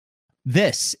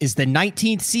This is the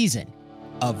 19th season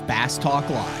of Bass Talk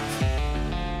Live.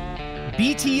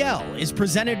 BTL is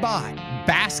presented by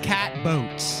Bass Cat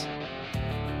Boats,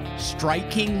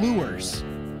 Strike King Lures,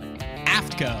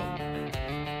 Aftco,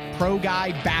 Pro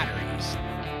Guide Batteries,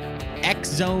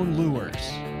 X-Zone Lures,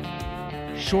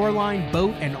 Shoreline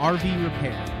Boat and RV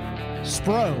Repair,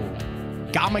 Spro,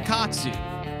 Gamakatsu,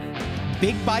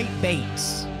 Big Bite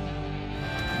Baits,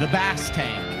 The Bass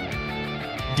Tank,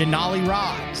 Denali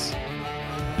Rods,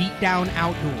 Beatdown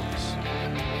Outdoors,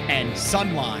 and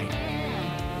Sunline.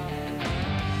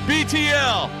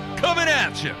 BTL coming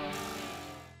at you.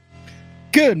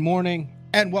 Good morning,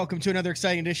 and welcome to another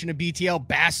exciting edition of BTL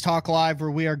Bass Talk Live,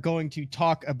 where we are going to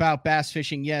talk about bass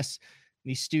fishing. Yes,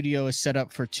 the studio is set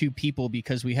up for two people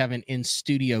because we have an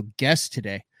in-studio guest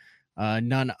today.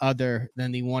 None other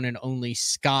than the one and only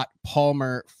Scott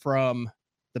Palmer from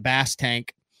the Bass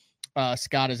Tank.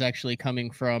 Scott is actually coming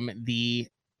from the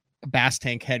Bass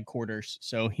Tank headquarters,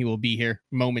 so he will be here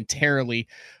momentarily.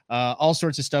 All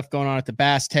sorts of stuff going on at the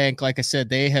Bass Tank. Like I said,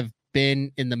 they have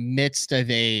been in the midst of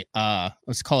a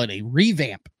let's call it a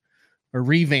revamp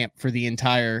for the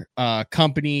entire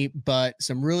company, but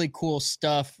some really cool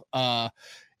stuff.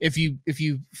 If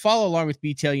you follow along with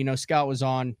BTL, you know Scott was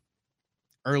on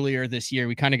earlier this year.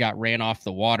 We kind of got ran off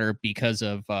the water because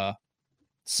of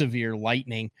severe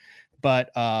lightning,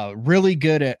 but really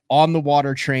good at on the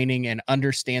water training and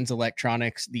understands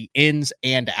electronics, the ins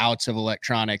and outs of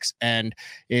electronics, and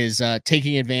is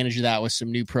taking advantage of that with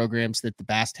some new programs that the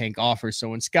Bass Tank offers. So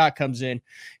when Scott comes in,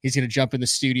 he's going to jump in the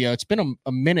studio. It's been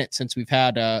a minute since we've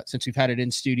had an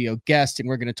in studio guest, and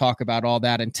we're going to talk about all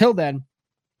that. Until then,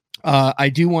 I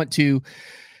do want to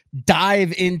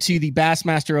dive into the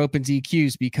Bassmaster Opens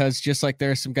EQs, because just like there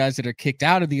are some guys that are kicked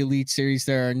out of the Elite Series,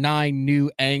 there are 9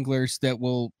 new anglers that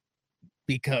will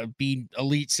be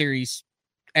Elite Series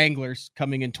anglers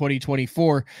coming in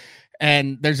 2024,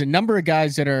 and there's a number of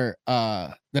guys that are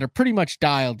pretty much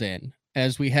dialed in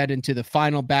as we head into the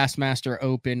final Bassmaster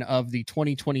Open of the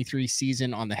 2023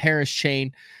 season on the Harris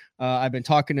chain. I've been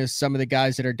talking to some of the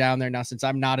guys that are down there now. Since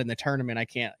I'm not in the tournament, I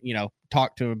can't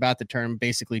talk to them about the tournament,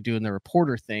 basically doing the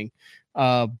reporter thing,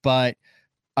 but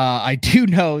I do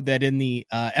know that in the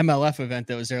MLF event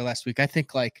that was there last week, I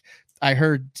think I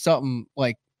heard something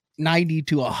like 90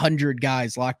 to 100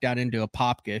 guys locked down into a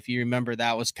Popka. If you remember,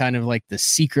 that was kind of like the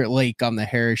secret lake on the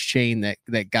Harris chain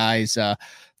that guys, that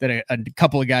a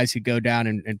couple of guys could go down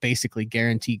and basically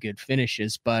guarantee good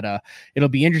finishes. But it'll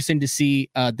be interesting to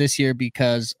see this year,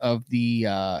 because of the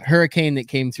hurricane that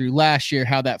came through last year,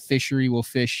 how that fishery will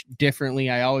fish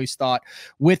differently. I always thought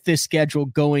with this schedule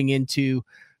going into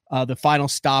the final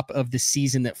stop of the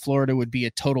season that Florida would be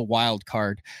a total wild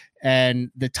card,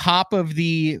 and the top of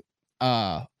the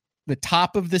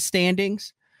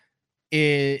standings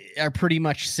are pretty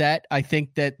much set. I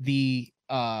think that the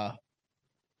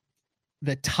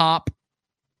top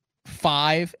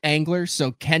 5 anglers,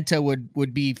 so Kenta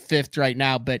would be 5th right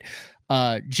now, but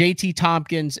JT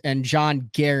Tompkins and John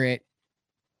Garrett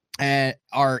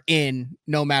are in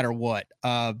no matter what.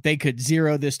 They could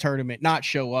zero this tournament, not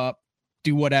show up,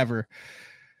 do whatever.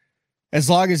 As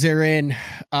long as they're in,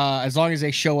 as long as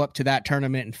they show up to that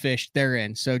tournament and fish, they're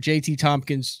in. So JT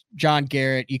Tompkins, John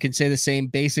Garrett, you can say the same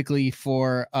basically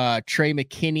for Trey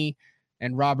McKinney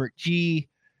and Robert G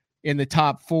in the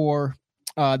top 4.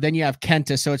 Then you have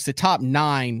Kenta. So it's the top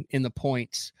 9 in the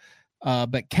points.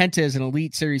 But Kenta is an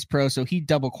Elite Series pro, so he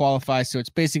double qualifies. So it's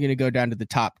basically going to go down to the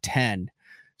top 10.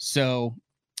 So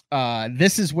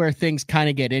this is where things kind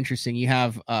of get interesting. You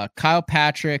have Kyle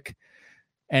Patrick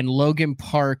and Logan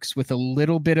Parks with a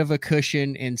little bit of a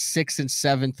cushion in 6th and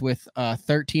 7th with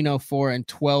 1304 and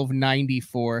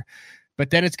 1294.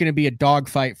 But then it's going to be a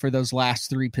dogfight for those last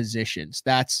 3 positions.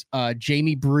 That's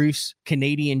Jamie Bruce,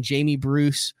 Canadian Jamie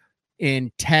Bruce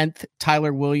in 10th,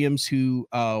 Tyler Williams, who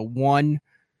won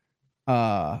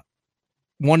an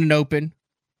open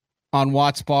on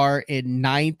Watts Bar, in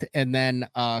 9th, and then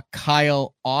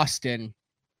Kyle Austin,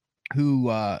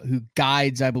 who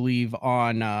guides, I believe,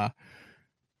 on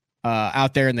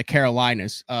out there in the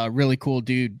Carolinas. Really cool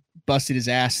dude, busted his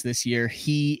ass this year.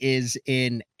 He is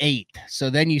in 8th. So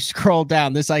then you scroll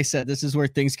down. This is where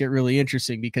things get really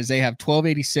interesting, because they have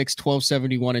 1286,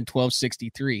 1271, and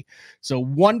 1263. So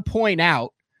 1 point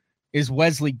out is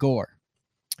Wesley Gore.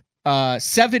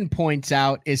 7 points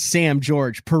out is Sam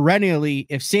George. Perennially,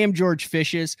 if Sam George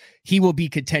fishes, he will be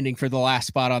contending for the last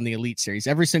spot on the Elite Series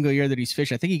every single year that he's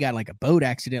fished. I think he got like a boat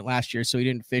accident last year, so he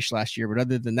didn't fish last year. But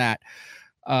other than that,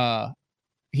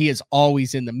 he is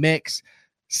always in the mix.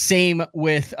 Same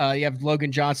with you have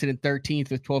Logan Johnson in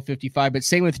 13th with 1255, but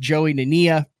same with Joey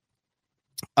Nania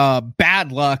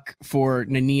Bad luck for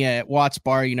Nania at Watts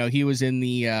Bar. You know, he was in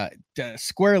the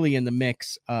squarely in the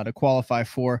mix to qualify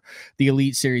for the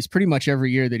Elite Series pretty much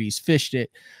every year that he's fished it.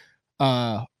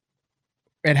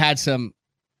 It had some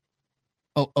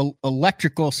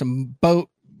electrical, some boat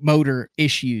motor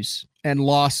issues, and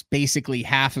lost basically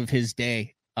half of his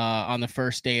day on the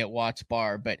first day at Watts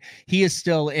Bar, but he is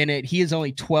still in it. He is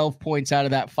only 12 points out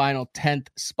of that final 10th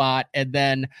spot. And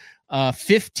then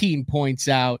 15 points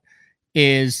out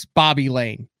is Bobby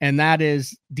Lane. And that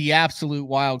is the absolute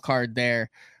wild card there.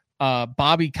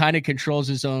 Bobby kind of controls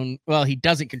his own. Well, he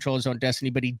doesn't control his own destiny,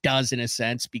 but he does in a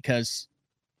sense because,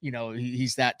 you know,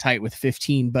 he's that tight with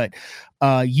 15. But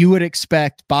you would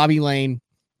expect Bobby Lane,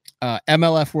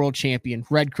 MLF World Champion,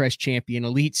 Red Crest Champion,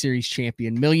 Elite Series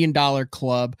Champion, $1 Million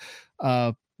Club,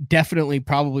 definitely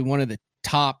probably one of the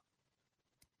top.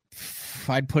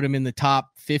 I'd put him in the top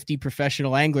 50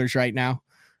 professional anglers right now.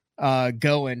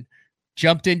 Going,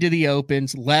 jumped into the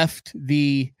Opens, left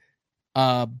the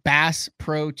Bass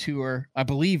Pro Tour, I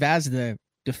believe, as the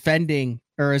defending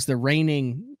or as the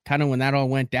reigning, kind of when that all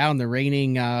went down, the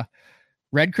reigning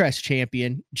Red Crest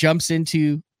champion, jumps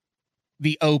into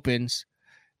the Opens.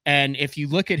 And if you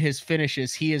look at his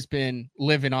finishes, he has been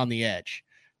living on the edge.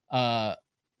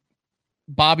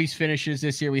 Bobby's finishes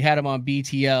this year, we had him on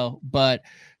BTL, but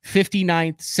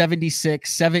 59th, 76th,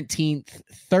 17th,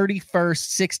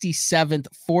 31st, 67th,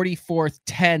 44th,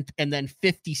 10th, and then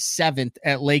 57th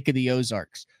at Lake of the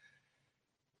Ozarks.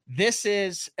 This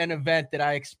is an event that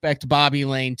I expect Bobby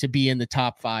Lane to be in the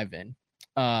top 5 in.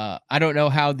 I don't know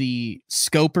how the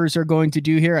scopers are going to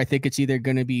do here. I think it's either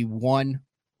going to be one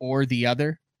or the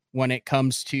other when it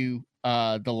comes to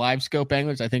the live scope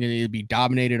anglers. I think it'll be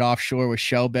dominated offshore with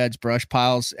shell beds, brush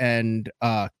piles, and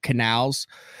canals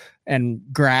and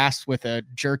grass with a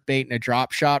jerk bait and a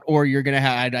drop shot, or you're going to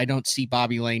have, I don't see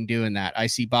Bobby Lane doing that. I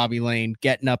see Bobby Lane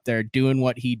getting up there, doing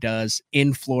what he does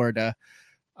in Florida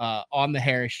on the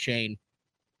Harris chain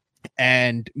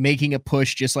and making a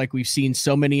push, just like we've seen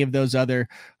so many of those other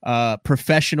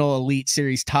professional Elite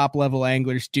Series top level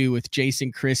anglers do with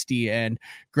Jason Christie and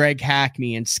Greg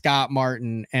Hackney and Scott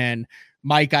Martin and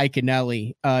Mike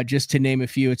Iaconelli, just to name a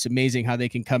few. It's amazing how they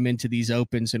can come into these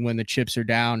Opens and when the chips are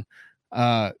down,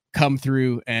 come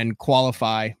through and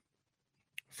qualify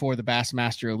for the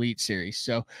Bassmaster Elite Series.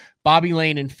 So Bobby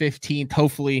Lane in 15th.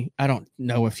 Hopefully, I don't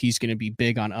know if he's going to be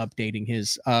big on updating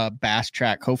his bass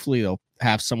track. Hopefully they'll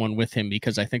have someone with him,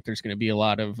 because I think there's going to be a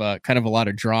lot of a lot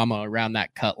of drama around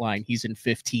that cut line. He's in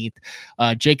 15th.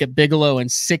 Jacob Bigelow in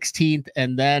 16th.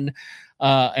 And then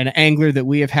an angler that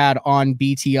we have had on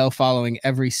BTL following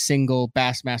every single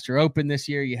Bassmaster Open this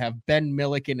year, you have Ben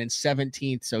Milliken in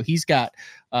 17th. So he's got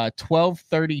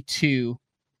 1232.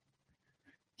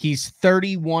 He's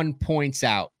 31 points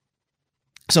out.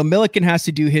 So Milliken has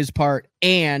to do his part,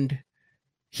 and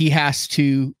he has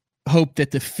to hope that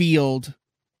the field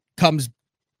comes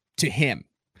to him.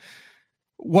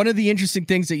 One of the interesting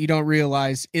things that you don't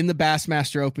realize in the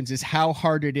Bassmaster Opens is how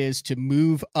hard it is to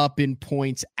move up in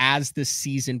points as the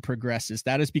season progresses.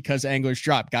 That is because anglers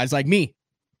drop. Guys like me,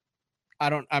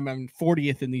 I'm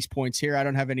 40th in these points here. I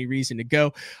don't have any reason to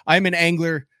go. I'm an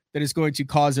angler that is going to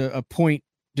cause a point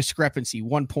discrepancy,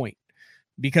 1 point,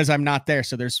 because I'm not there.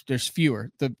 So there's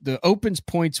fewer. The Opens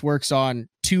points works on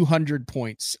 200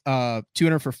 points,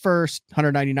 200 for first,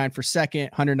 199 for second,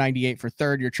 198 for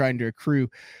third. You're trying to accrue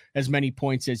as many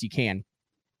points as you can.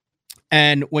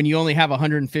 And when you only have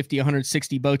 150,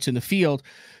 160 boats in the field,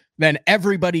 then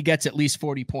everybody gets at least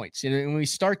 40 points. And when we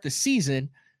start the season,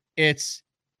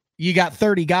 you got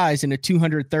 30 guys in a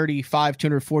 235,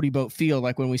 240 boat field,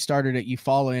 like when we started at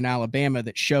Eufaula in Alabama,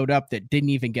 that showed up that didn't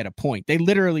even get a point. They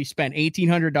literally spent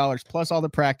 $1,800 plus all the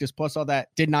practice, plus all that,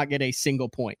 did not get a single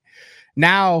point.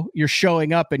 Now you're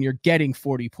showing up and you're getting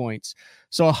 40 points.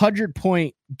 So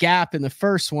 100-point gap in the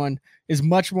first one is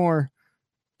much more,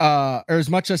 or is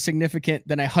much less significant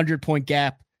than a 100-point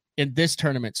gap in this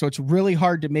tournament. So it's really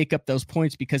hard to make up those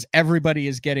points because everybody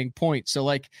is getting points. So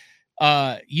like,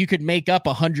 you could make up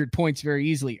 100 points very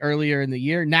easily earlier in the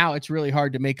year. Now it's really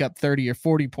hard to make up 30 or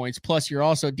 40 points. Plus you're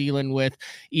also dealing with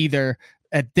either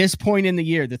at this point in the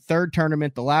year, the third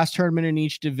tournament, the last tournament in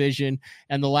each division,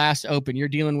 and the last Open. You're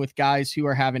dealing with guys who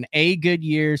are having A, good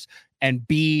years, and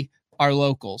B, are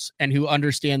locals and who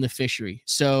understand the fishery.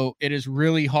 So it is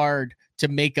really hard to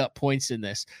make up points in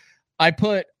this. I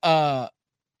put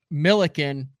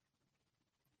Milliken,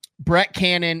 Brett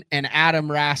Cannon, and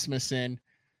Adam Rasmussen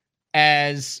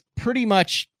as pretty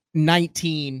much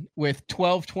 19 with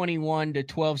 1221 to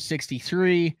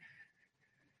 1263,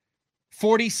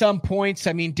 40 some points.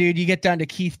 I mean, dude, you get down to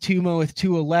Keith Tuma with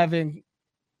 211.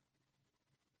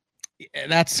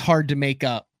 that's hard to make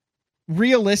up.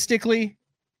 Realistically,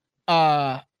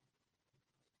 I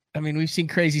mean, we've seen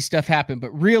crazy stuff happen,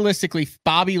 but realistically,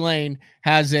 Bobby Lane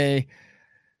has a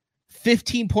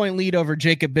 15-point lead over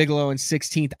Jacob Bigelow in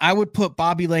 16th. I would put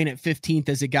Bobby Lane at 15th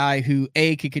as a guy who,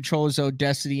 A, can control his own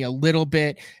destiny a little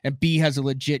bit, and B, has a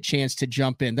legit chance to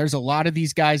jump in. There's a lot of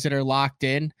these guys that are locked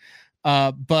in,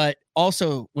 but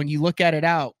also when you look at it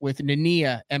out with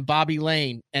Nania and Bobby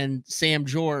Lane and Sam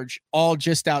George, all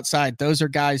just outside, those are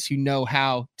guys who know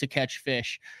how to catch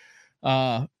fish.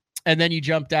 And then you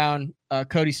jump down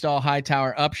Cody Stahl,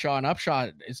 Hightower, Upshaw, and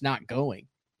Upshaw is not going.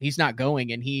 He's not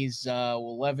going, and he's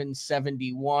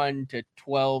 1171 to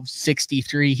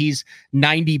 1263. He's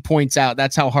 90 points out.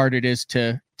 That's how hard it is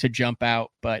to jump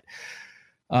out. But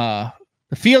the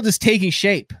field is taking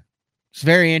shape. It's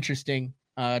very interesting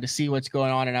to see what's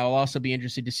going on, and I will also be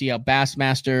interested to see how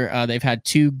Bassmaster. They've had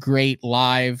 2 great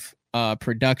live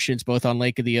productions, both on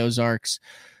Lake of the Ozarks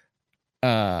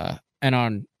and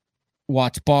on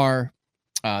Watts Bar.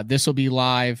 This will be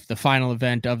live, the final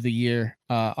event of the year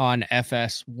on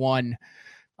FS1,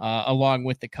 along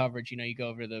with the coverage. You know, you go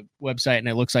over to the website and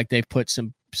it looks like they've put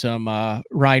some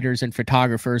riders and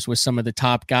photographers with some of the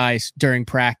top guys during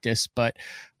practice, but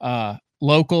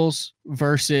locals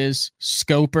versus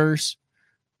scopers,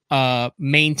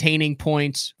 maintaining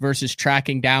points versus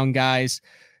tracking down guys.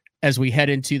 As we head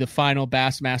into the final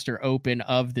Bassmaster Open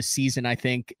of the season, I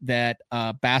think that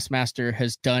Bassmaster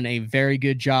has done a very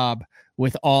good job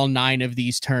with all 9 of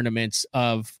these tournaments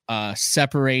of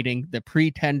separating the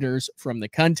pretenders from the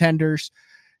contenders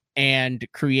and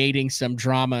creating some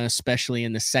drama, especially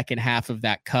in the second half of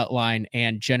that cut line,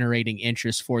 and generating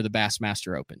interest for the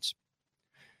Bassmaster Opens.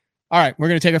 All right, we're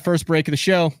going to take our first break of the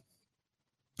show.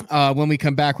 When we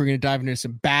come back, we're going to dive into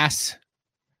some bass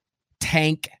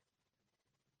tank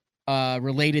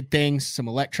related things, some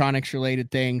electronics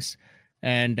related things,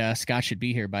 and Scott should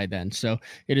be here by then. So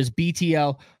it is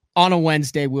BTL on a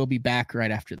Wednesday. We'll be back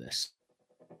right after this.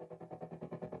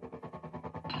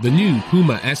 The new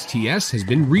Puma STS has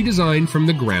been redesigned from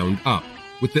the ground up.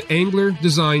 With the angler,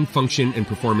 design, function, and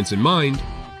performance in mind,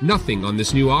 nothing on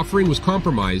this new offering was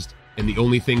compromised, and the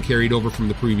only thing carried over from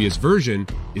the previous version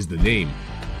is the name.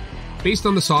 Based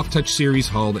on the Soft Touch series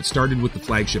hull that started with the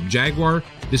flagship Jaguar,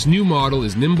 this new model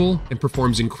is nimble and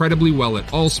performs incredibly well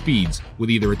at all speeds with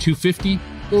either a 250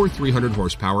 or 300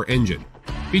 horsepower engine.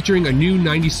 Featuring a new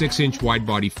 96-inch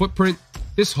wide-body footprint,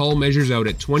 this hull measures out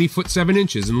at 20 foot 7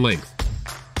 inches in length.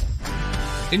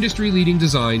 Industry-leading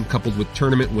design coupled with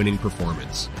tournament-winning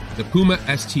performance. The Puma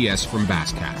STS from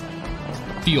Basscat.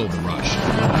 Feel the rush.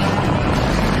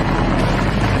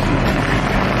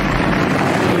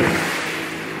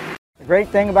 The great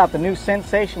thing about the new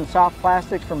Sensation soft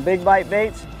plastics from Big Bite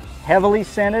Baits, heavily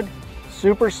scented,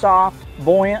 super soft,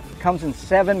 buoyant, comes in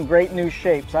 7 great new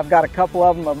shapes. I've got a couple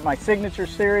of them of my signature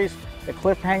series, the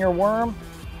cliffhanger worm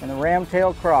and the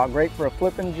ramtail craw. Great for a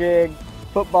flipping jig,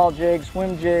 football jig,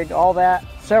 swim jig, all that.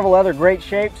 Several other great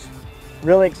shapes.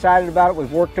 Really excited about it.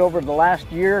 We've worked over the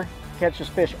last year, catches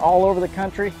fish all over the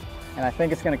country, and I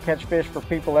think it's going to catch fish for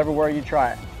people everywhere you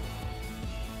try it.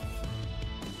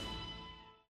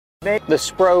 The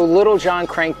Spro Little John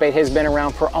crankbait has been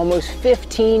around for almost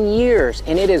 15 years,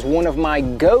 and it is one of my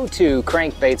go-to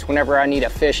crankbaits whenever I need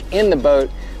a fish in the boat,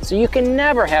 so you can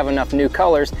never have enough new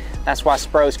colors. That's why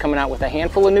Spro's coming out with a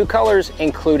handful of new colors,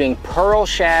 including Pearl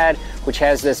Shad, which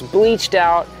has this bleached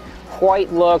out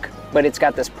white look, but it's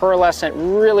got this pearlescent,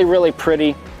 really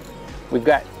pretty. We've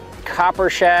got Copper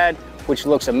Shad, which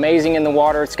looks amazing in the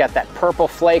water. It's got that purple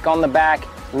flake on the back,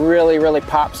 really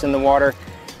pops in the water.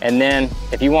 And then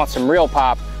if you want some real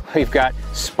pop, we've got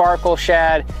Sparkle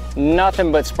Shad,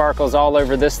 nothing but sparkles all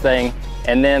over this thing.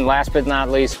 And then last but not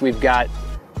least, we've got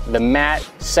the matte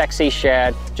Sexy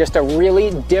Shad, just a really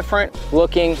different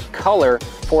looking color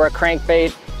for a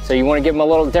crankbait. So you want to give them a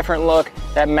little different look,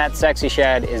 that matte Sexy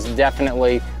Shad is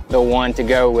definitely the one to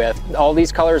go with. All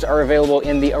these colors are available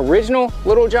in the original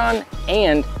Little John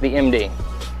and the MD.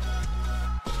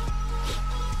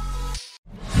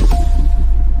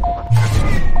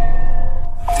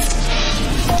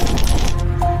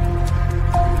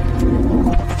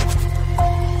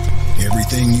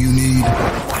 Everything you need,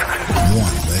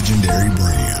 one legendary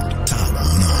brand. Top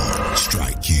on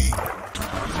Strike King.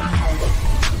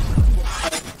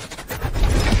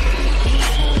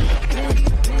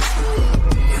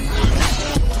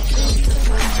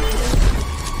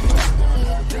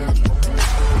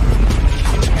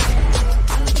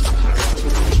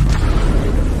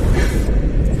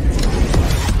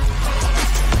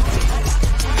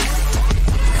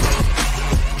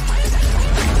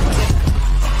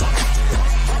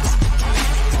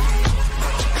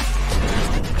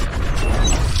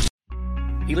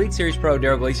 Elite Series Pro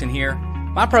Daryl Gleason here.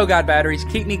 My Pro Guide batteries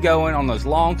keep me going on those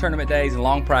long tournament days and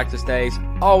long practice days.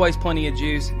 Always plenty of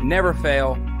juice, never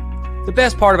fail. The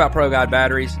best part about Pro Guide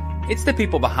batteries, it's the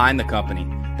people behind the company.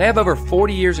 They have over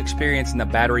 40 years experience in the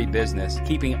battery business,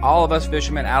 keeping all of us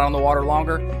fishermen out on the water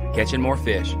longer, catching more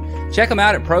fish. Check them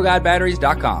out at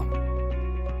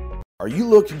ProGuideBatteries.com. Are you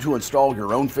looking to install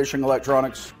your own fishing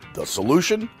electronics? The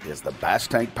solution is the Bass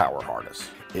Tank Power Harness.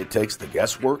 It takes the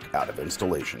guesswork out of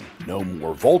installation. No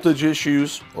more voltage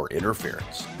issues or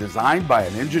interference. Designed by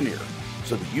an engineer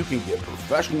so that you can get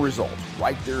professional results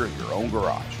right there in your own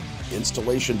garage.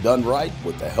 Installation done right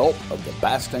with the help of the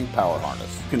Bass Tank Power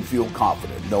Harness. You can feel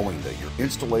confident knowing that your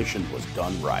installation was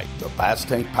done right. The Bass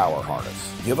Tank Power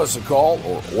Harness. Give us a call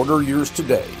or order yours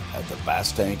today at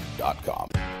thebasstank.com.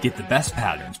 Get the best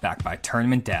patterns backed by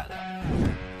tournament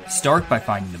data. Start by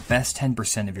finding the best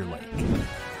 10% of your lake.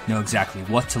 Know exactly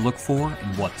what to look for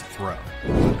and what to throw.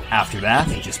 After that,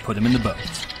 you just put them in the boat.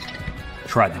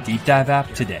 Try the Deep Dive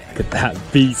app today. Look at that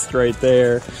beast right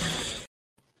there.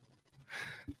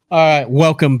 All right,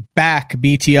 welcome back,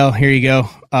 BTL. Here you go.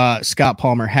 Scott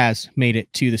Palmer has made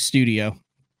it to the studio.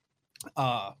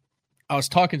 I was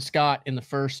talking to Scott in the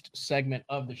first segment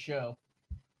of the show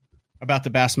about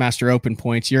the Bassmaster Open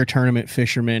points. You're a tournament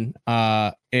fisherman.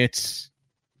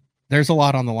 There's a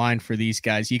lot on the line for these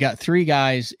guys. You got three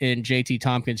guys in JT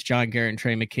Tompkins, John Garrett, and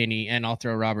Trey McKinney, and I'll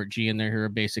throw Robert G in there who are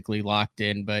basically locked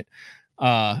in. But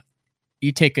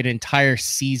you take an entire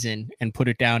season and put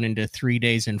it down into 3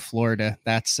 days in Florida.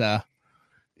 That's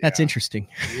interesting.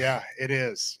 Yeah, it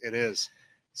is. It is.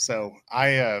 So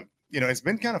it's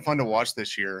been kind of fun to watch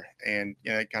this year and,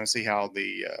 kind of see how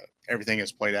the everything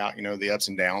has played out, the ups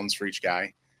and downs for each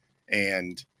guy.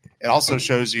 And it also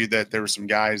shows you that there were some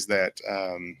guys that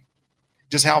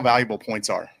just how valuable points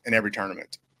are in every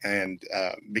tournament. And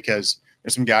because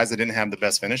there's some guys that didn't have the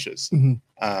best finishes,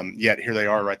 yet here they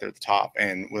are right there at the top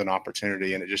and with an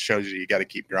opportunity. And it just shows you got to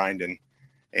keep grinding.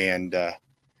 And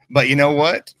but you know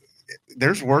what?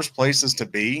 There's worse places to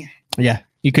be. Yeah.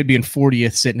 You could be in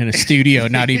 40th sitting in a studio,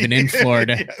 not even in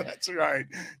Florida. Yeah, that's right.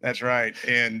 That's right.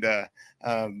 And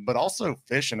but also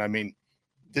fishing. I mean,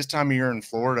 this time of year in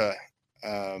Florida,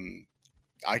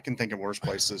 I can think of worse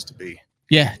places to be.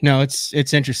 Yeah, no,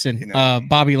 it's interesting.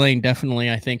 Bobby Lane definitely,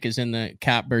 I think, is in the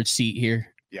catbird seat here.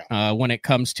 Yeah. When it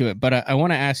comes to it. But I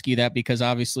want to ask you that because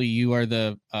obviously you are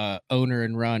the owner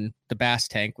and run the Bass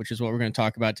Tank, which is what we're going to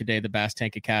talk about today, the Bass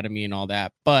Tank Academy and all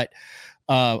that. But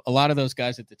a lot of those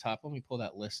guys at the top, let me pull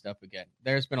that list up again.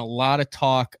 There's been a lot of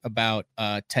talk about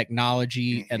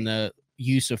technology and the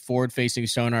use of forward-facing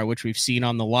sonar, which we've seen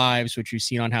on the lives, which we've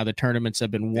seen on how the tournaments have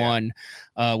been won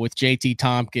with JT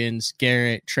Tompkins,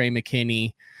 Garrett, Trey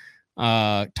McKinney,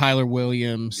 Tyler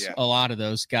Williams, a lot of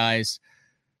those guys.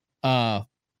 What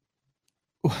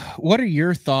are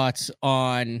your thoughts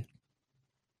on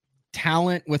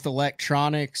talent with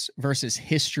electronics versus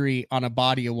history on a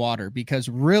body of water? Because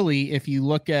really, if you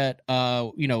look at,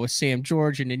 with Sam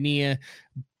George and Ania,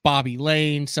 Bobby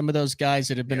Lane, some of those guys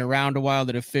that have been around a while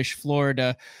that have fished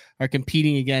Florida are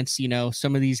competing against,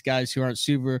 some of these guys who aren't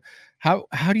super. How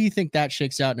do you think that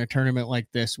shakes out in a tournament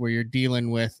like this where you're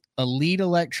dealing with elite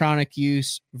electronic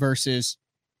use versus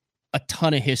a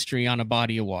ton of history on a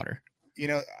body of water?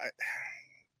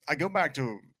 I go back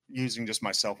to using just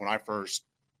myself when I first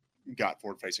got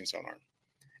forward-facing sonar.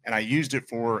 And I used it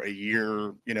for a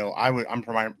year.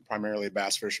 I'm primarily a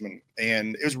bass fisherman,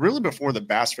 and it was really before the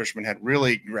bass fishermen had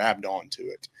really grabbed onto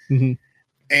it. Mm-hmm.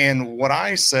 And what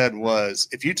I said was,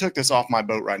 if you took this off my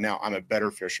boat right now, I'm a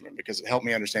better fisherman because it helped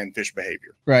me understand fish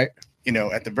behavior. Right.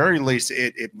 At the very least,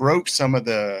 it broke some of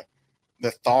the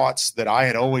thoughts that I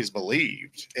had always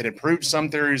believed. It improved some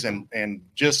theories and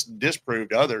just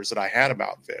disproved others that I had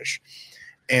about fish.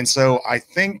 And so I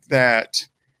think that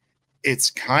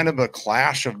it's kind of a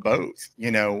clash of both,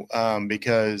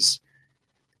 because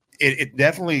it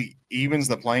definitely evens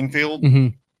the playing field. Mm-hmm.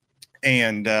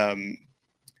 And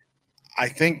I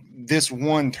think this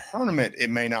one tournament,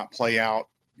 it may not play out,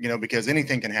 because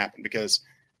anything can happen. Because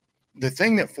the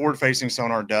thing that forward-facing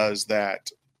sonar does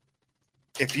that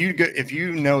if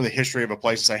you know the history of a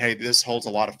place and say, hey, this holds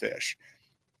a lot of fish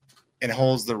and it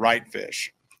holds the right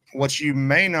fish, what you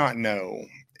may not know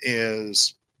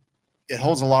is it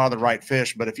holds a lot of the right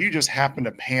fish. But if you just happen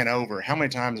to pan over, how many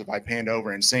times have I panned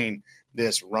over and seen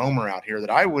this roamer out here that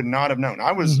I would not have known?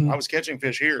 I was catching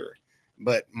fish here,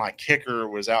 but my kicker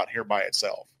was out here by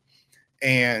itself.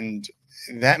 And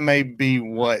that may be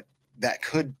what that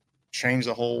could change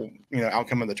the whole,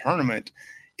 outcome of the tournament.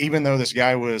 Even though this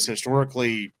guy was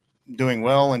historically doing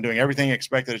well and doing everything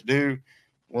expected to do,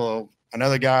 well,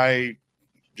 another guy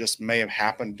just may have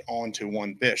happened onto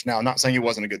one fish. Now, I'm not saying he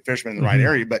wasn't a good fisherman in the right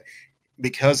area, but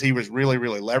because he was really,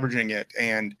 really leveraging it.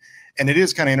 And it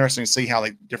is kind of interesting to see how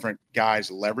like different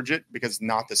guys leverage it, because it's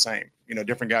not the same. You know,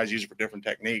 different guys use it for different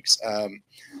techniques.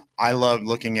 I love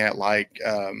looking at like,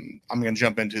 I'm going to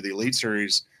jump into the Elite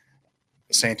Series,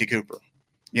 Santee Cooper.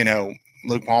 You know,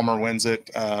 Luke Palmer wins it,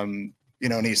 you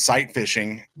know, and he's sight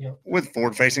fishing with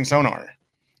forward-facing sonar.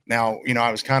 Now, you know,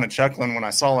 I was kind of chuckling when I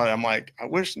saw that. I'm like, I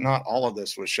wish not all of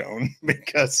this was shown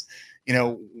because, you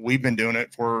know, we've been doing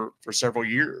it for several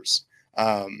years.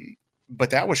 But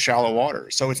that was shallow water.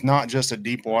 So it's not just a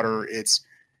deep water. It's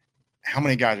how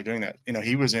many guys are doing that? You know,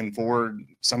 he was in forward.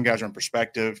 Some guys are in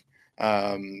perspective,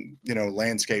 you know,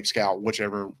 landscape scout,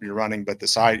 whichever you're running, but the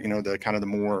side, you know, the kind of the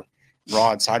more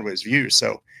broad sideways view.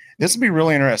 So this will be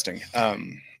really interesting.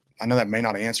 I know that may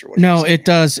not answer what. No, it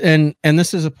does. And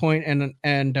this is a point.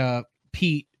 And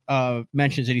Pete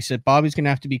mentions it. He said, Bobby's going to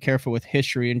have to be careful with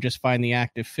history and just find the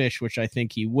active fish, which I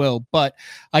think he will. But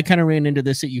I kind of ran into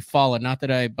this at Eufaula. Not that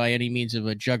I, by any means, of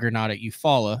a juggernaut at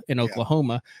Eufaula in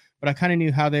Oklahoma, but I kind of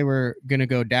knew how they were going to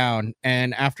go down.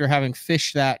 And after having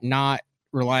fished that, not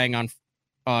relying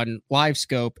on live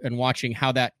scope and watching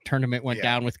how that tournament went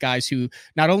down with guys who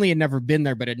not only had never been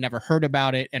there, but had never heard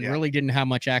about it and really didn't have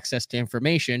much access to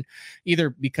information, either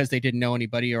because they didn't know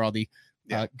anybody or all the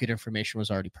good information was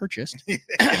already purchased.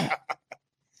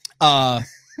 Hold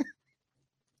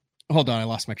on. I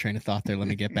lost my train of thought there. Let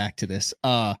me get back to this.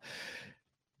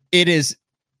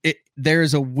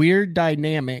 There's a weird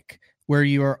dynamic where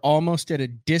you are almost at a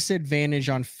disadvantage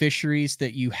on fisheries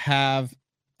that you have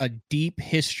a deep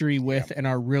history with and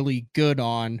are really good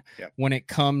on when it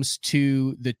comes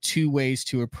to the two ways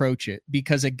to approach it.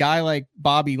 Because a guy like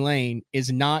Bobby Lane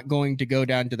is not going to go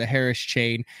down to the Harris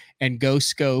chain and go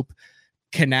scope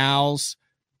canals,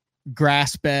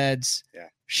 grass beds,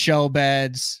 shell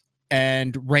beds,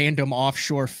 and random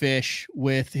offshore fish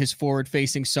with his forward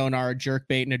facing sonar, a jerk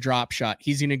bait, and a drop shot.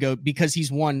 He's going to go because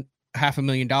he's won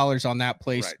 $500,000 on that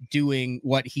place doing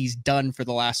what he's done for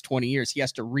the last 20 years. He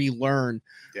has to relearn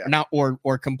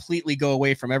or completely go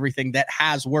away from everything that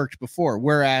has worked before.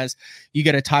 Whereas you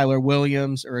get a Tyler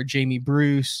Williams or a Jamie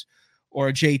Bruce or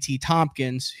a JT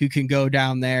Tompkins who can go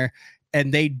down there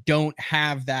and they don't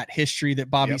have that history that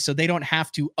Bobby, so they don't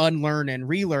have to unlearn and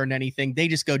relearn anything. They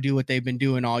just go do what they've been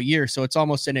doing all year. So it's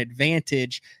almost an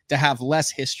advantage to have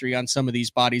less history on some of these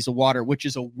bodies of water, which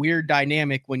is a weird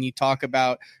dynamic when you talk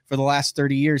about for the last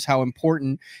 30 years, how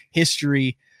important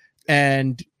history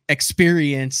and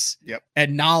experience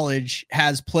and knowledge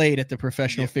has played at the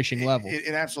professional fishing level.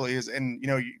 It absolutely is. And, you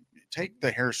know, you take the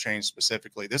Harris chain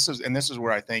specifically. This is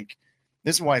where I think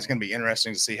this is why it's going to be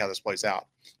interesting to see how this plays out.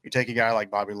 You take a guy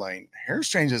like Bobby Lane. Harris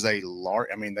chain is a large,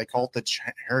 I mean, they call it the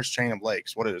Harris chain of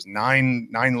lakes. What it is, nine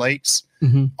lakes,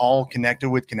 all connected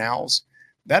with canals.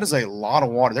 That is a lot of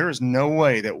water. There is no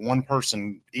way that one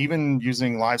person, even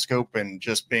using live scope and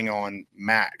just being on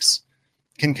max,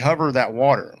 can cover that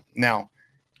water. Now,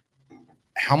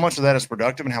 how much of that is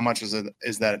productive and how much is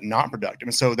that not productive?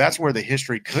 And so that's where the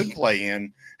history could play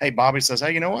in. Hey, Bobby says,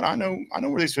 hey, you know what? I know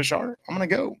where these fish are. I'm going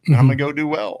to go. I'm going to go do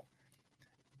well.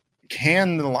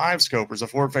 Can the live scopers, the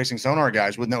forward facing sonar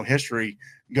guys with no history,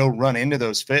 go run into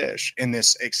those fish in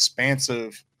this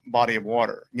expansive body of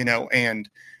water? You know, and,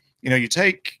 you know, you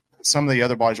take some of the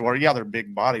other bodies of water. Yeah, they're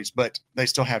big bodies, but they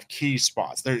still have key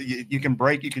spots. There, you can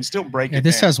still break it.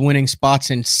 This has winning spots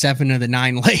in 7 of the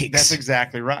 9 lakes. That's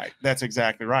exactly right.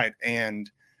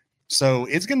 And so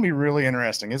it's going to be really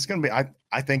interesting. It's going to be,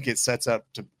 I think it sets up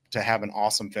to have an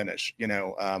awesome finish. You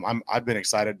know, I've been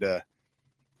excited to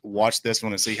watch this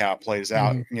one and see how it plays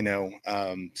out, you know?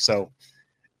 So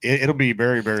it'll be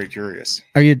very, very curious.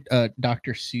 Are you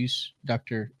Dr. Seuss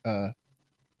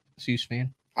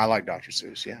fan? I like Dr.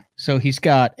 Seuss. Yeah. So he's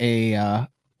got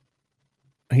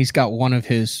one of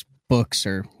his books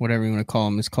or whatever you want to call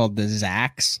them. It's called the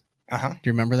Zacks. Do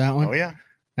you remember that one? Oh yeah.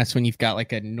 That's when you've got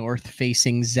like a north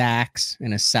facing Zacks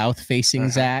and a south facing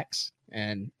Zacks,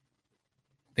 and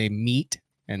they meet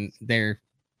and they're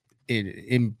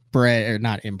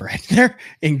not inbred. They're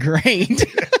ingrained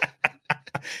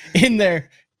in their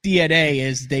DNA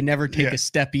is they never take a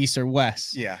step east or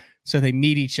west. Yeah. So they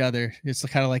meet each other. It's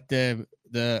kind of like the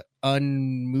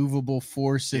unmovable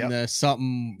force in the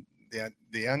something. Yeah,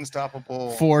 the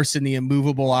unstoppable force in the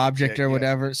immovable object or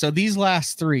whatever. So these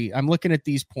last 3, I'm looking at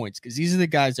these points because these are the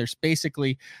guys. There's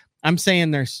basically, I'm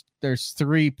saying there's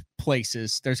 3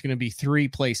 places. There's going to be 3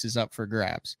 places up for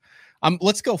grabs.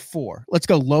 Let's go 4. Let's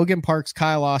go Logan Parks,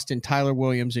 Kyle Austin, Tyler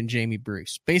Williams, and Jamie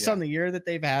Bruce. Based on the year that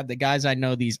they've had, the guys I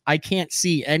know, I can't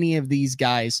see any of these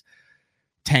guys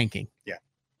tanking. Yeah.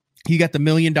 You got the $1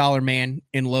 Million Man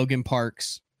in Logan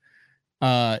Parks.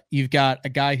 You've got a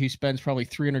guy who spends probably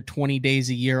 320 days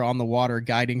a year on the water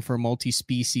guiding for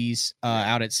multi-species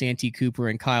out at Santee Cooper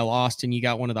and Kyle Austin. You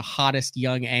got one of the hottest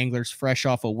young anglers fresh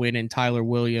off a win in Tyler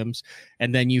Williams.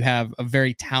 And then you have a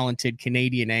very talented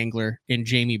Canadian angler in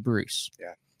Jamie Bruce.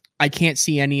 Yeah. I can't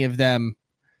see any of them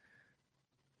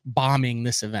bombing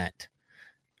this event.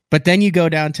 But then you go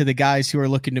down to the guys who are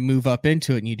looking to move up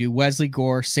into it, and you do Wesley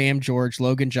Gore, Sam George,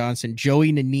 Logan Johnson,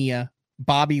 Joey Nania,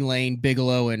 Bobby Lane,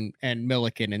 Bigelow, and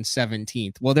Milliken in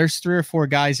 17th. Well, there's 3 or 4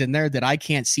 guys in there that I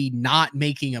can't see not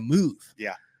making a move.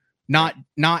 Yeah. Not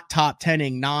top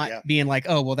 10ing, not being like,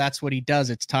 oh, well, that's what he does.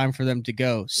 It's time for them to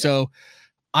go. Yeah. So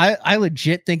I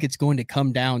legit think it's going to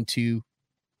come down to,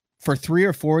 for 3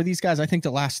 or 4 of these guys, I think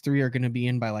the last 3 are going to be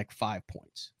in by like 5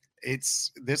 points.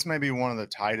 This may be one of the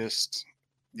tightest.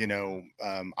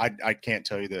 I can't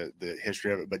tell you the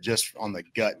history of it, but just on the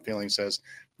gut feeling says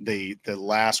the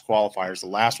last qualifiers, the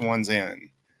last ones in,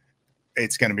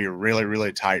 it's going to be a really,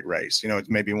 really tight race. It's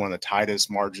maybe one of the tightest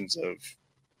margins of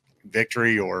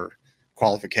victory or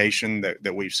qualification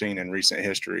that we've seen in recent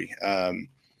history.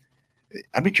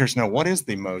 I'd be curious to know what is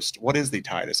the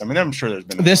tightest. I mean, I'm sure there's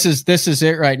been this is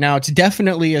it right now. It's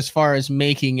definitely, as far as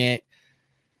making it,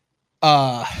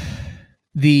 by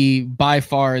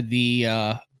far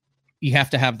you have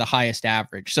to have the highest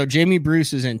average. So Jamie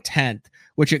Bruce is in 10th,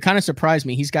 which it kind of surprised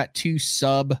me. He's got 2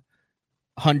 sub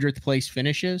 100th place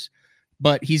finishes,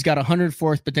 but he's got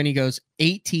 104th, but then he goes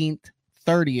 18th,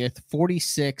 30th,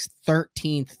 46th,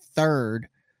 13th, 3rd,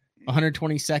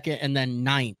 122nd, and then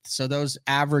 9th. So those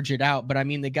average it out. But I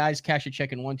mean, the guys cash a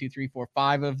check in 1, 2, 3, 4,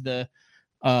 5 of the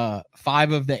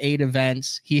 8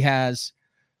 events. He has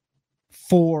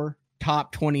 4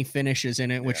 top 20 finishes in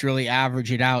it, which really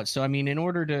average it out. So, I mean, in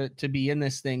order to be in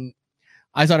this thing,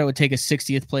 I thought it would take a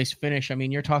 60th place finish. I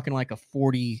mean, you're talking like a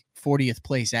 40th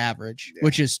place average,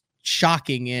 which is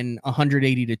shocking in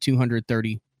 180 to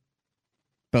 230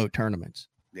 boat tournaments.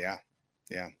 Yeah.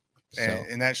 Yeah. So.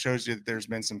 And that shows you that there's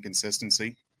been some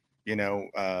consistency,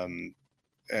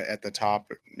 at the top,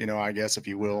 I guess, if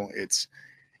you will. It's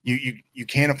you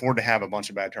can't afford to have a bunch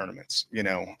of bad tournaments.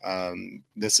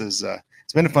 This is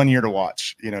it's been a fun year to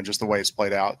watch, just the way it's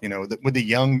played out, with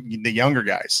the younger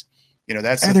guys,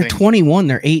 that's they're 21,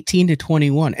 they're 18 to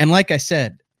 21. And like I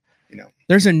said,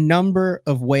 there's a number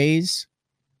of ways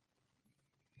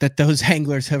that those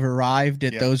anglers have arrived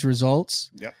at those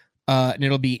results. Yep. And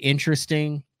it'll be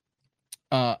interesting.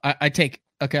 I'll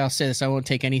say this. I won't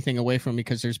take anything away from it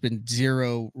because there's been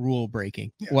 0 rule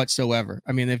breaking whatsoever.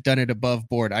 I mean, they've done it above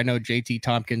board. I know JT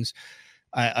Tompkins,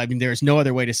 I mean, there's no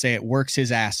other way to say it, works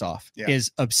his ass off,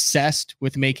 is obsessed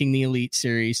with making the Elite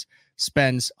Series,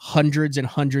 spends hundreds and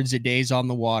hundreds of days on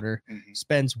the water,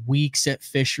 spends weeks at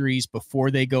fisheries before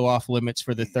they go off limits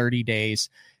for the 30 days.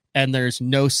 And there's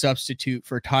no substitute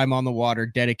for time on the water,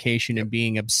 dedication, and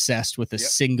being obsessed with a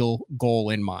single goal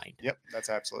in mind. Yep, that's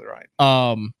absolutely right.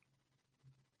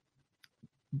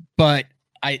 But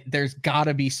there's got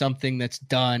to be something that's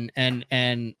done,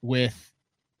 and with,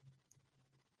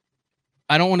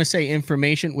 I don't want to say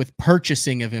information, with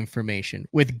purchasing of information,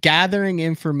 with gathering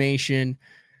information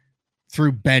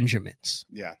through Benjamins.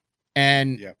 Yeah.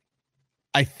 And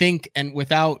I think, and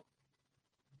without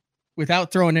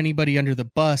throwing anybody under the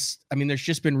bus, I mean, there's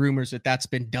just been rumors that that's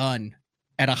been done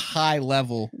at a high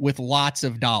level with lots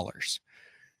of dollars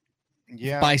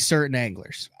by certain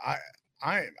anglers.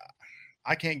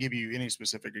 I can't give you any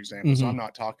specific examples. So I'm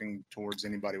not talking towards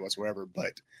anybody whatsoever,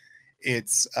 but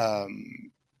it's one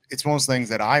of those things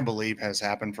that I believe has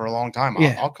happened for a long time.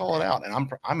 I'll call it out,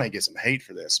 and I may get some hate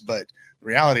for this, but the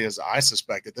reality is I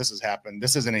suspect that this has happened.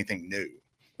 This isn't anything new.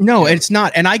 No, it's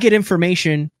not. And I get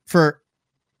information for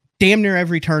damn near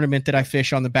every tournament that I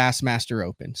fish on the Bassmaster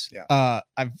Opens. Yeah.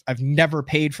 I've never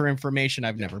paid for information.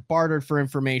 I've never bartered for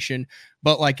information.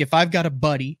 But like, if I've got a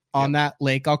buddy on that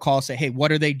lake, I'll call and say, hey,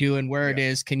 what are they doing? Where it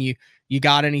is? Can you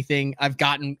got anything? I've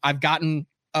gotten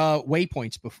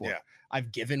waypoints before. Yeah.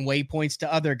 I've given waypoints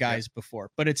to other guys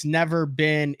before, but it's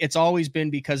always been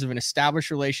because of an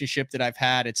established relationship that I've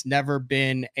had. It's never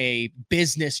been a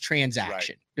business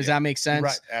transaction. Right. Does that make sense?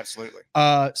 Right. Absolutely.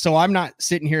 So I'm not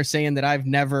sitting here saying that I've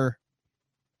never,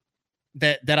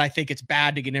 that I think it's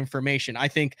bad to get information. I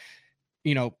think,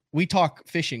 we talk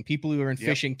fishing. People who are in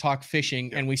fishing talk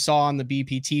fishing. And we saw on the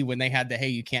BPT when they had hey,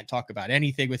 you can't talk about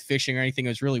anything with fishing or anything. It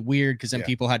was really weird because then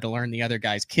people had to learn the other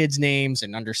guys' kids' names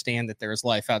and understand that there is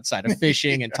life outside of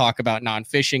fishing and talk about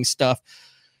non-fishing stuff.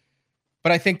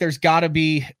 But I think there's got to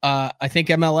be, I think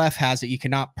MLF has it. You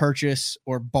cannot purchase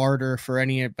or barter for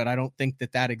any of it, but I don't think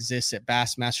that exists at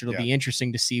Bassmaster. It'll be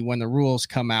interesting to see when the rules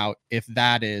come out, if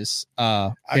that is,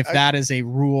 that is a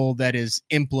rule that is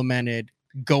implemented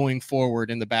going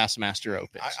forward in the Bassmaster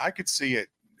Opens. I could see it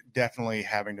definitely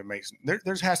having to make there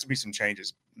has to be some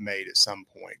changes made at some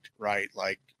point, right?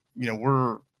 Like,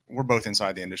 we're both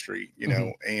inside the industry,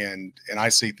 know, and I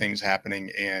see things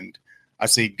happening, and I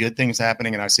see good things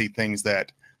happening, and I see things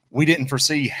that we didn't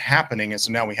foresee happening, and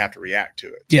so now we have to react to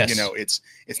it. Yes.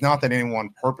 It's not that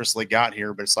anyone purposely got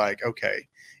here, but it's like, okay,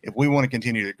 if we want to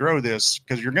continue to grow this,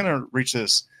 because you're going to reach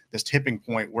this tipping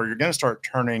point where you're going to start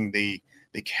turning the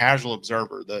casual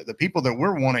observer, the people that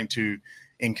we're wanting to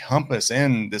encompass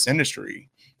in this industry,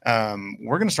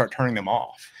 we're going to start turning them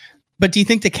off. But do you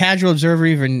think the casual observer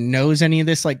even knows any of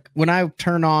this? Like when I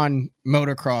turn on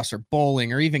motocross or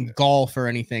bowling or even golf or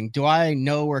anything, do I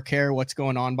know or care what's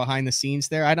going on behind the scenes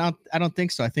there? I don't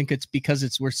think so. I think it's because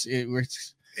it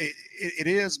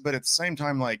is, but at the same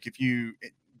time, like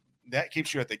that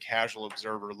keeps you at the casual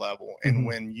observer level. And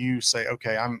when you say,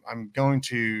 okay, I'm going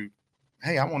to,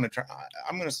 hey, I want to try,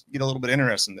 I'm going to get a little bit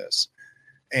interested in this,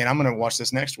 and I'm going to watch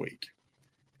this next week.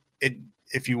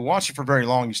 If you watch it for very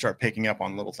long, you start picking up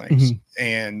on little things,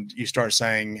 and you start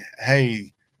saying,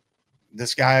 hey,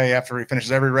 this guy, after he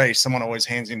finishes every race, someone always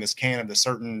hands him this can of the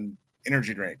certain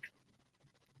energy drink.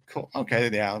 Cool. Okay.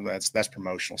 Yeah. That's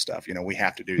promotional stuff. We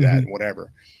have to do that,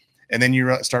 whatever. And then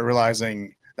you start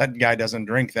realizing that guy doesn't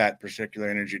drink that particular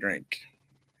energy drink.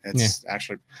 It's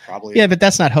actually probably, but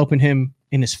that's not helping him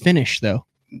in his finish though.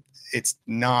 It's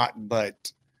not,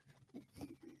 but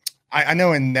I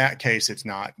know in that case it's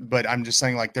not, but I'm just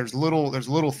saying, like, there's little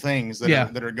things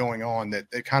that are going on that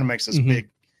it kind of makes this big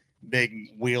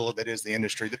wheel that is the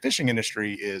industry. The fishing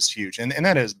industry is huge, and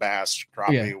that is bass,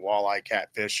 crappie, walleye,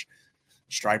 catfish,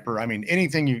 striper. I mean,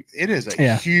 anything it is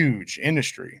a huge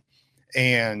industry,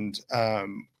 and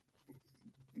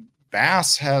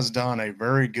bass has done a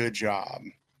very good job.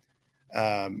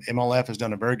 MLF has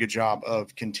done a very good job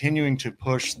of continuing to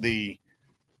push the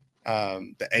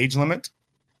age limit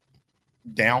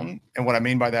down. And what I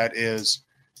mean by that is,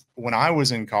 when I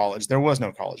was in college, there was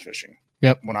no college fishing.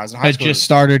 Yep. When I was in high school, it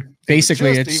started.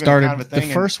 The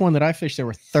first one that I fished, there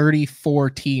were 34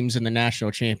 teams in the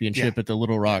national championship at the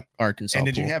Little Rock, Arkansas. And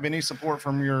did you have any support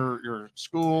from your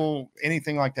school,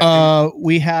 anything like that?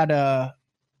 We had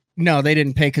no, they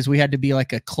didn't pay, because we had to be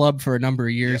like a club for a number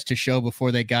of years to show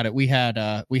before they got it. We had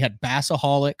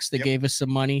Bassaholics that gave us some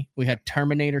money. We had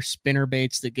Terminator spinner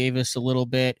baits that gave us a little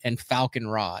bit, and Falcon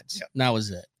rods. And that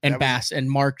was it. And and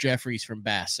Mark Jeffries from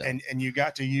Bass. And you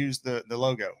got to use the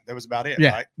logo. That was about it,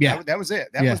 right? Yeah. That was it.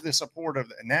 That was the support of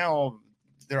now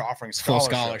they're offering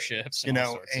scholarships, and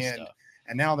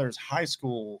now there's high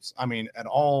schools. I mean, at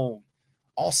all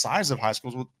sizes of high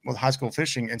schools with high school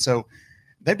fishing. And so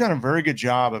they've done a very good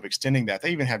job of extending that.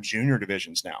 They even have junior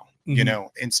divisions now,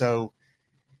 and so,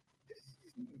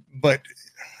 but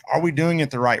are we doing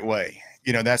it the right way?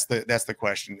 That's the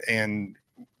question. And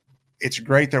it's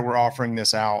great that we're offering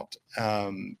this out,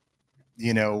 to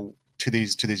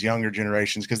these younger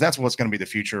generations, because that's what's going to be the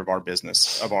future of our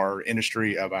business, of our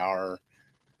industry, of our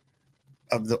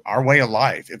way of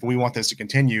life, if we want this to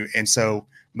continue. And so,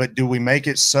 but do we make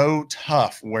it so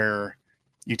tough where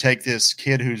you take this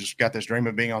kid who's got this dream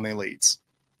of being on the elites,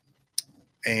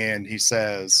 and he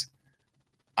says,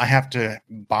 I have to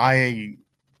buy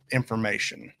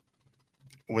information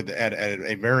at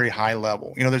a very high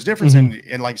level. There's difference in,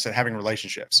 like you said, having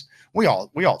relationships. We all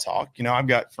talk. I've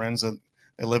got friends that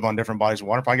live on different bodies of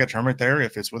water. If I get a tournament there,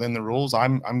 if it's within the rules,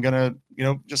 I'm gonna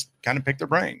just kind of pick their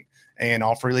brain, and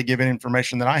I'll freely give any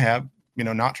information that I have.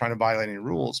 Not trying to violate any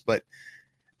rules, but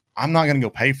I'm not gonna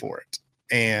go pay for it.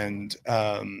 And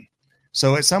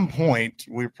so at some point,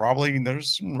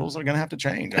 there's some rules that are going to have to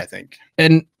change, I think.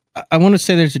 And I want to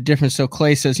say there's a difference. So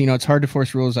Clay says, it's hard to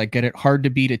force rules. I get it. Hard to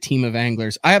beat a team of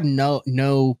anglers. I have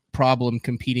no problem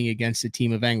competing against a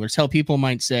team of anglers. Hell, people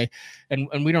might say, and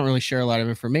we don't really share a lot of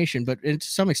information, but to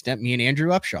some extent, me and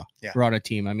Andrew Upshaw brought a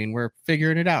team. I mean, we're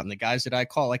figuring it out. And the guys that I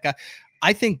call,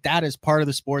 I think that is part of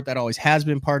the sport. That always has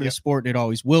been part of the sport. And it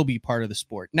always will be part of the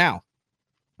sport. Now,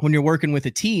 when you're working with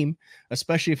a team,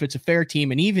 especially if it's a fair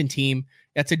team, an even team,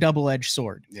 that's a double-edged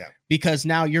sword. Yeah. Because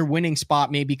now your winning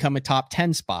spot may become a top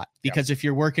 10 spot. Because if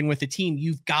you're working with a team,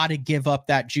 you've got to give up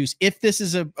that juice. If this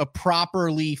is a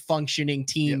properly functioning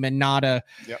team and not a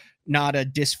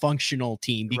dysfunctional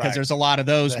team, because there's a lot of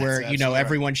those where,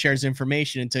 everyone shares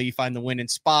information until you find the winning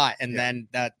spot. And then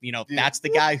that, that's the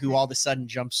guy who all of a sudden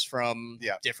jumps from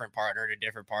different partner to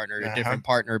different partner to different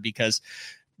partner,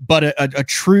 but a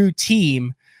true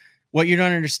team What you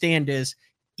don't understand is,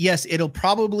 yes, it'll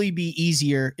probably be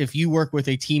easier if you work with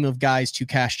a team of guys to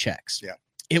cash checks. Yeah.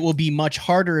 It will be much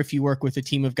harder if you work with a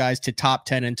team of guys to top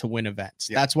 10 and to win events.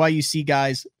 Yeah. That's why you see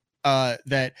guys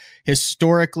that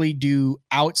historically do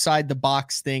outside the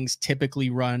box things typically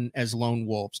run as lone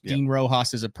wolves. Yeah. Dean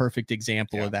Rojas is a perfect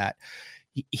example of that.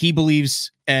 He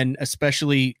believes, and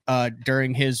especially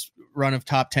during his run of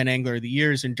top 10 angler of the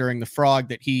years and during the Frog,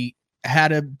 that he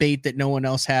had a bait that no one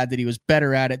else had, that he was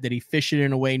better at it, that he fished it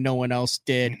in a way no one else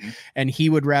did. Mm-hmm. And he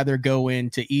would rather go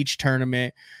into each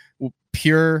tournament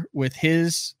pure with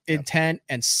his intent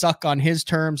and suck on his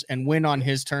terms and win on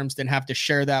his terms than have to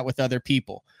share that with other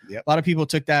people. Yep. A lot of people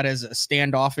took that as a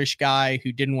standoffish guy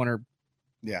who didn't want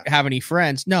to have any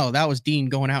friends. No, that was Dean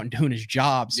going out and doing his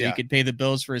job so he could pay the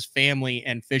bills for his family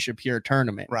and fish a pure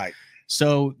tournament. Right.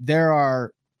 So there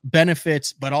are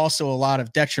benefits, but also a lot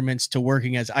of detriments to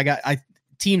working as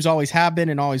teams always have been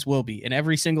and always will be in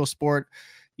every single sport.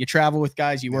 You travel with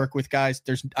guys, you work with guys.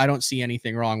 I don't see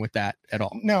anything wrong with that at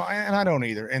all. No, and I don't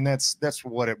either. And that's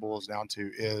what it boils down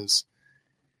to is,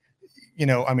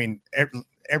 I mean,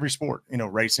 every sport,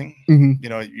 racing,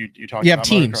 you talk you have about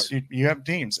teams, you have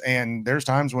teams, and there's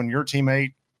times when your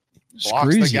teammate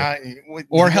blocks screws the guy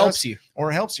or helps you.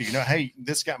 Hey,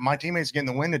 this guy, my teammate's getting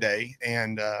the win today.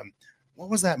 And what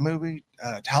was that movie?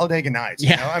 Talladega Nights.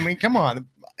 I mean, come on.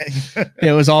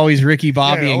 It was always Ricky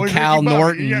Bobby and Cal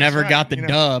Norton never got the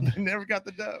dub. Never got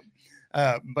the dub.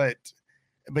 But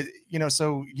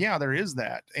so there is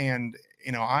that. And,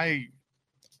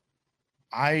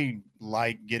 I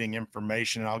like getting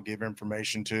information, and I'll give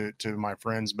information to my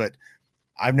friends, but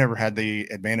I've never had the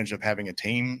advantage of having a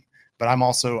team. But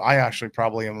I actually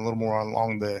probably am a little more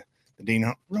along the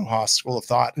Dean Rojas school of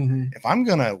thought. Mm-hmm. If I'm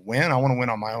going to win, I want to win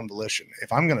on my own volition.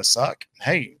 If I'm going to suck,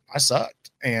 hey, I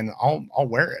sucked and I'll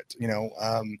wear it.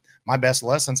 My best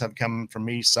lessons have come from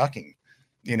me sucking.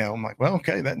 I'm like, well,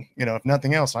 okay, then, if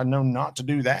nothing else, I know not to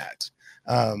do that.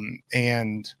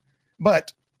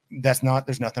 But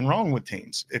there's nothing wrong with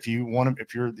teams. If you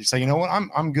say, you know what,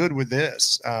 I'm good with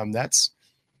this.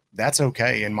 That's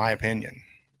okay. In my opinion.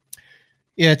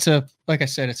 Yeah. Like I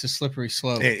said, it's a slippery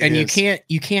slope, and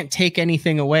you can't take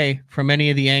anything away from any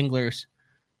of the anglers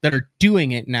that are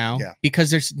doing it now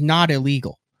because it's not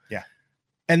illegal. Yeah.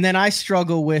 And then I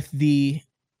struggle with the,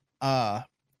 I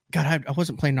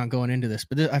wasn't planning on going into this,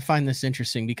 but I find this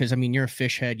interesting because, I mean, you're a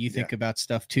fish head, you think about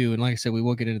stuff too. And like I said, we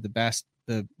will get into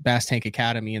the Bass Tank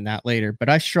Academy and that later, but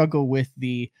I struggle with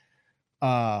the,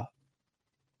 we'll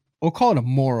call it a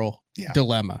moral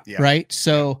dilemma, right?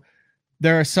 So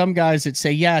there are some guys that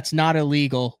say, it's not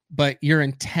illegal, but your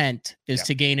intent is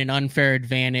to gain an unfair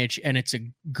advantage and it's a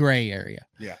gray area.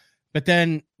 Yeah. But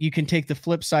then you can take the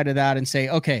flip side of that and say,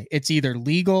 okay, it's either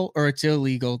legal or it's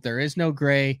illegal. There is no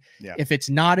gray. Yeah. If it's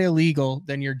not illegal,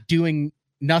 then you're doing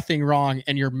nothing wrong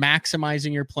and you're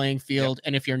maximizing your playing field.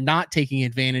 And if you're not taking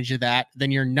advantage of that,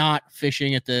 then you're not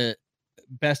fishing at the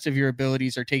best of your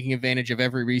abilities or taking advantage of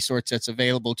every resource that's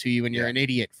available to you. And you're an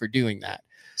idiot for doing that.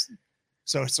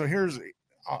 So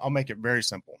I'll make it very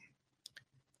simple.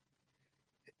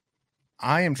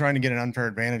 I am trying to get an unfair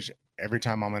advantage every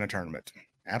time I'm in a tournament.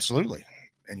 Absolutely.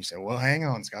 And you say, well, hang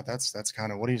on, Scott, that's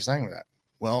kind of, what are you saying with that?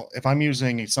 Well, if I'm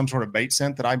using some sort of bait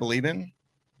scent that I believe in,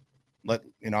 I'm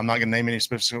not going to name any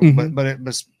specific, but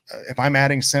if I'm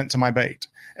adding scent to my bait,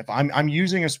 if I'm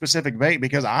using a specific bait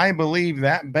because I believe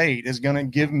that bait is going to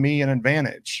give me an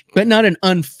advantage, but not an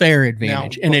unfair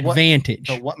advantage, advantage.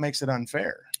 But what makes it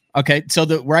unfair? Okay, so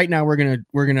right now we're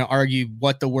gonna argue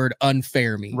what the word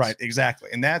unfair means. Right, exactly,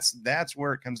 and that's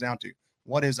where it comes down to.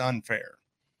 What is unfair?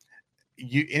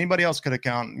 Anybody else could have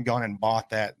gone and bought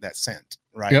that scent,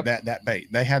 right? Yep. That bait.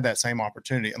 They had that same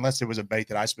opportunity, unless it was a bait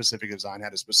that I specifically designed,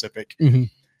 had a specific. Mm-hmm.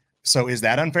 So is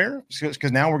that unfair?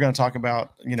 Because now we're going to talk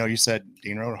about, you said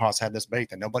Dean Rojas had this bait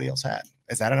that nobody else had.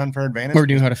 Is that an unfair advantage? Or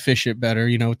knew how to fish it better,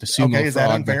 with the sumo. Okay, is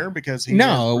that unfair? Because it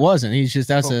wasn't. He's just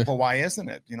Well, why isn't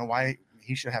it? Why?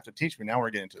 He should have to teach me. Now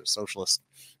we're getting to a socialist,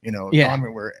 economy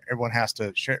where everyone has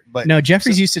to share. But no,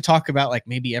 Jeffries used to talk about like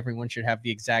maybe everyone should have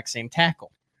the exact same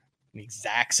tackle, the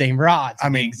exact same rods. I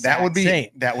mean, that would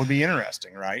be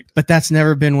interesting, right? But that's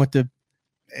never been what the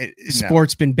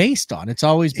sport's been based on. It's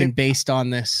always been based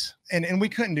on this. And we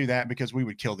couldn't do that because we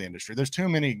would kill the industry. There's too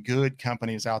many good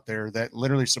companies out there that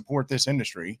literally support this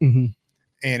industry. Mm-hmm.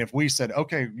 And if we said,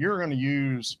 okay, you're going to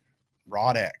use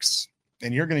rod X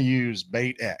and you're going to use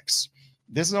bait X,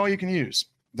 this is all you can use.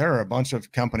 There are a bunch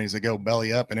of companies that go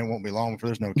belly up, and it won't be long before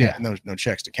there's no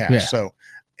checks to cash. Yeah. So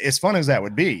as fun as that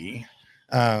would be,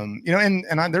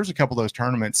 there's a couple of those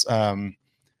tournaments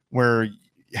where,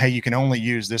 hey, you can only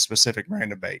use this specific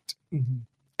brand of bait. Mm-hmm.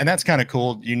 And that's kind of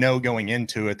cool, going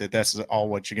into it that that's all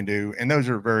what you can do. And those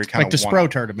are very kind like of the Spro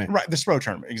tournament, right? The Spro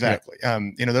tournament, exactly.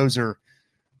 Those are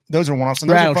one-offs.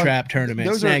 Rattle trap tournament.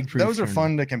 Those are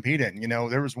fun to compete in.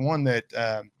 There was one that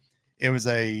it was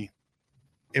a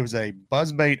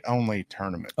buzzbait only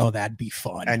tournament. Oh, that'd be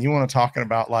fun. And you want to talk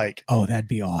about oh, that'd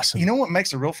be awesome. You know what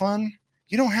makes it real fun?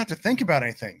 You don't have to think about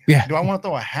anything. Yeah. Do I want to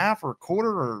throw a half or a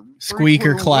quarter or squeak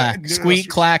or clack? Squeak,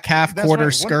 clack, half, quarter,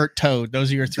 right. skirt, toad.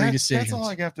 Those are your three decisions. That's all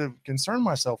I have to concern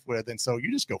myself with. And so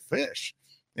you just go fish.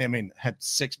 I mean, had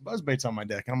 6 buzzbaits on my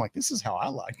deck, and I'm like, this is how I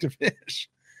like to fish.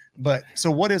 But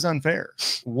so what is unfair?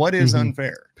 What is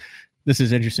unfair? This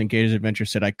is interesting. Gators Adventure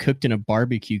said, I cooked in a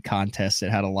barbecue contest that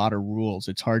had a lot of rules.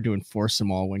 It's hard to enforce them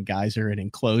all when guys are in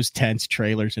enclosed tents,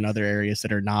 trailers, and other areas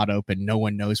that are not open. No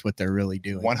one knows what they're really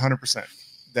doing. 100%.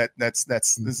 That's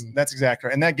exactly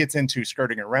right. And that gets into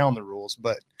skirting around the rules,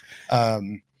 but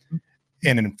and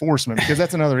enforcement, because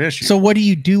that's another issue. So what do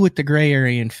you do with the gray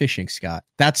area in fishing, Scott?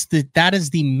 That is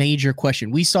the major question.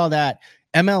 We saw that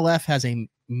MLF has a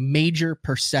major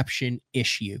perception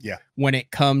issue when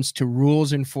it comes to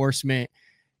rules enforcement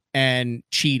and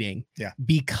cheating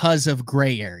because of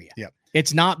gray area.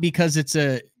 It's not because it's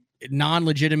a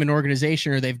non-legitimate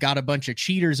organization or they've got a bunch of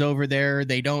cheaters over there.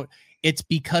 It's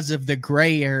because of the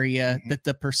gray area that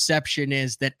the perception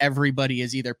is that everybody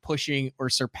is either pushing or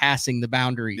surpassing the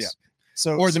boundaries.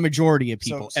 Or the majority of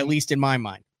people, at least in my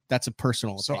mind. That's a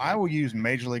personal opinion. So I will use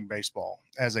Major League Baseball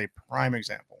as a prime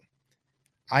example.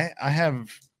 I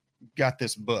have got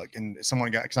this book, and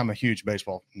someone got, because I'm a huge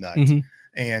baseball nut,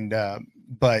 and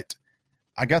but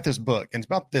I got this book, and it's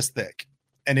about this thick,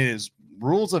 and it is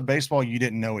rules of baseball you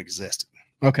didn't know existed.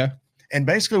 Okay. And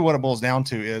basically what it boils down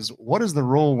to is, what is the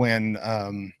rule when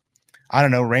I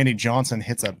don't know, Randy Johnson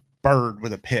hits a bird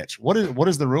with a pitch? What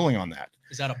is the ruling on that?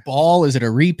 Is that a ball? Is it a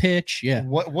repitch? Yeah.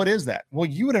 What is that? Well,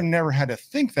 you would have never had to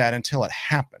think that until it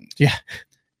happened. Yeah.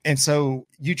 And so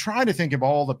you try to think of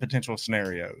all the potential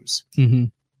scenarios,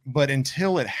 but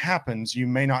until it happens, you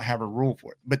may not have a rule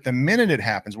for it. But the minute it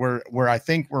happens, where I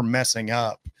think we're messing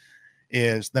up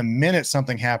is the minute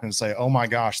something happens, say, oh my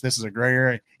gosh, this is a gray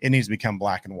area, it needs to become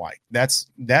black and white. That's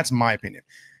my opinion.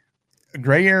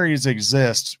 Gray areas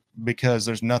exist because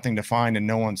there's nothing defined and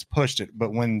no one's pushed it.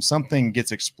 But when something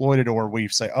gets exploited, or we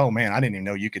say, oh man, I didn't even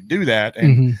know you could do that,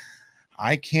 and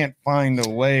I can't find a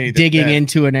way digging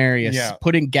into an area,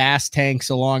 putting gas tanks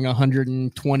along a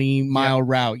 120-mile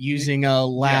route, using a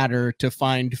ladder to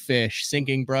find fish,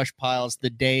 sinking brush piles the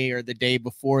day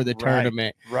before the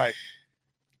tournament. Right.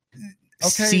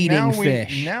 Okay, seeding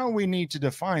fish. Now we need to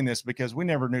define this, because we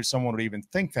never knew someone would even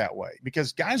think that way,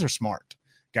 because guys are smart.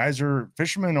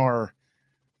 Fishermen are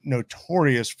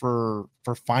notorious for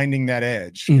finding that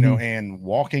edge, and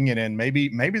walking it in. Maybe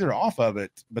they're off of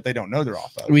it, but they don't know they're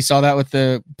off of it. We saw that with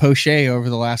the Poche over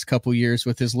the last couple years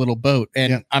with his little boat.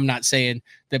 And I'm not saying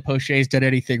that Poche's done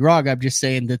anything wrong. I'm just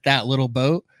saying that little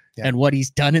boat and what he's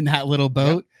done in that little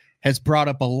boat has brought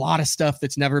up a lot of stuff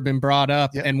that's never been brought up.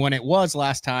 And when it was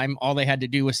last time, all they had to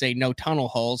do was say no tunnel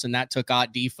holes, and that took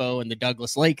Ott Defo and the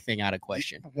Douglas Lake thing out of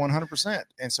question. 100%.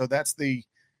 And so that's the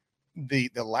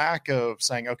lack of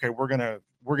saying, okay, we're gonna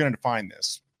define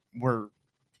this.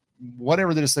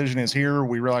 Whatever the decision is here,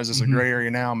 we realize it's a gray area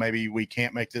now. Maybe we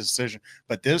can't make this decision,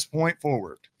 but this point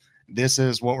forward, this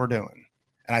is what we're doing.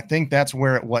 And I think that's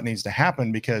what needs to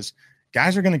happen, because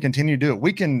guys are going to continue to do it.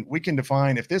 We can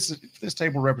define, if this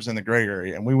table represents the gray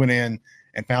area, and we went in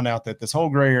and found out that this whole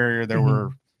gray area, there were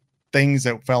things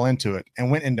that fell into it,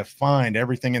 and went and defined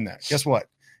everything in that. Guess what?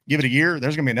 Give it a year,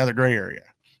 there's going to be another gray area,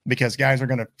 because guys are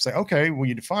going to say, okay, well,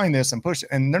 you define this and push it,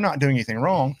 and they're not doing anything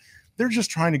wrong. They're just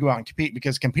trying to go out and compete,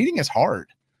 because competing is hard.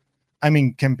 I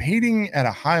mean, competing at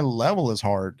a high level is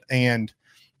hard. And,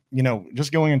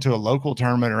 just going into a local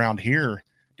tournament around here,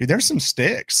 dude, there's some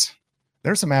sticks.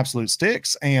 There's some absolute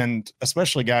sticks. And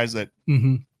especially guys that,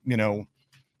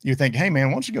 you think, hey man,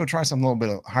 why don't you go try something a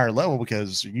little bit higher level,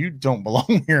 because you don't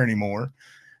belong here anymore.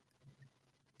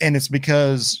 And it's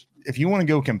because if you want to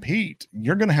go compete,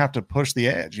 you're going to have to push the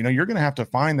edge. You're going to have to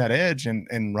find that edge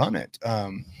and run it.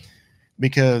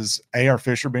 Because our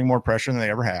fish are being more pressure than they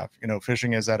ever have.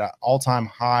 Fishing is at an all-time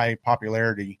high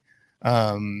popularity.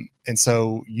 And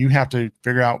so you have to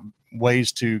figure out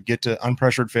ways to get to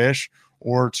unpressured fish,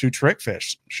 or to trick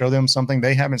fish, show them something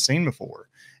they haven't seen before.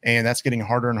 And that's getting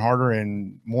harder and harder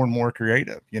and more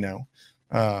creative,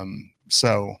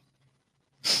 so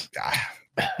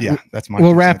that's my,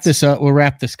 we'll wrap this up. We'll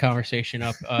wrap this conversation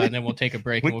up, and then we'll take a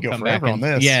break and we'll come back on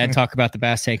this. And talk about the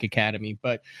Bass Tank Academy.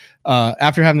 But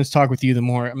after having this talk with you,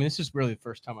 this is really the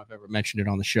first time I've ever mentioned it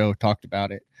on the show, talked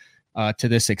about it. to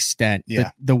this extent.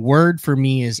 Yeah. The word for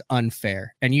me is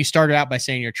unfair. And you started out by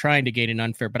saying you're trying to gain an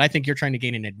unfair, but I think you're trying to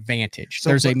gain an advantage. So,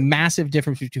 There's a massive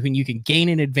difference between you can gain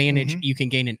an advantage, Mhm. you can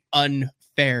gain an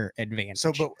unfair advantage.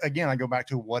 So, but again, I go back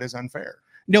to what is unfair.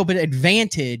 No, but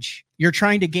advantage, you're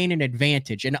trying to gain an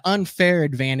advantage. An unfair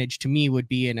advantage to me would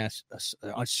be in a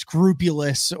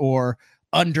scrupulous or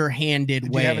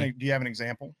underhanded way. Do you have an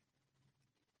example?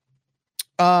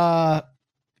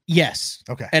 Yes.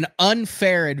 Okay. An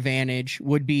unfair advantage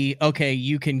would be, okay,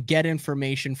 you can get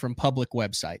information from public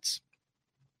websites.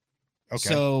 Okay.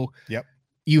 So yep.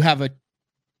 You have a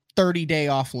 30-day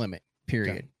off limit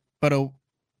period. Okay. But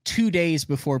 2 days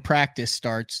before practice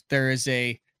starts, there is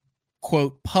a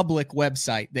quote public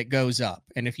website that goes up.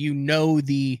 And if you know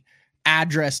the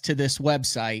address to this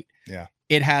website, yeah,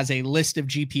 it has a list of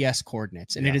GPS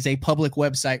coordinates, and Yeah. it is a public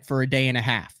website for a day and a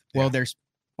half. Well, there's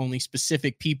only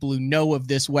specific people who know of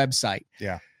this website.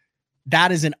 Yeah.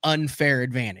 That is an unfair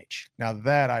advantage. Now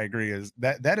that I agree is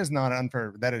that is not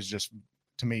unfair. That is just,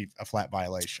 to me, a flat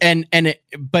violation.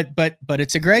 But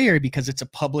it's a gray area because it's a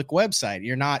public website.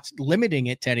 You're not limiting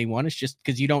it to anyone. It's just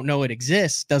because you don't know it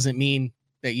exists doesn't mean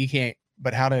that you can't.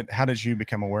 But how did you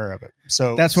become aware of it?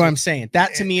 So that's what I'm saying.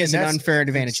 That to me is an that's- unfair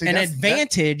advantage. see, An that's-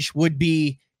 advantage would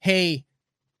be, hey,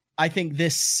 I think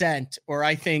this scent or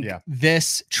I think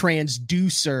this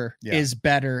transducer is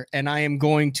better, and I am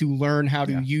going to learn how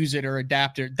to use it or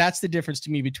adapt it. That's the difference to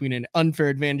me between an unfair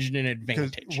advantage and an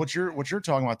advantage. What you're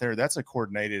talking about there, that's a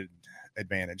coordinated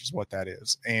advantage is what that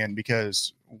is. And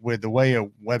because with the way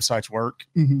websites work,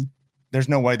 there's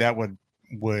no way that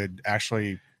would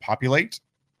actually populate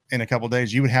in a couple of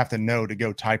days. You would have to know to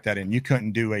go type that in. You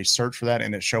couldn't do a search for that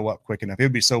and it show up quick enough. It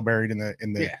would be so buried in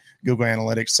the Google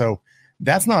Analytics. So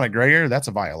that's not a gray area. That's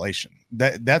a violation.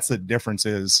 That's the difference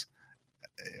is,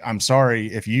 I'm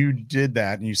sorry if you did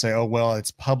that and you say, oh, well,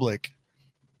 it's public.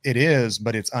 It is,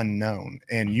 but it's unknown.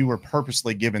 And you were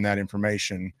purposely given that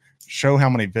information. Show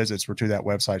how many visits were to that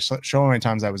website. Show how many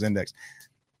times that was indexed.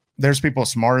 There's people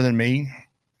smarter than me,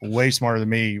 way smarter than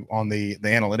me on the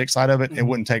analytics side of it. It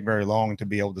wouldn't take very long to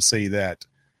be able to see that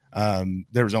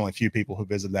there was only a few people who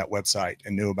visited that website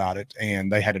and knew about it,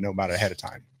 and they had to know about it ahead of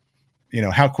time. You know,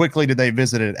 how quickly did they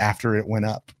visit it after it went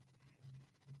up?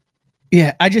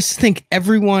 Yeah, I just think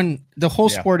the whole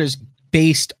sport is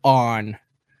based on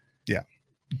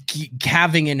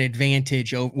having an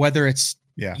advantage, whether it's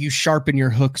you sharpen your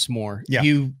hooks more,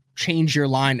 you change your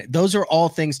line. Those are all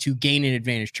things to gain an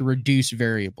advantage, to reduce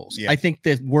variables. I think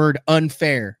the word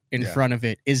unfair in front of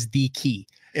it is the key.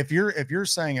 If you're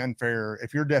saying unfair,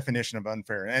 if your definition of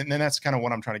unfair, and then that's kind of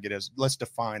what I'm trying to get is, let's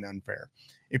define unfair.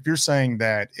 If you're saying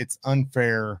that it's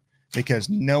unfair because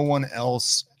no one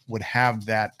else would have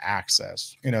that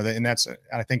access, you know, and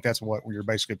I think that's what you're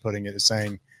basically putting it, is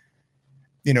saying,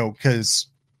 you know, because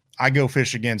I go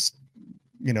fish against,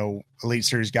 you know, Elite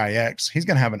Series guy X, he's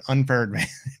going to have an unfair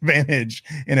advantage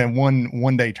in a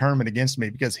one day tournament against me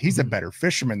because he's a better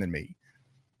fisherman than me.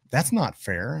 That's not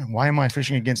fair. Why am I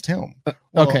fishing against him?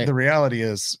 Well, okay. The reality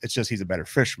is it's just he's a better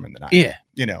fisherman than I am.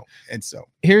 You know, and so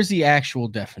here's the actual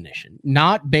definition: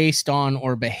 not based on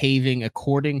or behaving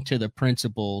according to the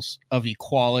principles of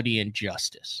equality and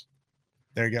justice.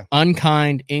 There you go.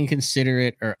 Unkind,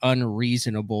 inconsiderate, or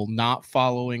unreasonable, not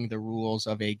following the rules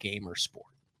of a game or sport.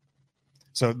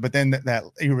 So, but then that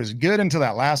it was good until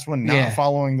that last one, not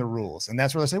following the rules. And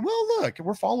that's where they say, well, look,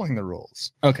 we're following the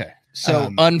rules. Okay.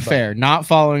 So unfair, not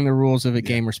following the rules of a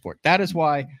game or sport. That is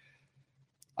why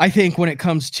I think when it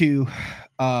comes to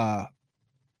God,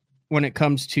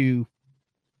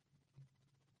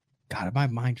 my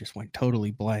mind just went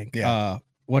totally blank.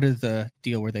 What is the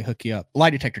deal where they hook you up? Lie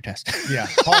detector test.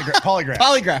 Polygraph.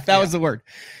 Polygraph. That was the word.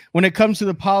 When it comes to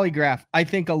the polygraph, I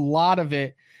think a lot of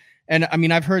it, and I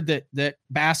mean, I've heard that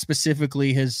Bass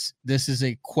specifically this is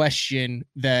a question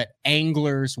that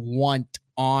anglers want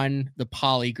on the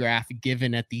polygraph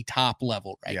given at the top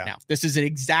level right now. This is an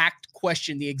exact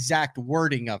question, the exact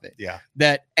wording of it.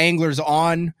 That anglers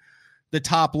on the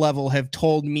top level have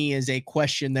told me is a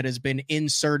question that has been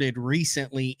inserted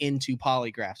recently into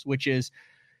polygraphs, which is,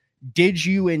 did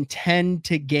you intend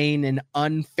to gain an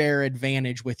unfair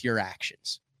advantage with your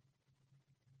actions?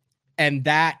 And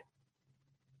that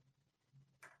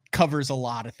covers a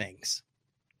lot of things.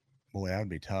 Boy, that would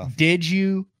be tough. Did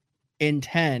you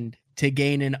intend to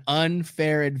gain an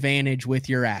unfair advantage with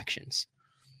your actions?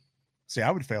 See,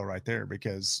 I would fail right there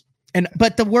because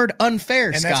but the word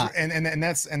unfair, and Scott,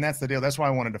 that's the deal. That's why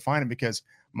I wanted to define it, because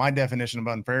my definition of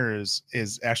unfair is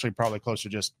actually probably closer to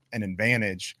just an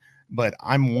advantage. But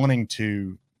I'm wanting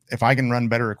to, if I can run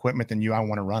better equipment than you, I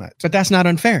want to run it. But that's not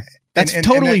unfair. That's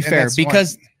totally fair,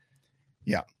 because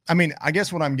Yeah. I mean, I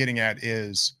guess what I'm getting at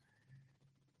is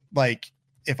like,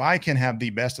 if I can have the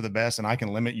best of the best and I can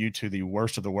limit you to the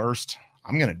worst of the worst,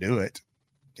 I'm going to do it.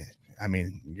 I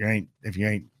mean, if you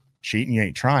ain't cheating, you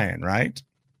ain't trying, right?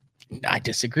 I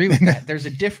disagree with that. There's a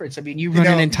difference. I mean, you run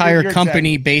an entire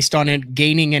company based on it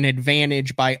gaining an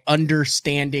advantage by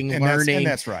understanding, and learning,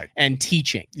 that's right, and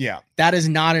teaching. Yeah, that is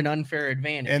not an unfair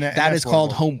advantage. And that is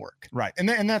called homework, right?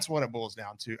 And that's what it boils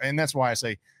down to. And that's why I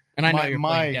say. And I know you're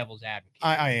playing devil's advocate.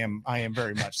 I am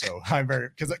very much so. I'm very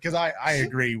because I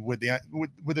agree with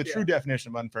the true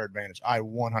definition of unfair advantage. I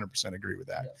 100% agree with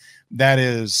that. Yeah. That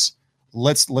is,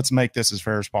 let's make this as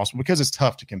fair as possible because it's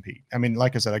tough to compete. I mean,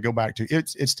 like I said, I go back to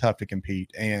it's tough to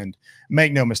compete, and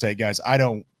make no mistake, guys. I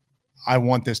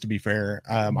want this to be fair.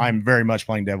 I'm very much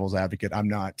playing devil's advocate. I'm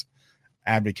not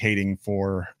advocating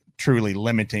for truly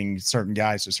limiting certain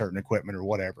guys to certain equipment or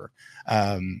whatever.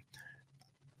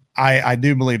 I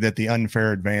do believe that the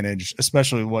unfair advantage,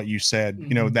 especially what you said,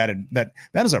 you know, that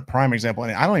is a prime example.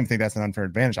 And I don't even think that's an unfair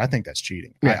advantage. I think that's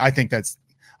cheating. Yeah. I think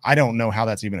I don't know how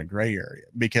that's even a gray area,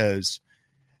 because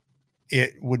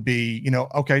it would be, you know,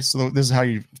 okay, so this is how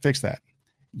you fix that.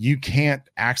 You can't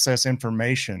access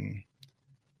information,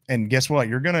 and guess what?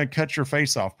 You're going to cut your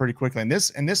face off pretty quickly. And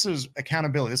this is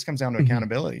accountability. This comes down to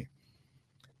accountability.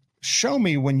 Show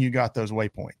me when you got those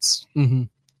waypoints.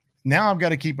 Now I've got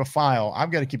to keep a file.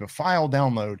 I've got to keep a file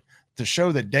download to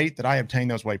show the date that I obtained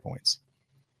those waypoints,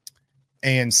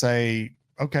 and say,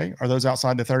 okay, are those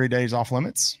outside the 30 days off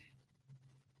limits?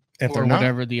 If they're not,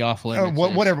 whatever the off limits,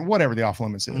 whatever the off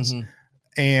limits is.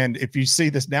 And if you see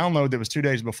this download that was 2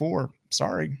 days before,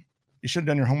 sorry, you should have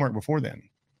done your homework before then.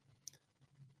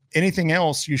 Anything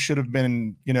else you should have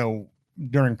been, you know,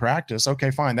 during practice.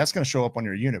 Okay, fine. That's going to show up on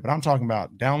your unit, but I'm talking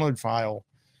about download file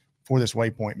for this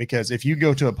waypoint, because if you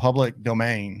go to a public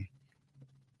domain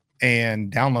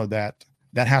and download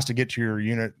that has to get to your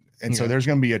unit. And so there's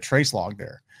going to be a trace log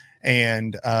there,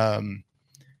 and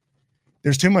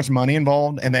there's too much money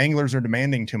involved, and the anglers are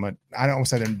demanding too much. I'm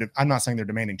not saying they're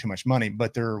demanding too much money,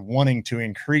 but they're wanting to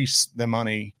increase the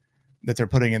money that they're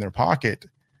putting in their pocket.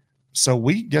 So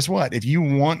guess what? If you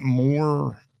want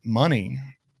more money,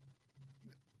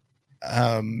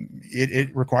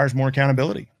 it requires more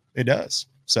accountability. It does.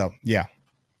 So yeah,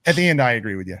 at the end, I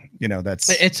agree with you. You know,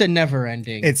 it's a never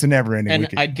ending. And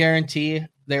I guarantee you,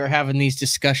 they were having these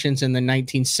discussions in the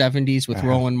 1970s with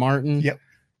Roland Martin. Yep.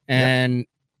 And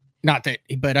not that,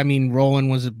 but I mean,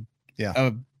 Roland was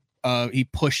he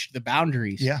pushed the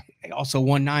boundaries. Yeah. He also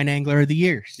won 9 Angler of the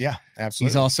Years. Yeah,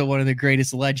 absolutely. He's also one of the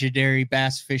greatest legendary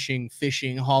bass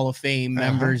fishing Hall of Fame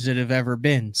members that have ever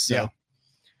been. So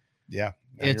yeah.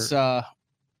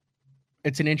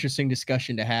 It's an interesting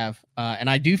discussion to have. And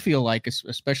I do feel like,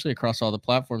 especially across all the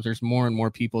platforms, there's more and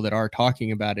more people that are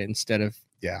talking about it instead of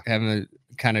having a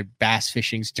kind of bass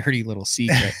fishing's dirty little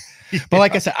secret. But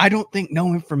like I said, I don't think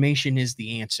no information is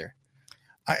the answer.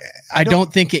 I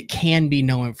don't think it can be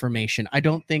no information. I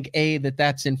don't think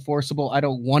that's enforceable. I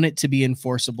don't want it to be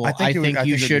enforceable. I think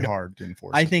you should. Hard to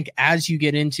enforce. I think as you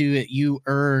get into it, you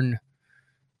earn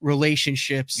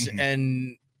relationships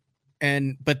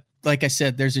but like I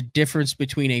said, there's a difference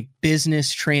between a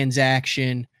business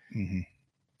transaction,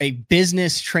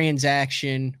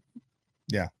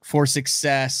 for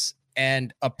success,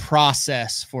 and a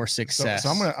process for success. So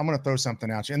I'm gonna throw something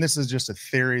out you, and this is just a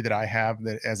theory that I have,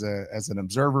 that as an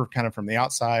observer, kind of from the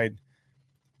outside.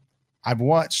 I've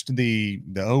watched the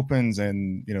opens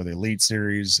and, you know, the elite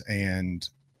series, and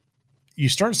you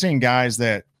start seeing guys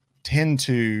that tend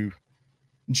to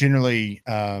generally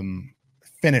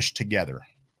finish together.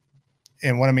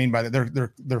 And what I mean by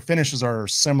that, their finishes are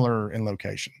similar in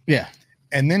location. Yeah.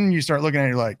 And then you start looking at it,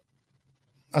 you're like,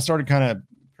 I started kind of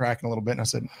cracking a little bit, and I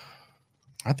said,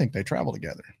 I think they travel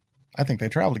together.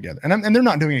 And they're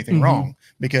not doing anything wrong,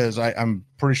 because I'm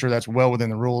pretty sure that's well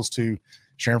within the rules to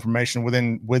share information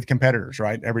with competitors,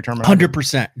 right? Every tournament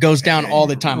 100% goes down all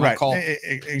the time. Right. I call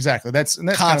exactly. That's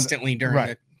constantly during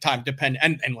the time,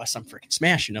 unless I'm freaking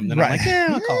smashing them, then I'm like,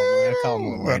 I'll call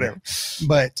them whatever.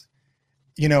 But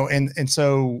you know, and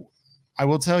so I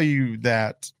will tell you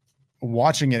that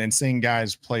watching it and seeing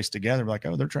guys place together, like,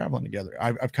 oh, they're traveling together.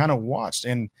 I've kind of watched,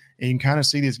 and you can kind of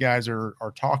see these guys are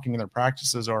talking, and their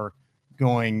practices are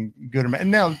going good. And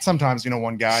now sometimes, you know,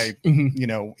 one guy, you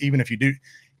know,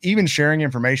 even sharing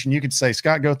information, you could say,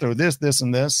 Scott, go through this,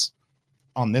 and this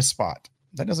on this spot.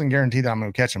 That doesn't guarantee that I'm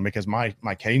going to catch them, because my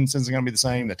cadence isn't going to be the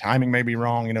same. The timing may be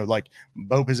wrong, you know, like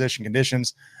bow position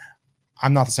conditions.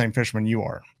 I'm not the same fisherman you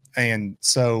are. And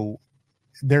so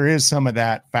there is some of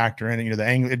that factor in it. You know,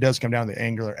 it does come down to the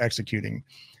angler executing,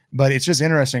 but it's just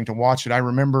interesting to watch it. Do you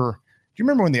remember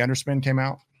when the underspin came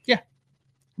out? Yeah.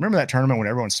 Remember that tournament when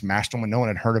everyone smashed them when no one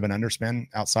had heard of an underspin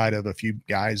outside of a few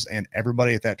guys, and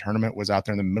everybody at that tournament was out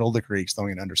there in the middle of the creeks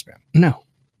throwing an underspin? No.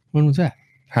 When was that?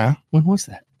 Huh? When was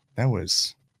that? That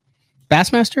was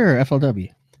Bassmaster or FLW?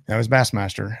 That was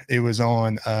Bassmaster. It was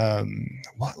on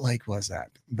what lake was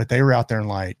that? But they were out there in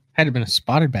like had to have been a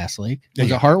spotted bass lake. Was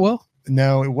Yeah. it Hartwell?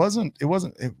 No, it wasn't. It was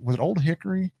it Old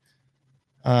Hickory?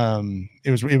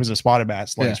 It was a spotted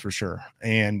bass lake for sure.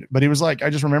 But it was like I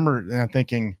just remember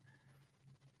thinking,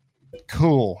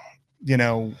 cool. You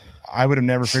know, I would have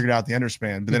never figured out the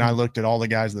underspin, but then I looked at all the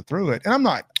guys that threw it, and I'm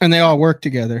not. And they all worked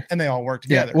together.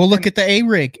 Yeah. Well, look at the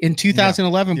A-Rig in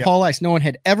 2011. Yeah. Paul Ice. No one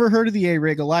had ever heard of the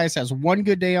A-Rig. Elias has one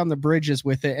good day on the bridges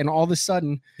with it, and all of a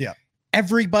sudden,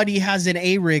 everybody has an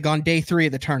A-Rig on day 3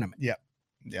 of the tournament.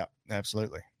 Yeah,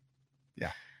 absolutely.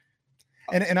 Yeah.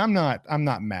 And I'm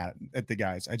not mad at the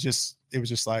guys. It was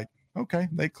just like, okay,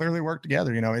 they clearly work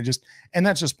together, you know, and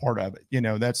that's just part of it. You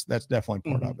know, that's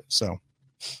definitely part of it. So,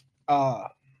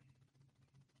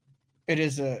 it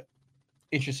is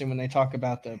interesting when they talk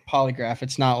about the polygraph.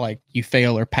 It's not like you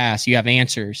fail or pass. You have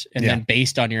answers, and then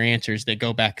based on your answers, they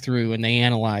go back through and they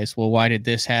analyze. Well, why did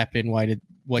this happen?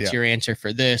 What's your answer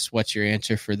for this? What's your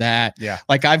answer for that? Yeah.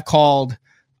 Like I've called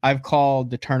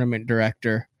the tournament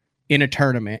director in a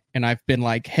tournament, and I've been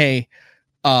like, hey,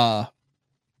 I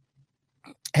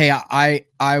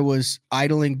was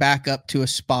idling back up to a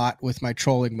spot with my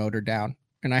trolling motor down,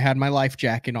 and I had my life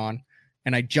jacket on.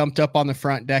 And I jumped up on the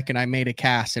front deck and I made a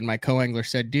cast, and my co-angler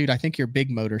said, dude, I think your big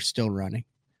motor's still running.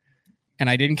 And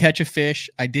I didn't catch a fish.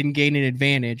 I didn't gain an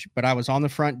advantage, but I was on the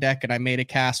front deck and I made a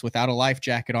cast without a life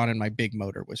jacket on, and my big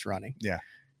motor was running. Yeah.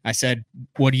 I said,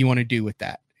 what do you want to do with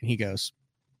that? And he goes,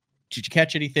 did you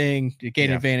catch anything? Did you gain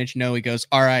an advantage? No. He goes,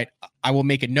 all right, I will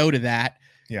make a note of that.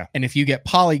 Yeah. And if you get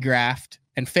polygraphed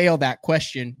and fail that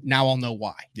question, now I'll know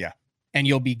why. Yeah. And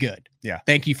you'll be good. Yeah.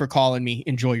 Thank you for calling me.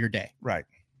 Enjoy your day. Right.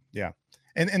 Yeah.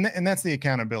 And that's the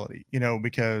accountability, you know,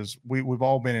 because we've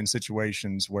all been in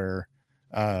situations where,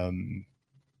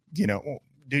 you know,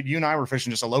 dude, you and I were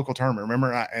fishing just a local tournament.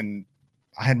 Remember? I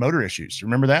had motor issues.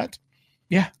 Remember that?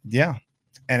 Yeah. Yeah.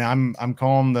 And I'm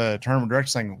calling the tournament director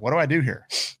saying, what do I do here?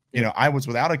 You know, I was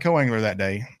without a co-angler that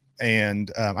day.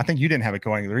 And I think you didn't have a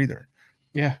co-angler either.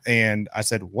 Yeah. And I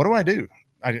said, what do I do?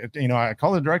 I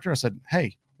called the director. I said,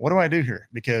 hey, what do I do here?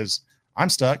 Because I'm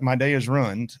stuck. My day is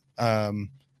ruined.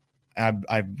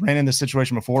 I ran into this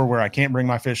situation before where I can't bring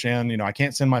my fish in. You know, I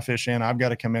can't send my fish in. I've got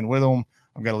to come in with them.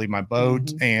 I've got to leave my boat.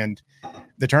 Mm-hmm. And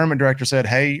the tournament director said,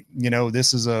 hey, you know,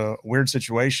 this is a weird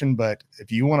situation, but if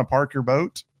you want to park your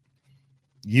boat,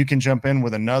 you can jump in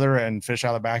with another and fish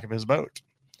out of the back of his boat.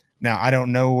 Now, I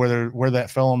don't know where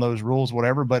that fell on those rules,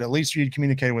 whatever, but at least you'd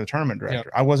communicate with the tournament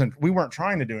director. Yep. We weren't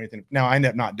trying to do anything. Now I ended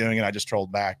up not doing it. I just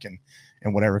trolled back and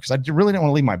whatever, because I really didn't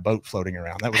want to leave my boat floating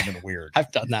around. That would have been weird.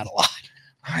 I've done that a lot.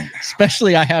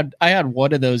 Especially I had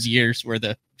one of those years where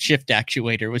the shift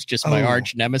actuator was just my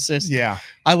arch nemesis. Yeah.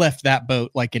 I left that boat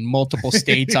like in multiple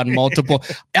states on multiple.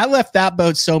 I left that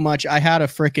boat so much. I had a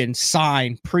freaking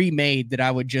sign pre-made that I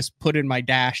would just put in my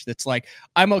dash. That's like,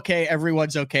 I'm okay.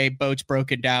 Everyone's okay. Boat's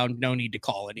broken down. No need to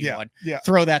call anyone. Yeah.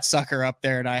 Throw that sucker up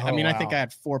there. And I think wow. I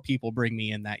had 4 people bring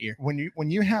me in that year. When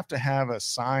you have to have a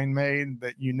sign made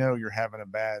that, you know, you're having a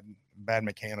bad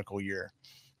mechanical year.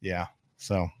 Yeah.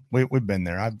 So we've been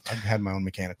there. I've had my own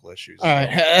mechanical issues. All right.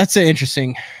 That's an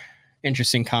interesting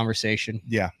conversation.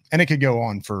 Yeah. And it could go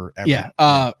on forever. Yeah.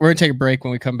 We're going to take a break.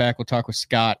 When we come back, we'll talk with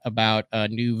Scott about a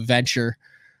new venture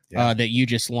that you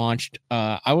just launched.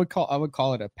 I would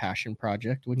call it a passion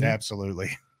project, wouldn't you?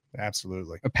 Absolutely.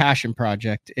 Absolutely. A passion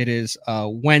project. It is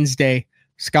Wednesday.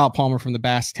 Scott Palmer from the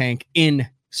Bass Tank in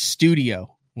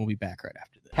studio. We'll be back right after.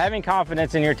 Having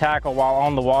confidence in your tackle while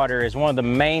on the water is one of the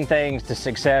main things to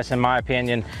success, in my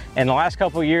opinion. In the last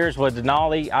couple of years with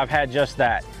Denali, I've had just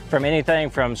that. From anything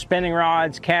from spinning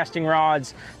rods, casting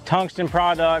rods, tungsten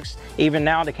products, even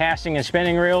now to casting and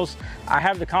spinning reels, I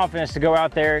have the confidence to go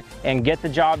out there and get the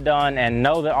job done and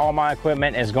know that all my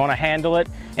equipment is going to handle it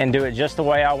and do it just the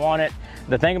way I want it.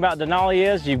 The thing about Denali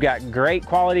is you've got great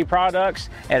quality products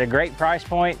at a great price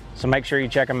point, so make sure you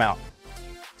check them out.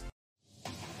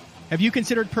 Have you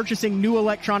considered purchasing new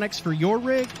electronics for your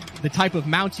rig? The type of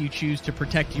mounts you choose to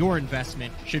protect your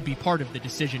investment should be part of the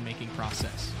decision-making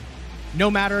process.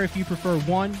 No matter if you prefer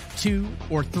 1, 2,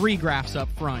 or 3 graphs up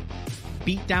front,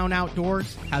 Beatdown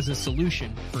Outdoors has a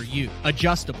solution for you.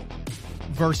 Adjustable,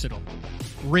 versatile,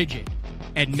 rigid,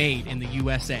 and made in the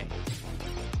USA.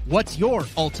 What's your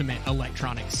ultimate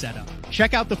electronics setup?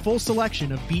 Check out the full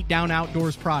selection of Beatdown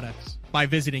Outdoors products by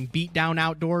visiting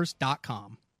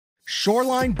beatdownoutdoors.com.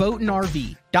 Shoreline Boat and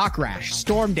RV, dock rash,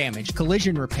 storm damage,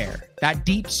 collision repair, that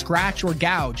deep scratch or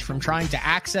gouge from trying to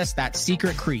access that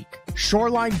secret creek.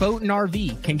 Shoreline Boat and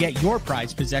RV can get your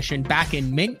prized possession back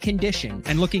in mint condition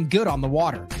and looking good on the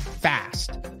water,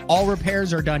 fast. All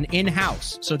repairs are done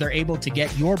in-house, so they're able to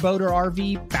get your boat or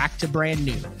RV back to brand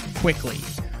new, quickly.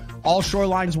 All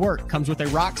Shoreline's work comes with a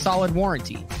rock-solid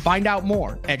warranty. Find out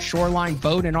more at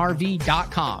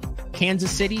ShorelineBoatandRV.com.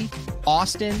 Kansas City,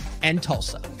 Austin, and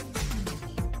Tulsa.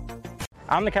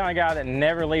 I'm the kind of guy that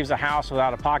never leaves a house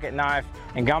without a pocket knife,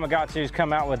 and Gamakatsu's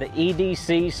come out with the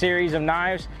EDC series of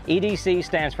knives. EDC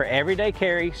stands for Everyday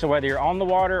Carry, so whether you're on the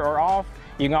water or off,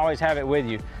 you can always have it with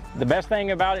you. The best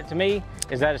thing about it to me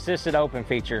is that assisted open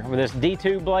feature. With this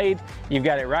D2 blade, you've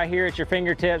got it right here at your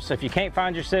fingertips, so if you can't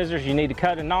find your scissors, you need to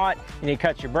cut a knot, you need to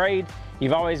cut your braid,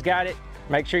 you've always got it.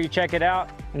 Make sure you check it out.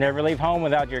 Never leave home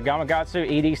without your Gamakatsu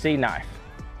EDC knife.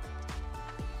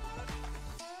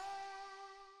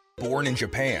 Born in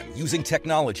Japan, using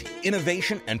technology,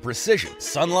 innovation, and precision,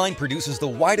 Sunline produces the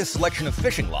widest selection of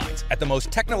fishing lines at the most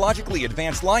technologically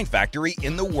advanced line factory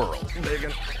in the world.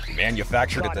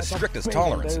 Manufactured at the strictest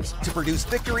tolerances to produce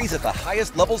victories at the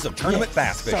highest levels of tournament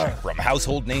bass fishing. From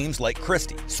household names like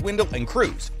Christie, Swindle, and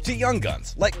Cruz, to young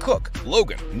guns like Cook,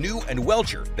 Logan, New, and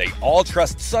Welcher, they all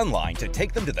trust Sunline to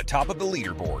take them to the top of the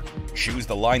leaderboard. Choose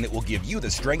the line that will give you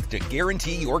the strength to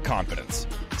guarantee your confidence.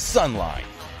 Sunline.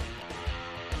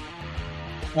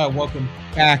 Welcome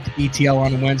back to BTL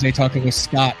on a Wednesday, talking with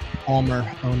Scott Palmer,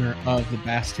 owner of the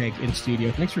Bass Tank in studio.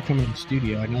 Thanks for coming in the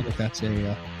studio. I know that that's a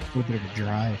little bit of a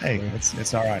drive. Hey,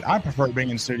 it's all right. I prefer being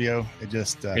in the studio. It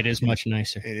is much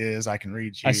nicer. It is. I can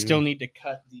read you. I still need to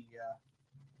cut the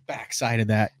backside of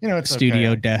that it's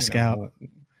studio okay. desk out. We'll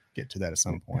get to that at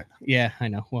some point. Yeah, I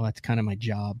know. Well, that's kind of my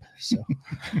job. So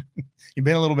you've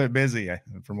been a little bit busy,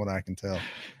 from what I can tell.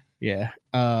 Yeah.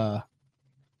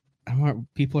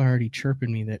 People are already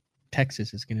chirping me that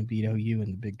Texas is going to beat OU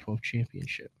in the Big 12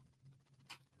 championship.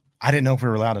 I didn't know if we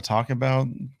were allowed to talk about,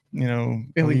 Yeah,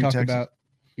 we can talk Texas. about.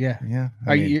 Yeah.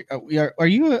 Are you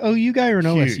an OU guy or an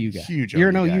OSU guy? Huge. You're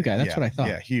an OU OU guy. That's what I thought.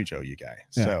 Yeah, huge OU guy.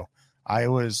 Yeah. So I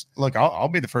was, I'll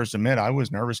be the first to admit I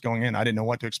was nervous going in. I didn't know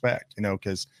what to expect,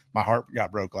 because my heart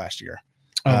got broke last year.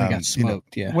 Oh, we got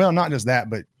smoked. Yeah. Well, not just that,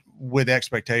 but with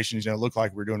expectations, it looked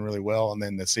like we were doing really well, and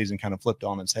then the season kind of flipped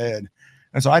on its head.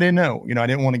 And so I didn't know, I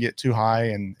didn't want to get too high,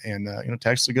 and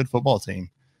Texas is a good football team.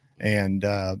 And,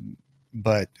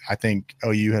 but I think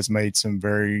OU has made some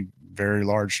very, very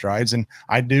large strides. And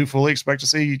I do fully expect to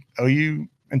see OU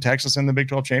and Texas in the Big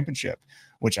 12 championship,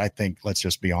 which I think, let's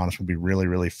just be honest, would be really,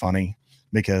 really funny,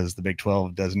 because the Big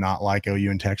 12 does not like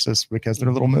OU and Texas because they're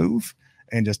a little move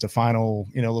and just a final,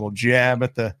 little jab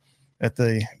at the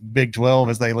Big 12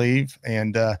 as they leave.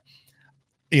 And,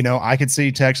 I could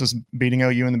see Texas beating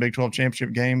OU in the Big 12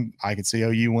 championship game. I could see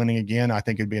OU winning again. I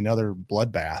think it'd be another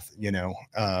bloodbath,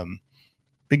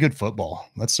 be good football.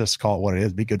 Let's just call it what it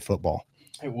is. Be good football.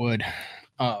 It would.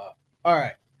 All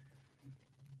right.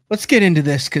 Let's get into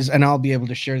this and I'll be able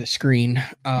to share the screen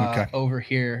over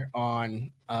here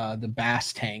on the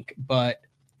Bass Tank. But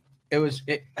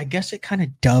I guess it kind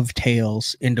of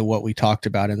dovetails into what we talked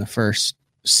about in the first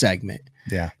segment.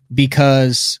 Yeah.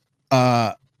 Because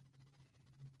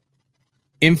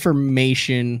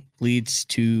information leads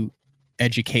to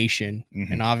education,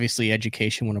 and obviously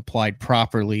education, when applied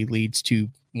properly, leads to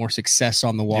more success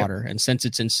on the water. Yep. And since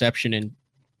its inception in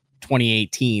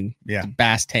 2018, the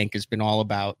Bass Tank has been all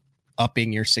about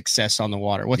upping your success on the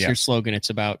water. What's your slogan?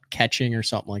 It's about catching or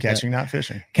something like catching, that. not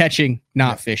fishing. Catching,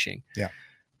 not fishing. Yeah.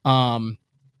 And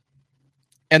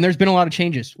there's been a lot of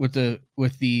changes with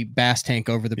the Bass Tank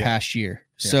over the past year.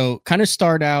 So kind of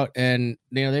start out, and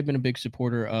they've been a big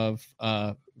supporter of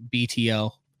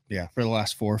BTL for the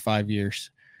last 4 or 5 years.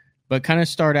 But kind of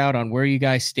start out on where you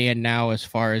guys stand now as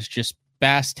far as just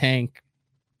Bass Tank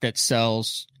that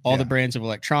sells all the brands of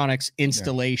electronics,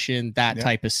 installation, that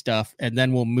type of stuff. And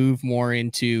then we'll move more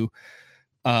into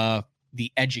the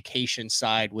education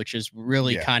side, which is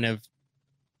really kind of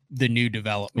the new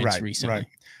developments recently. Right.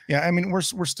 Yeah. I mean, we're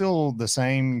still the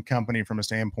same company from a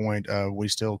standpoint of we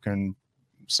still can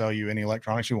sell you any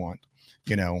electronics you want.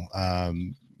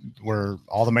 We're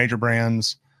all the major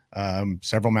brands,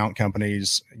 several mount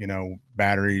companies,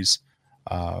 batteries.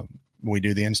 We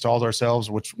do the installs ourselves,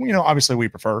 which, obviously we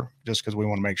prefer just because we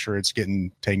want to make sure it's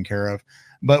getting taken care of.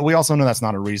 But we also know that's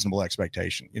not a reasonable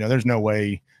expectation. There's no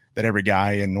way that every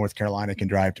guy in North Carolina can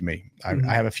drive to me.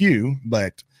 I have a few,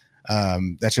 but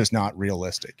that's just not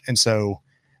realistic. And so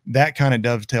that kind of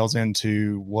dovetails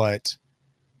into what,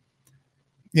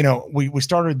 we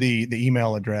started the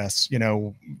email address,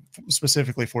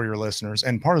 specifically for your listeners.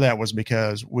 And part of that was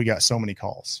because we got so many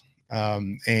calls.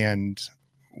 And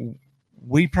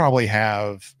we probably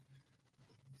have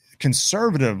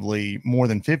conservatively more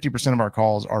than 50% of our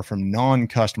calls are from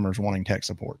non-customers wanting tech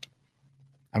support.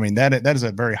 I mean, that is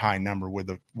a very high number with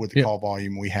the Yep. call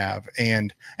volume we have.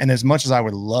 And as much as I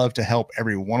would love to help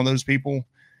every one of those people,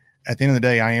 at the end of the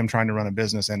day, I am trying to run a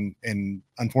business, and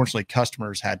unfortunately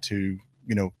customers had to,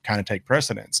 kind of take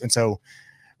precedence. And so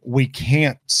we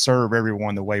can't serve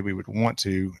everyone the way we would want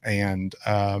to. And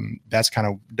that's kind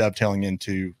of dovetailing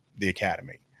into the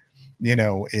academy,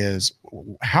 is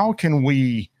how can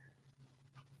we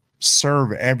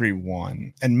serve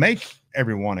everyone and make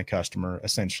everyone a customer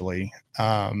essentially,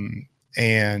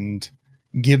 and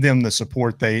give them the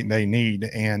support they need.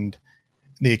 And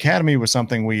the academy was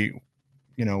something we,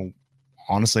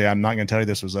 honestly, I'm not going to tell you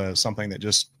this was something that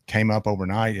just came up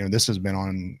overnight. This has been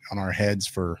on our heads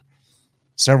for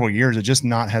several years. It just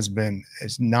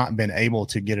it's not been able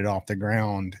to get it off the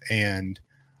ground. And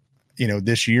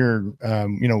this year,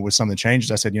 with some of the changes,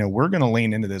 I said, we're going to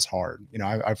lean into this hard.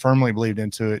 I firmly believed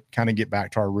into it, kind of get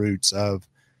back to our roots of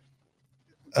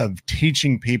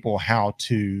teaching people how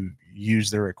to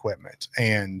use their equipment,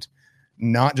 and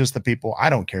not just the people. I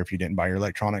don't care if you didn't buy your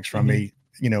electronics from me,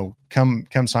 come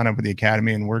sign up with the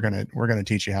academy, and we're going to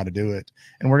teach you how to do it,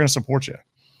 and we're going to support you.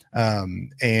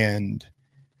 And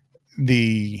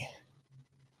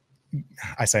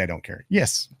I say I don't care.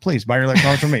 Yes, please buy your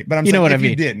electronics from me. But I'm saying if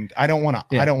you didn't, I don't want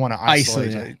to. I don't want to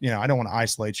isolate you. I don't want to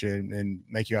isolate you and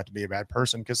make you have to be a bad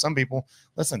person, because some people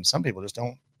just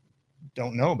don't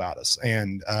know about us,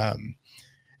 and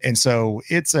so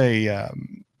it's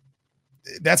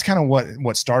that's kind of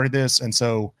what started this. And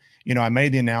so I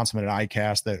made the announcement at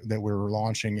ICAST that we were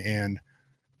launching, and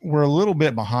we're a little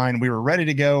bit behind. We were ready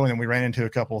to go, and then we ran into a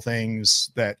couple of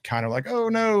things that kind of like, oh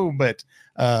no, but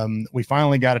we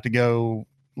finally got it to go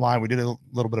live. We did a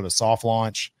little bit of a soft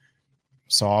launch,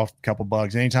 saw a couple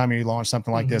bugs. Anytime you launch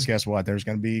something like this, guess what? There's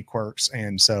going to be quirks.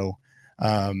 And so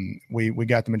we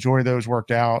got the majority of those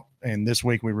worked out. And this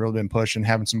week we've really been pushing,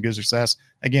 having some good success.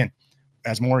 Again,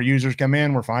 as more users come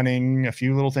in, we're finding a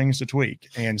few little things to tweak.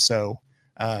 And so,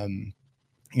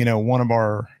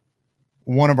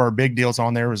 one of our big deals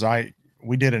on there was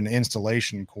we did an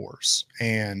installation course,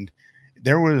 and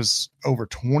there was over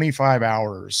 25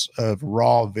 hours of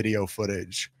raw video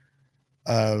footage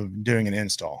of doing an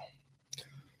install.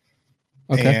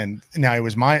 Okay. And now it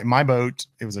was my boat.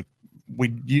 It was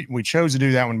we chose to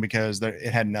do that one because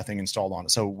it had nothing installed on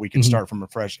it, so we could start from a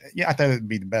fresh. Yeah, I thought it'd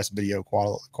be the best video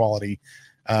quality,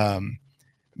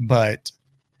 but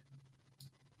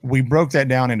we broke that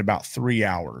down in about 3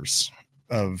 hours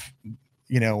of.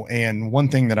 And one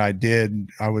thing that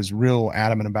I was real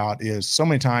adamant about is so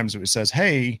many times it says,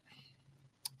 hey,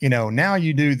 now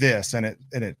you do this, and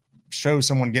it shows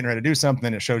someone getting ready to do something,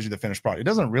 and it shows you the finished product. It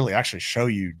doesn't really actually show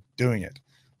you doing it.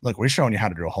 Look, we're showing you how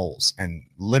to drill holes, and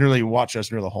literally watch us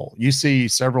drill a hole. You see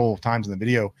several times in the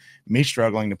video me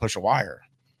struggling to push a wire.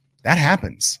 That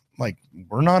happens. Like,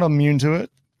 we're not immune to it.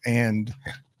 And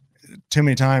too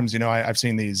many times, I've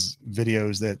seen these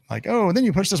videos that like, oh, and then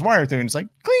you push this wire through, and it's like,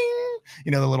 cling.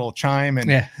 The little chime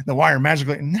and the wire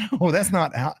magically. No, that's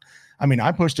not how. I mean,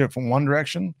 I pushed it from one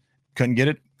direction, couldn't get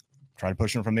it. Tried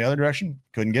pushing it from the other direction,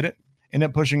 couldn't get it. Ended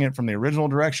up pushing it from the original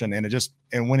direction, and it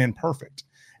went in perfect.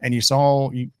 And you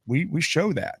saw, we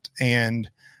show that. And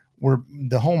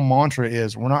the whole mantra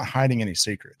is we're not hiding any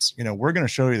secrets. We're going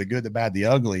to show you the good, the bad, the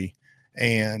ugly.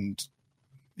 And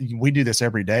we do this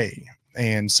every day.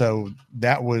 And so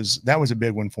that was a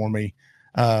big one for me.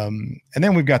 And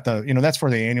then we've got that's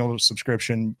for the annual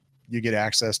subscription. You get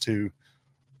access to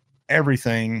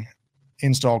everything,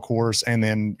 install course. And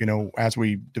then, as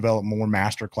we develop more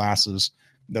master classes,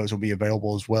 those will be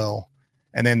available as well.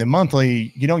 And then the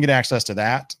monthly, you don't get access to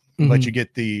that, but you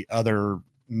get the other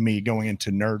me going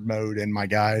into nerd mode and my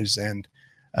guys. And,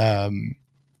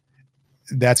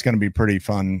 that's going to be pretty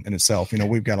fun in itself.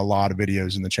 We've got a lot of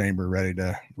videos in the chamber ready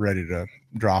to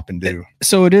drop and do.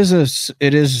 So it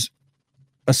is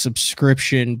a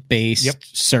subscription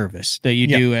based service that you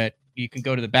do you can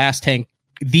go to the Bass Tank,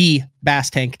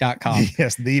 thebasstank.com.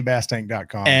 Yes,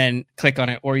 thebasstank.com. And click on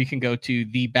it, or you can go to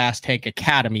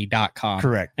thebasstankacademy.com.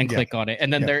 Correct. And click on it.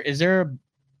 And then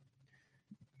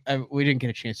we didn't get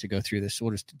a chance to go through this, so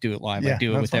we'll just do it live. I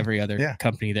do it with every other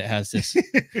company that has this.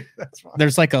 That's fine.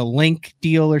 There's like a link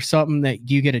deal or something that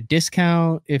you get a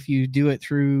discount if you do it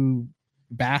through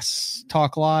Bass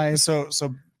Talk Live. So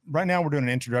right now we're doing an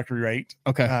introductory rate.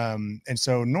 Okay. And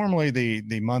so normally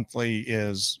the monthly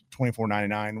is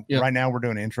 $24.99. Yep. Right now we're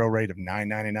doing an intro rate of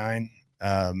 $9.99.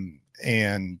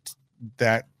 And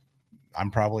that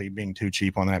I'm probably being too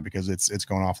cheap on that because it's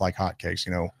going off like hotcakes,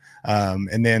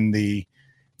 And then the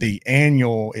The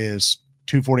annual is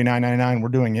 $249.99. We're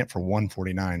doing it for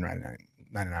 $149.99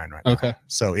 right now. Okay.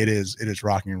 So it is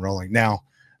rocking and rolling. Now,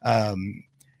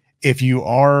 if you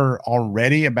are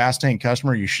already a Bass Tank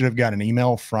customer, you should have got an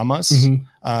email from us.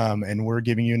 Mm-hmm. And we're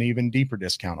giving you an even deeper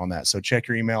discount on that. So check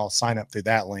your email, sign up through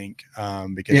that link.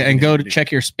 Because and go to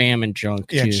check your spam and junk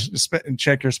too.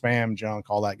 Check your spam, junk,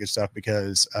 all that good stuff,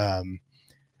 because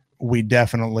we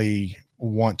definitely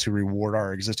want to reward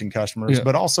our existing customers,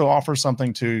 but also offer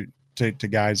something to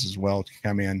guys as well to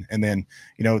come in. And then,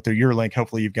 through your link,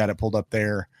 hopefully you've got it pulled up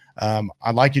there.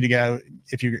 I'd like you to go,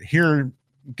 if you're here,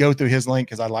 go through his link,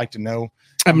 because I'd like to know.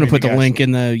 I'm going to put the link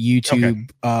in the YouTube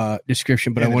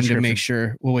description, but I wanted to make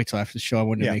sure, we'll wait till after the show. I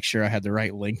wanted to make sure I had the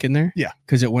right link in there. Yeah.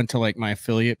 Because it went to like my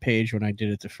affiliate page when I did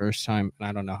it the first time, and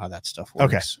I don't know how that stuff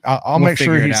works. Okay. I'll make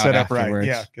sure he's set up right.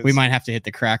 Yeah. We might have to hit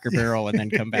the Cracker Barrel and then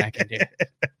come back and do it.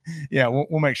 Yeah.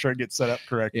 We'll make sure it gets set up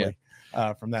correctly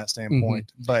from that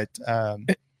standpoint. Mm-hmm.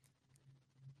 But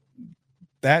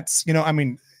that's,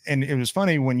 and it was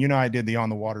funny when you and I did the On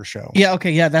the Water show. Yeah.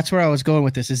 Okay. Yeah. That's where I was going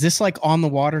with this. Is this like on the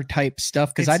water type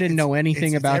stuff? Because I didn't know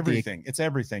anything about everything. It's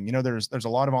everything. There's a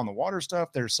lot of on the water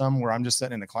stuff. There's some where I'm just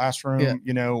sitting in the classroom,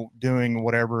 doing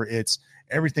whatever. It's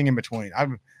everything in between.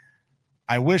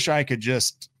 I wish I could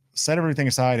just set everything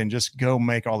aside and just go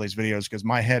make all these videos, because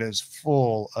my head is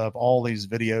full of all these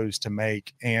videos to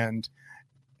make. And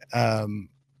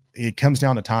it comes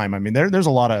down to time. I mean, there's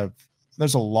a lot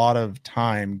of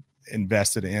time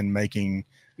invested in making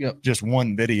just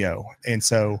one video. And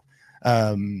so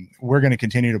we're going to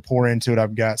continue to pour into it.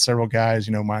 I've got several guys,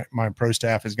 my pro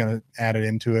staff is going to add it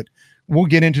into it. We'll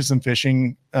get into some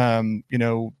fishing,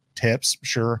 tips,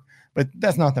 sure, but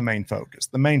that's not the main focus.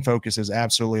 The main focus is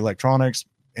absolutely electronics,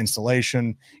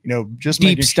 installation, just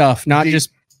deep stuff, not just.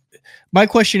 My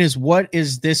question is, what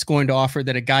is this going to offer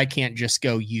that a guy can't just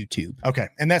go YouTube? Okay.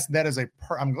 And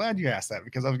I'm glad you asked that,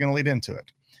 because I was going to lead into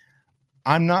it.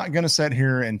 I'm not going to sit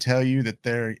here and tell you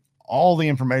that all the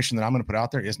information that I'm going to put out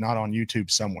there is not on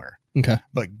YouTube somewhere. Okay.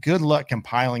 But good luck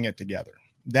compiling it together.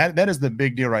 That is the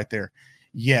big deal right there.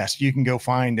 Yes, you can go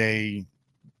find a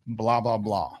blah, blah,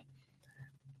 blah.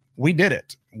 We did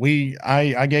it.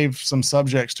 I gave some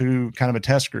subjects to kind of a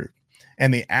test group,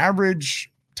 and the average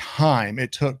time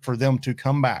it took for them to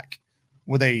come back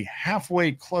with a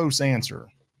halfway close answer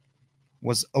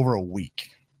was over a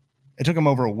week. It took them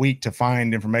over a week to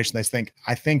find information.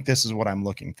 I think this is what I'm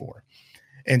looking for.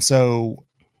 And so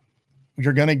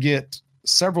you're going to get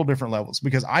several different levels,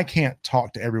 because I can't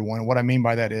talk to everyone. And what I mean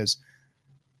by that is,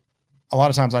 a lot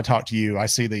of times I talk to you, I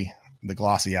see the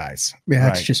glossy eyes. Yeah,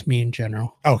 that's just me in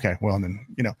general. Okay. Well, then,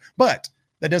 but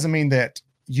that doesn't mean that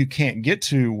you can't get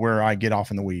to where I get off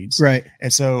in the weeds. Right.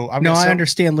 And so I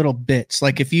understand little bits.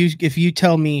 Like if you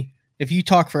tell me, if you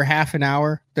talk for half an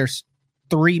hour, there's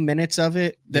 3 minutes of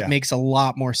it that makes a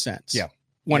lot more sense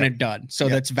when it's done. So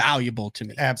that's valuable to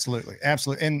me. Absolutely.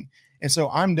 And so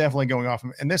I'm definitely going off.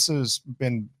 And this has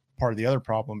been part of the other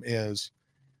problem is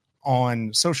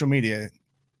on social media,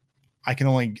 I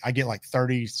get like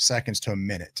 30 seconds to a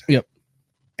minute. Yep.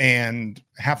 And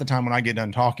half the time when I get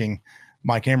done talking,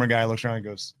 my camera guy looks around and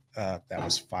goes, that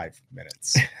was 5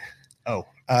 minutes.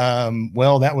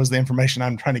 Well, that was the information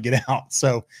I'm trying to get out.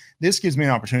 So this gives me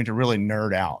an opportunity to really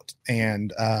nerd out.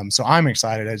 And so I'm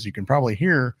excited, as you can probably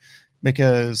hear,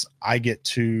 because I get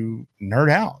to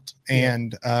nerd out.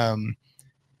 And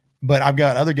but I've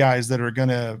got other guys that are going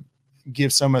to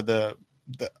give some of the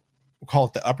we'll call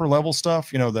it the upper level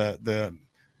stuff, the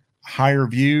higher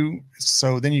view.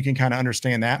 So then you can kind of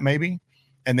understand that maybe.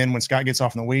 And then when Scott gets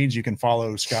off in the weeds, you can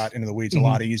follow Scott into the weeds a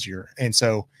lot easier. And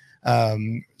so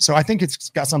I think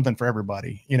it's got something for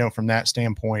everybody, from that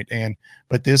standpoint.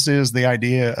 But this is the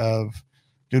idea of,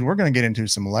 dude, we're going to get into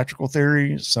some electrical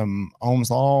theory, some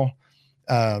Ohm's law.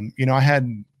 I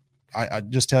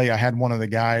just tell you, I had one of the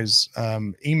guys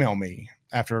email me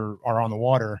after our On the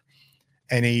Water,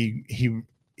 and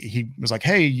he was like,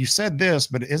 hey, you said this,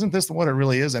 but isn't this what it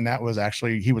really is? And that was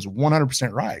actually, he was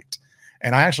 100% right.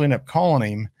 And I actually ended up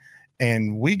calling him,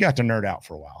 and we got to nerd out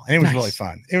for a while. And it was really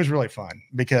fun. It was really fun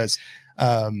because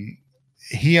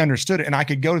he understood it, and I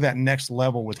could go to that next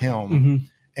level with him,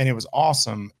 and it was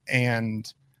awesome.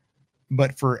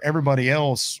 But for everybody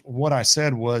else, what I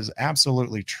said was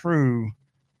absolutely true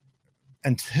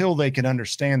until they can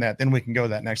understand that. Then we can go to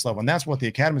that next level. And that's what the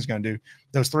Academy is going to do.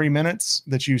 Those 3 minutes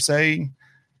that you say,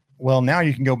 well, now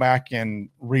you can go back and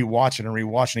rewatch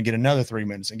it and get another 3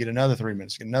 minutes and get another 3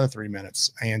 minutes, get another 3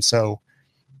 minutes. And so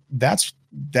that's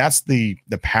the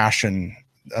passion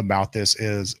about this,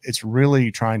 is it's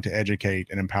really trying to educate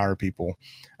and empower people.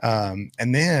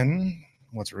 And then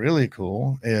what's really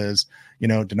cool is,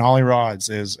 Denali Rods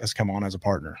has come on as a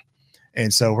partner.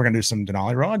 And so we're going to do some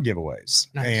Denali rod giveaways.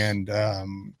 Nice. And,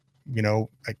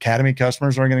 Academy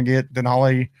customers are going to get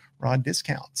Denali rod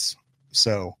discounts.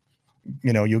 So,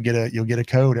 you'll get a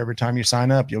code every time you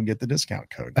sign up. You'll get the discount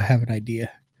code. I have an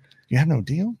idea. You have no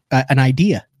deal? An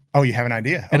idea. Oh, you have an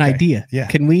idea? An idea. Yeah.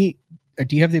 Can we,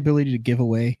 do you have the ability to give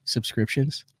away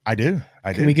subscriptions? I do.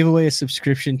 Can we give away a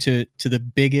subscription to the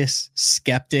biggest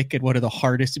skeptic and one of the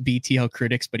hardest BTL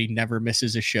critics, but he never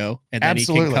misses a show? And then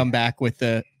Absolutely. He can come back with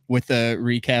a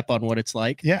recap on what it's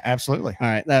like. Yeah, absolutely. All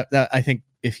right. That I think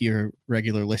if you're a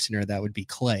regular listener, that would be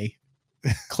Clay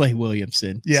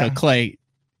Williamson. Yeah. So Clay,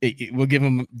 we'll give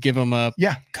him a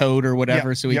code or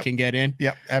whatever so he can get in.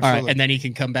 Yep, absolutely. All right, and then he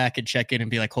can come back and check in and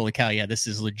be like, holy cow, yeah, this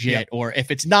is legit. Yep. Or if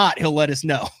it's not, he'll let us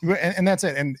know. And that's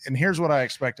it. And here's what I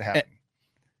expect to happen.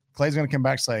 Clay's going to come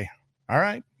back and say, all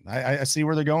right, I see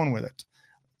where they're going with it.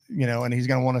 And he's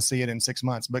going to want to see it in 6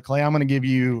 months. But Clay, I'm going to give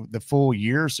you the full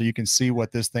year so you can see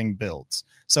what this thing builds.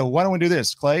 So why don't we do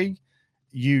this, Clay?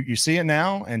 You see it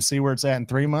now and see where it's at in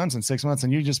 3 months and 6 months,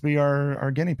 and you just be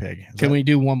our guinea pig. Can we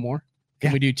do one more?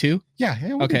 Can we do two? Yeah,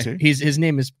 we'll okay. do two. His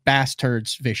name is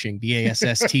Bassturds Fishing,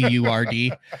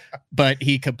 BASSTURD, but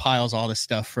he compiles all the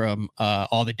stuff from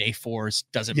all the day fours.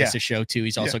 Doesn't miss a show too.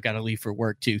 He's also got to leave for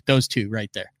work too. Those two right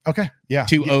there. Okay, yeah.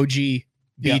 Two OG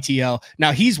BTL.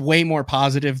 Now he's way more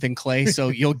positive than Clay, so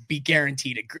you'll be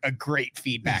guaranteed a great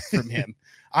feedback from him.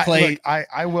 Clay,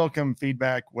 I welcome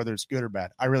feedback, whether it's good or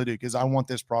bad. I really do, because I want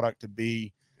this product to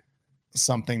be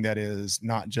something that is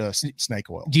not just snake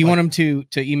oil. Do you want him to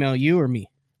email you or me?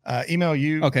 Email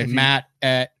you. Okay, Matt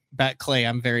at Clay.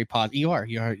 I'm very positive.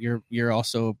 You're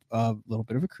also a little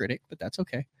bit of a critic, but that's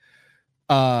okay.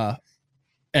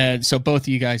 And so both of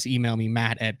you guys email me,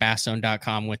 Matt at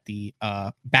basszone.com, with the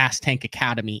Bass Tank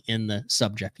Academy in the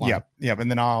subject line. Yep. And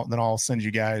then I'll send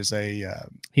you guys a.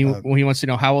 He wants to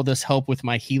know, how will this help with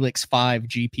my Helix 5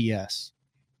 GPS?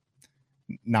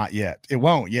 Not yet. It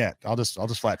won't yet. I'll just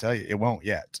flat tell you, it won't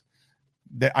yet.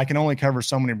 I can only cover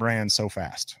so many brands so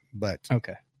fast. But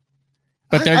okay.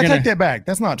 But I take that back.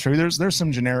 That's not true. There's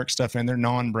some generic stuff in there,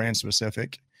 non-brand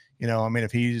specific.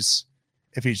 If he's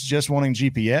just wanting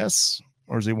GPS,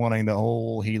 or is he wanting the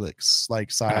whole Helix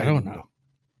side? I don't know.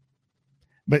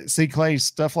 But see, Clay,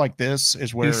 stuff like this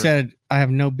is where he said, I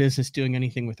have no business doing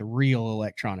anything with real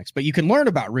electronics, but you can learn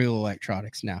about real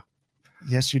electronics now.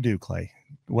 Yes, you do, Clay.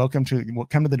 Come to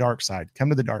the dark side. Come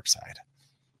to the dark side.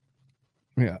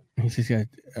 Yeah. He's got,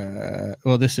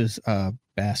 this is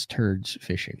Bass Turds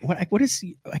Fishing. What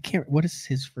is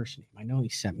his first name? I know he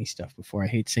sent me stuff before. I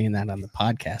hate saying that on the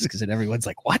podcast because then everyone's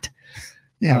like, what?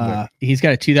 Yeah. He's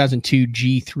got a 2002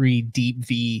 G3 Deep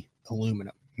V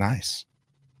aluminum. Nice.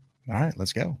 All right,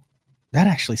 let's go. That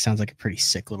actually sounds like a pretty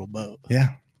sick little boat. Yeah.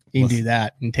 You can do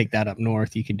that and take that up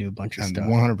north. You can do a bunch of stuff.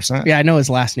 100%. Yeah, I know his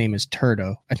last name is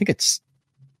Turdo. I think it's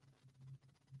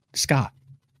Scott.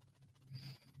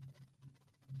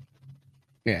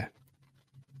 Yeah.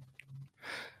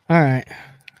 All right.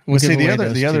 Well, see,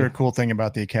 the other cool thing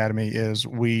about the Academy is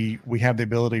we have the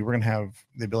ability. We're going to have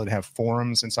the ability to have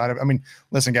forums inside of it. I mean,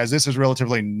 listen, guys, this is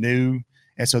relatively new,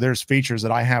 and so there's features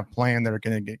that I have planned that are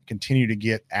going to continue to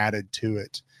get added to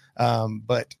it.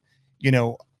 But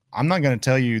I'm not going to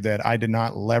tell you that I did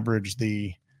not leverage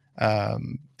the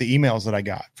emails that I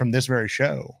got from this very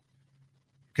show,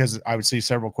 because I would see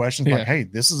several questions like, hey,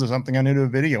 this is something I need to do a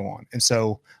video on. And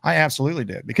so I absolutely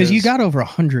did. Because you got over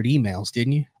 100 emails,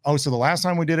 didn't you? Oh, so the last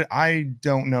time we did it, I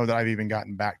don't know that I've even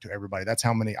gotten back to everybody. That's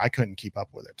how many. I couldn't keep up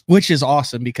with it. Which is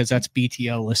awesome, because that's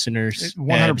BTL listeners.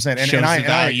 100%. And shows the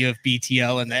value of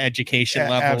BTL and the education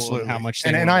level. Absolutely. And how much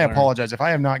and I apologize. If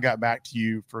I have not got back to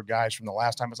you for guys from the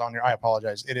last time I was on here, I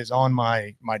apologize. It is on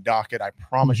my docket. I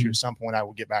promise you at some point I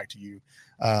will get back to you.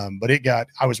 But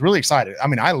I was really excited. I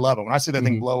mean, I love it. When I see that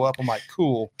thing blow up, I'm like,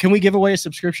 cool. Can we give away a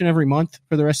subscription every month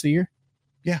for the rest of the year?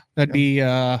 Yeah. That'd be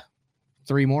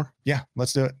 3 more. Yeah,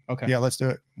 let's do it. Okay. Yeah, let's do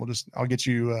it. I'll get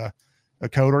you a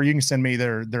code, or you can send me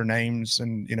their names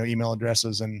and email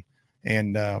addresses,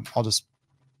 and I'll just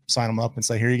sign them up and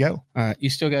say, here you go. All right. You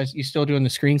still doing the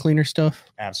screen cleaner stuff?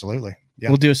 Absolutely. Yeah.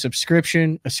 We'll do a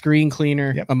subscription, a screen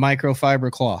cleaner, a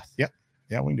microfiber cloth. Yep.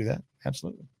 Yeah, we can do that.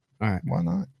 Absolutely. All right. Why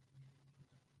not?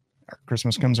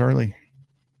 Christmas comes early.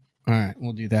 All right,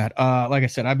 we'll do that. Like I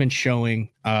said, I've been showing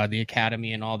the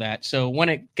Academy and all that. So when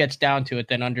it gets down to it,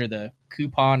 then under the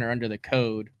coupon or under the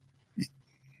code, is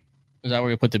that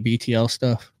where you put the BTL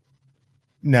stuff?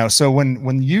 No. So when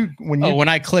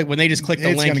they just click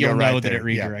the link, you'll know that it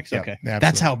redirects. Yeah, okay. Yeah,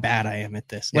 that's how bad I am at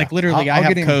this. Yeah. Like literally, I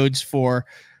have codes for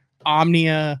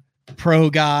Omnia, Pro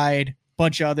Guide,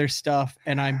 bunch of other stuff,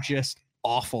 and I'm just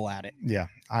awful at it. Yeah,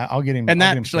 I'll get him. And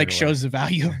I'll get him that like away. shows the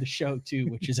value of the show too,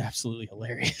 which is absolutely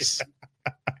hilarious.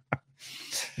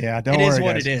 Yeah, don't it worry, is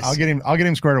what guys. it is. I'll get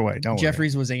him squared away. Don't worry.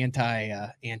 Jeffries was anti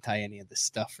any of this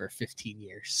stuff for 15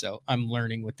 years, so I'm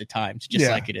learning with the times, just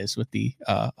like it is with the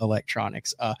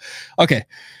electronics. Okay,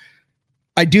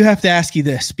 I do have to ask you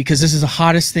this because this is the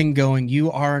hottest thing going.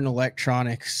 You are an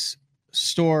electronics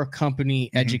store company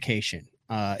education.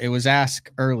 It was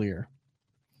asked earlier.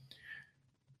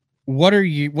 What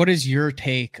is your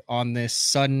take on this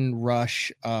sudden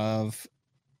rush of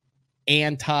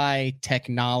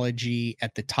anti-technology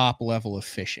at the top level of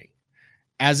fishing?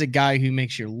 As a guy who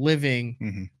makes your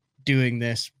living doing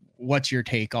this, what's your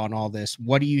take on all this?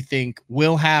 What do you think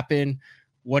will happen?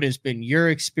 What has been your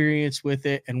experience with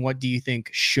it? And what do you think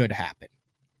should happen?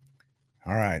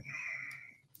 All right.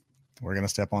 We're going to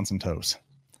step on some toes.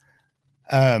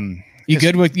 You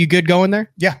good going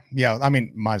there? Yeah. I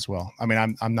mean, might as well. I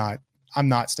mean, I'm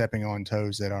not stepping on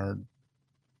toes that are,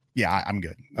 I'm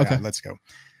good. Okay. Let's go.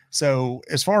 So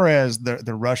as far as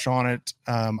the rush on it,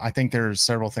 I think there's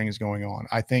several things going on.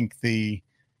 I think the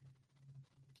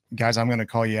guys, I'm going to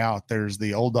call you out. There's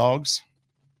the old dogs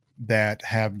that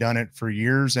have done it for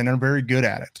years and are very good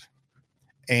at it.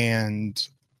 And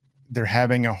they're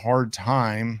having a hard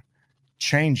time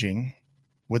changing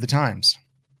with the times.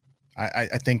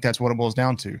 I think that's what it boils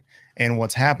down to. And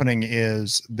what's happening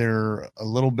is they're a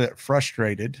little bit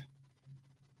frustrated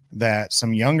that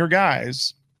some younger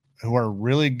guys who are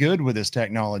really good with this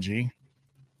technology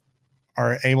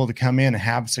are able to come in and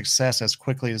have success as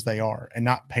quickly as they are and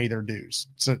not pay their dues.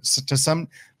 So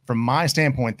from my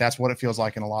standpoint, that's what it feels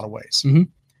like in a lot of ways.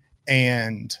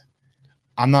 And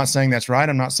I'm not saying that's right.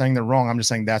 I'm not saying they're wrong. I'm just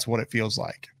saying that's what it feels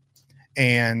like.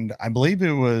 And I believe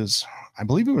it was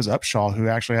Upshaw who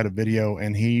actually had a video,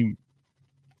 and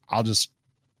I'll just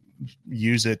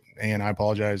use it. And I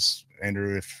apologize,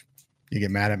 Andrew, if you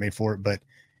get mad at me for it, but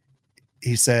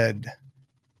he said,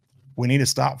 we need to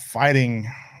stop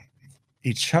fighting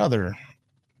each other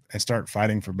and start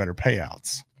fighting for better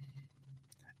payouts.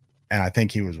 And I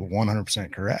think he was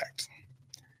 100% correct.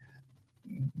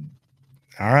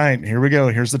 All right, here we go.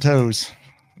 Here's the toes.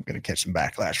 I'm going to catch some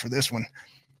backlash for this one.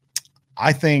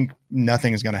 I think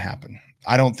nothing is going to happen.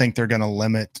 I don't think they're going to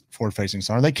limit forward-facing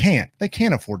sonar. They can't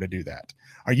afford to do that.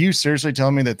 Are you seriously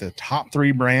telling me that the top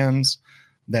 3 brands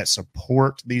that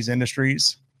support these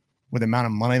industries with the amount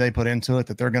of money they put into it,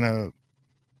 that they're going to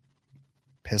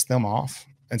piss them off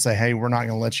and say, hey, we're not going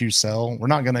to let you sell. We're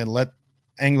not going to let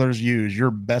anglers use your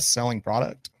best selling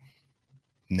product?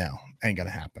 No, ain't going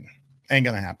to happen. Ain't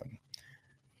going to happen.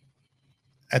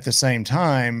 At the same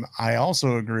time, I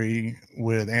also agree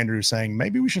with Andrew saying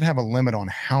maybe we should have a limit on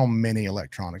how many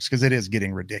electronics, because it is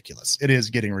getting ridiculous. It is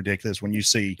getting ridiculous when you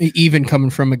see, even coming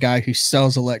from a guy who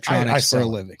sells electronics for a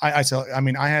living. I sell. I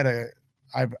mean,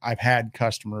 I've had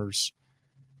customers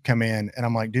come in and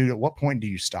I'm like, dude, at what point do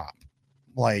you stop?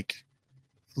 Like,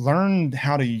 learn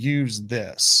how to use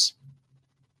this,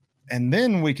 and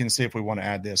then we can see if we want to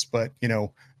add this. But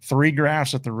 3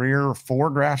 graphs at the rear, 4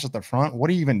 graphs at the front.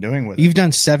 What are you even doing with it? You've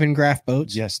done 7 graph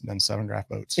boats? Yes, done 7 graph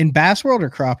boats. In Bass World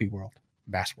or Crappie World?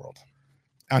 Bass World.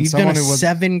 You've done a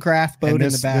 7 graph boat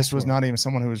in the Bass This was World. not even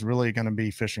someone who was really going to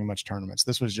be fishing much tournaments.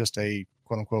 This was just a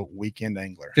quote unquote weekend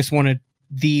angler. Just wanted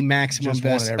the maximum Just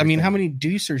best. wanted I mean, how everything.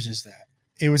 many deucers is that?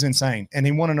 It was insane. And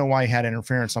he wanted to know why he had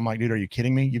interference. I'm like, dude, are you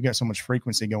kidding me? You've got so much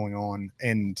frequency going on,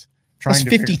 and That's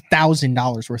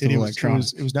 $50,000 worth of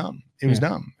electronics. It was dumb. It was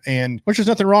dumb. And which there's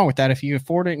nothing wrong with that if you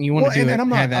afford it and you want to do it. And I'm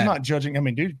not judging. I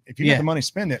mean, dude, if you got the money,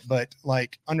 spend it. But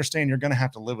like, understand you're going to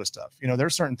have to live with stuff.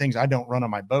 There's certain things I don't run on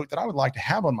my boat that I would like to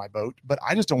have on my boat, but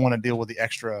I just don't want to deal with the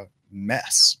extra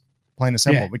mess, plain and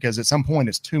simple, because at some point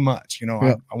it's too much.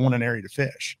 I want an area to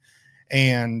fish.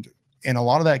 And a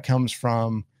lot of that comes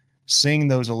from seeing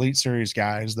those Elite Series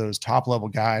guys, those top level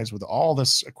guys with all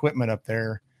this equipment up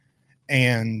there,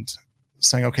 and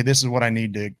saying, okay, this is what I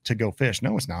need to go fish.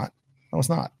 No, it's not. No, it's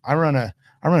not. I run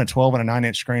a 12 and a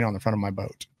 9-inch screen on the front of my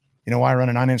boat. You know why I run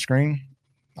a 9-inch screen?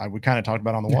 We kind of talked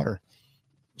about on the water.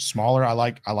 Smaller. I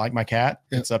like my cat.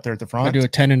 It's up there at the front. I do a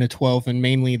 10 and a 12, and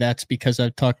mainly that's because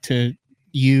I've talked to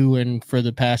you, and for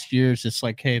the past years, it's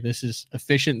like, hey, this is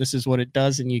efficient. This is what it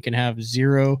does, and you can have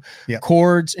 0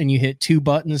 cords, and you hit 2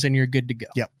 buttons, and you're good to go.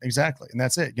 Yep, exactly, and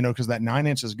that's it. Because that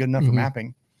 9-inch is good enough for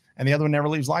mapping, and the other one never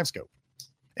leaves live scope.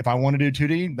 If I want to do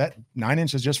 2D, that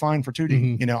 9-inch is just fine for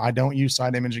 2D. I don't use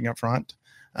side imaging up front.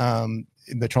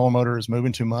 The trolling motor is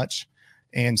moving too much.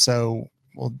 And so,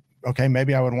 well, okay,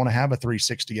 maybe I would want to have a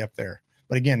 360 up there.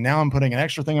 But again, now I'm putting an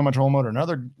extra thing on my trolling motor,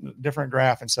 another different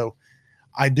graph. And so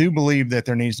I do believe that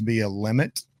there needs to be a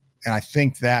limit I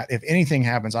think that if anything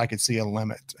happens, I could see a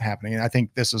limit happening. And I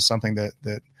think this is something that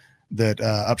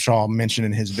Upshaw mentioned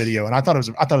in his video. And I thought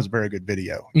it was a very good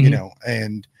video, you know,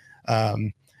 and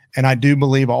I do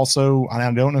believe also, and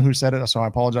I don't know who said it, so I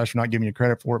apologize for not giving you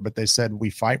credit for it, but they said we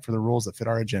fight for the rules that fit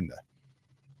our agenda.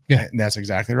 Yeah, and that's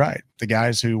exactly right. The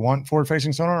guys who want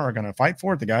forward-facing sonar are going to fight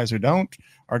for it. The guys who don't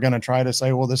are going to try to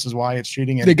say, well, this is why it's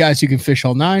cheating. And the guys who can fish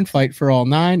all 9 fight for all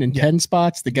 9 and 10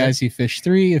 spots. The guys who fish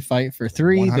 3 fight for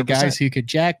 3. 100%. The guys who could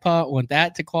jackpot want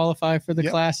that to qualify for the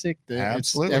classic.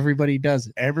 Absolutely, everybody does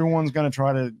it. Everyone's going to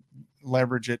try to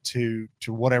leverage it to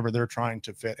whatever they're trying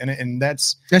to fit, and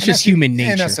that's just human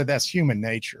nature. And that's human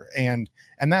nature, and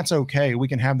that's okay. We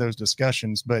can have those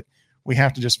discussions, but we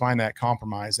have to just find that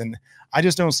compromise. And I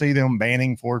just don't see them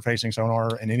banning forward-facing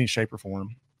sonar in any shape or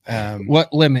form.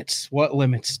 What limits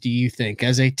do you think,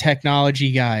 as a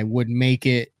technology guy, would make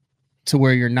it to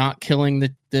where you're not killing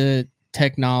the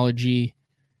technology?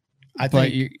 I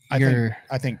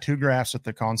think 2 graphs at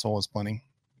the console is plenty.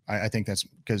 I think that's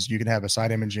because you can have a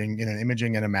side imaging,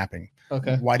 imaging and a mapping.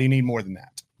 Okay. Why do you need more than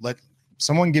that? Let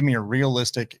someone give me a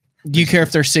realistic. Do you care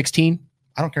if they're 16?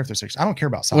 I don't care if they're 16. I don't care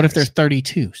about size. What if they're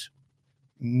 32s?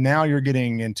 Now you're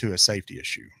getting into a safety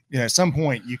issue. At some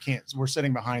point you can't. We're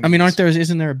sitting behind. I mean,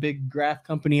 isn't there a big graph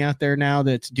company out there now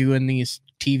that's doing these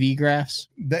TV graphs?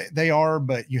 They are,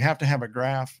 but you have to have a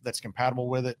graph that's compatible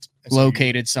with it,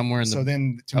 located somewhere in the. So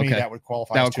then, to me, that would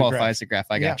qualify. That would qualify as a graph.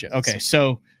 I got you. Okay,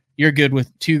 so you're good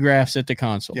with 2 graphs at the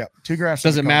console. Yeah, 2 graphs.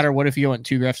 Doesn't matter. What if you want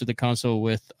 2 graphs at the console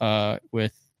with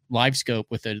live scope,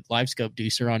 with a live scope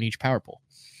deucer on each power pole?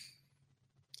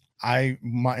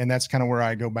 And that's kind of where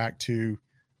I go back to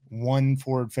 1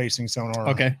 forward-facing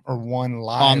sonar, or 1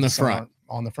 live on the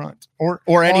front,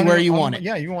 or anywhere you want it.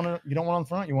 Yeah, you don't want it on the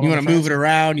front. You want to move it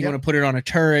around. You want to put it on a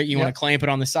turret. You want to clamp it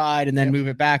on the side and then move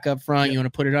it back up front. You want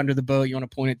to put it under the boat. You want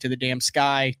to point it to the damn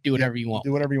sky. Do whatever you want.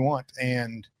 Do whatever you want.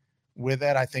 And with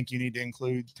that, I think you need to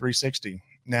include 360.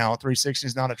 Now, 360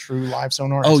 is not a true live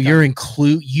sonar. Oh,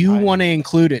 you want to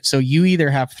include it. So you either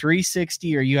have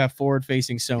 360 or you have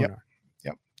forward-facing sonar.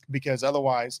 Yep. Because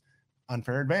otherwise,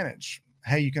 unfair advantage.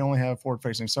 Hey, you can only have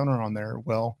forward-facing sonar on there.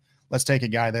 Well, let's take a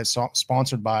guy that's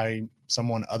sponsored by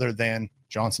someone other than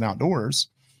Johnson Outdoors.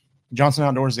 Johnson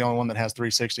Outdoors is the only one that has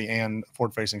 360 and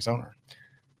forward-facing sonar.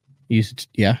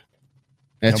 Yeah,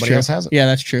 that's nobody true. else has it. Yeah,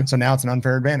 that's true. So now it's an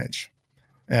unfair advantage,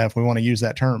 if we want to use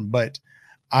that term. But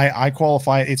I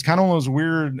qualify. It's kind of one of those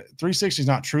weird. 360 is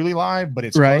not truly live, but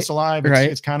it's close to live.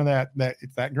 It's kind of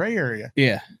that gray area.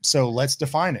 Yeah. So let's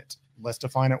define it. Let's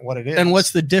define it what it is. And what's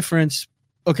the difference?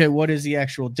 Okay, what is the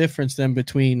actual difference then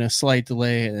between a slight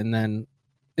delay and then?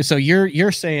 So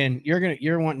you're saying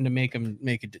you're wanting to make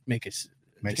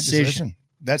a decision.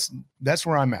 That's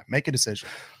where I'm at. Make a decision.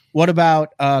 What about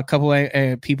a couple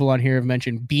of people on here have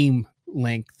mentioned beam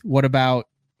length? What about,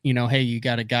 hey, you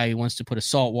got a guy who wants to put a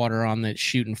saltwater on that's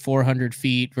shooting 400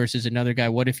 feet versus another guy.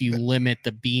 What if you limit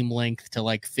the beam length to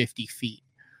like 50 feet?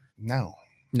 No,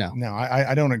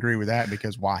 I don't agree with that,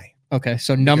 because why? Okay,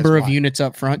 so number of units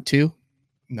up front too.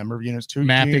 Number of units, 2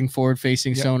 mapping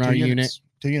forward-facing sonar 2 units,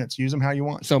 unit. 2 units. Use them how you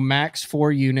want. So max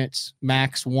 4 units,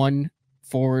 max 1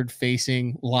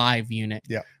 forward-facing live unit.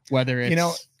 Yeah. Whether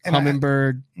it's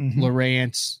Humminbird,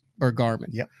 Lowrance, or Garmin.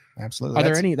 Yep, absolutely. Are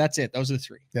there any? That's it. Those are the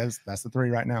 3. That's the 3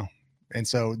 right now. And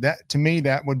so that, to me,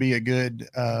 that would be a good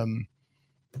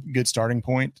starting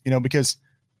point. Because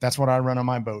that's what I run on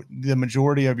my boat. The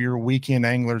majority of your weekend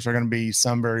anglers are going to be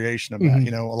some variation of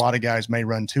that. A lot of guys may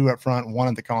run 2 up front, 1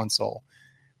 at the console.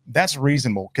 That's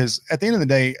reasonable, because at the end of the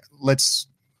day,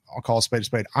 I'll call a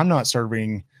spade. I'm not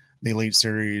serving the Elite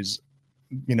Series,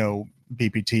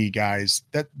 BPT guys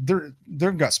that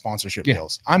they've got sponsorship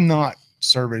deals. I'm not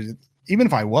serving. Even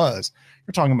if I was,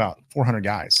 you're talking about 400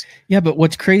 guys. Yeah. But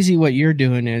what's crazy, what you're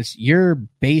doing is you're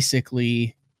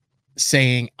basically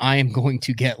saying I am going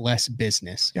to get less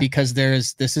business because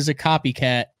this is a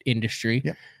copycat industry.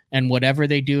 Yeah. And whatever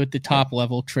they do at the top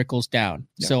level trickles down.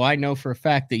 Yeah. So I know for a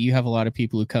fact that you have a lot of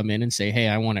people who come in and say, hey,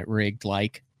 I want it rigged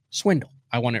like Swindle.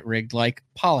 I want it rigged like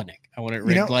Polinick. I want it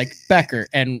rigged like Becker.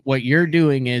 And what you're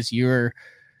doing is you're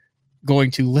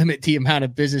going to limit the amount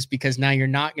of business, because now you're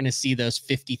not going to see those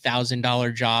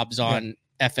 $50,000 jobs on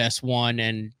FS1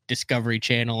 and Discovery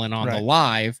Channel and on the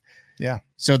live. Yeah.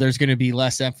 So there's going to be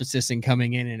less emphasis in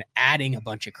coming in and adding a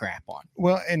bunch of crap on.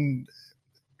 Well, and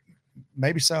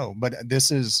maybe so, but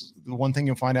this is the one thing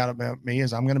you'll find out about me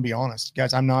is I'm going to be honest,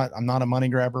 guys. I'm not a money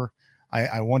grabber.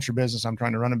 I want your business. I'm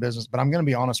trying to run a business, but I'm going to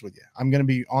be honest with you. I'm going to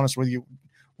be honest with you.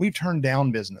 We've turned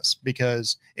down business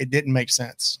because it didn't make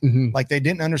sense. Like, they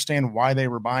didn't understand why they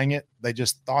were buying it. They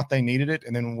just thought they needed it.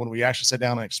 And then when we actually sat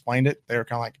down and explained it, they were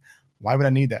kind of like, why would I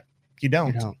need that? You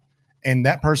don't. And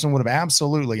that person would have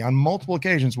absolutely, on multiple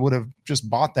occasions, would have just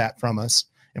bought that from us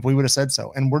if we would have said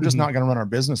so. And we're just not going to run our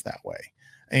business that way.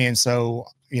 And so,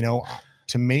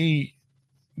 to me,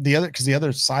 the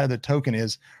other side of the token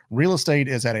is real estate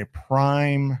is at a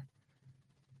prime.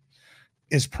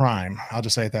 I'll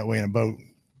just say it that way in a boat.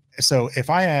 So if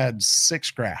I add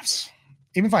 6 grafts,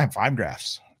 even if I have 5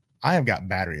 grafts, I have got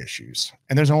battery issues,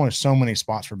 and there's only so many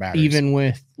spots for batteries. Even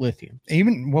with lithium,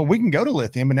 we can go to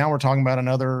lithium, but now we're talking about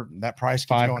that price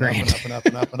keeps going up and up and up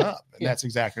and up and up. And that's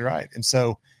exactly right. And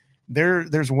so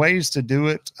there's ways to do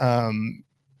it.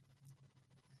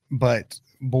 But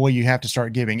boy, you have to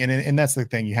start giving. And that's the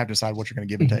thing. You have to decide what you're going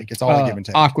to give and take. It's all a give and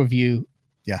take. AquaView.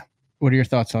 Yeah. What are your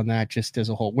thoughts on that just as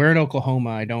a whole? We're in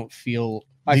Oklahoma. I feel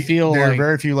there are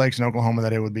very few lakes in Oklahoma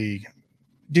that it would be.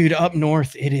 Dude, up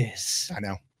north it is. I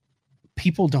know.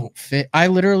 People don't fit. I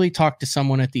literally talked to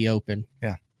someone at the Open.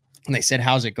 Yeah. And they said,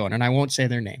 how's it going? And I won't say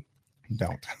their name.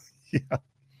 Don't. Yeah.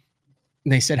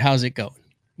 And they said, how's it going?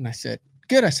 And I said,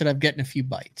 good. I said, I'm getting a few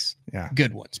bites. Yeah.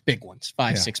 Good ones, big ones,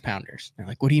 5-6 pounders. They're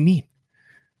like, what do you mean?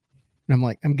 And I'm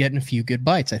like, I'm getting a few good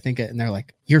bites. I think. And they're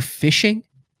like, you're fishing?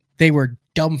 They were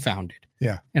dumbfounded.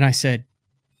 Yeah. And I said,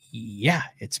 yeah,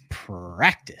 it's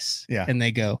practice. Yeah. And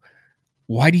they go,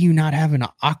 why do you not have an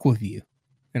AquaView?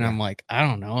 And I'm like, I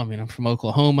don't know. I mean, I'm from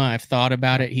Oklahoma. I've thought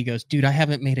about it. He goes, dude, I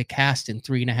haven't made a cast in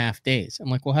 3.5 days. I'm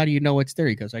like, well, how do you know it's there?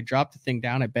 He goes, I drop the thing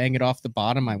down. I bang it off the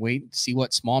bottom. I wait and see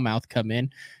what smallmouth come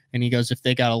in. And he goes, if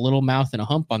they got a little mouth and a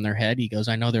hump on their head, he goes,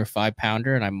 I know they're a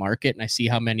 5-pounder, and I mark it and I see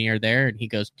how many are there. And he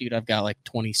goes, dude, I've got like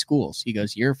 20 schools. He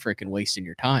goes, you're freaking wasting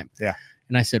your time. Yeah.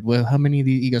 And I said, well, how many of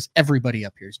these? He goes, everybody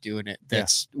up here is doing it.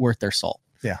 That's worth their salt.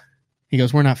 Yeah. He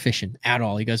goes, we're not fishing at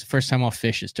all. He goes, the first time I'll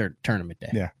fish is tournament day.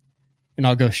 Yeah. And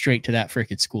I'll go straight to that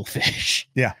freaking school fish.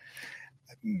 Yeah.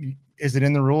 Is it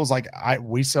in the rules? Like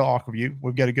we sell AquaView.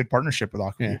 We've got a good partnership with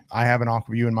AquaView. Yeah. I have an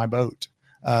AquaView in my boat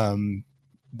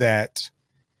that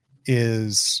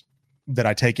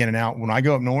I take in and out. When I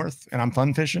go up north and I'm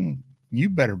fun fishing, you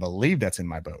better believe that's in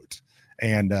my boat.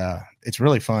 And it's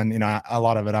really fun. A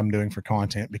lot of it I'm doing for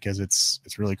content because it's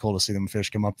really cool to see them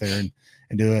fish come up there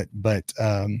and do it. But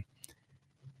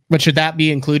should that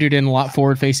be included in a lot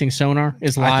forward-facing sonar?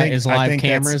 Is live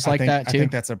cameras like that too?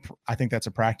 I think that's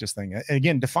a practice thing.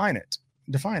 Again, define it.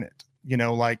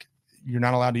 Like you're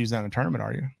not allowed to use that in a tournament,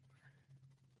 are you?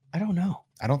 I don't know.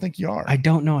 I don't think you are. I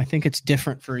don't know. I think it's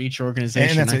different for each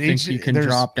organization. I think you can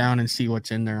drop down and see what's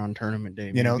in there on tournament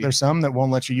day. There's some that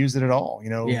won't let you use it at all.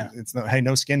 It's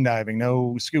no skin diving,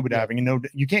 no scuba diving,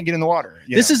 you can't get in the water.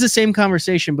 This is the same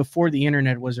conversation before the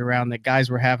internet was around that guys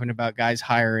were having about guys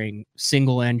hiring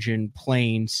single engine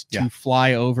planes to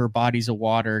fly over bodies of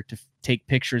water to take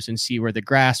pictures and see where the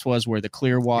grass was, where the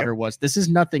clear water was. This is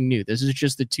nothing new. This is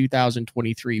just the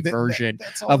 2023 version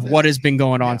of what has been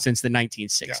going on since the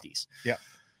 1960s. Yeah.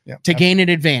 Yeah, to gain an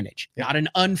advantage, not an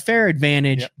unfair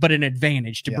advantage, but an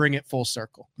advantage to bring it full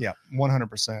circle. Yeah,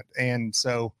 100%. And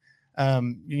so,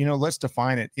 let's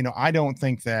define it. I don't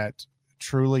think that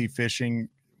truly fishing.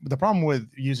 The problem with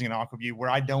using an AquaView, where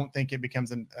I don't think it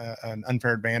becomes an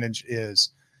unfair advantage,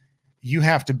 is you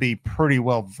have to be pretty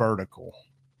well vertical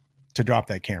to drop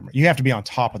that camera. You have to be on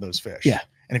top of those fish. Yeah.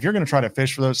 And if you're going to try to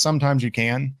fish for those, sometimes you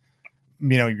can.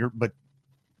 But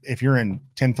if you're in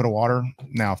 10 foot of water,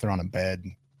 now if they're on a bed,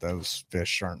 those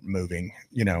fish aren't moving,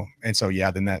 and so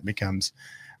then that becomes,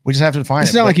 we just have to define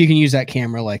it's not like you can use that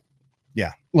camera like you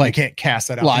can't cast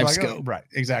that out live like, scope. Right,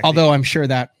 exactly. Although I'm sure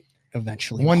that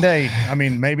eventually one day, I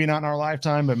mean, maybe not in our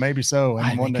lifetime, but maybe so.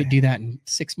 And one they day could do that in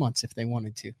 6 months if they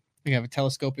wanted to. You have a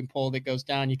telescoping pole that goes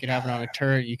down. You could have it on a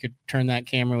turret. You could turn that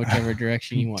camera whichever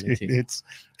direction you wanted to. It's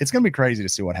going to be crazy to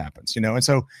see what happens, and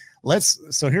so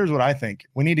so here's what I think.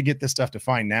 We need to get this stuff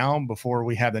defined now before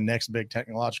we have the next big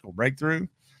technological breakthrough.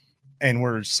 And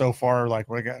we're so far, like,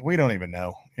 we don't even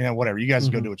know, whatever. You guys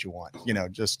go do what you want,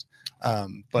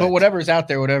 but whatever's out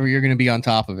there, whatever, you're going to be on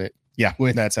top of it. Yeah,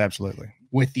 that's absolutely.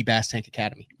 With the Bass Tank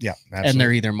Academy. Yeah, absolutely. And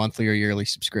they're either monthly or yearly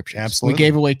subscriptions. Absolutely. We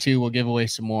gave away 2. We'll give away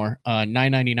some more.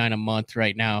 $9.99 a month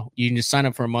right now. You can just sign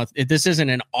up for a month. This isn't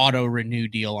an auto renew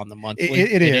deal on the monthly.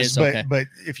 It is, but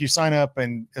if you sign up,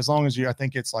 and as long as I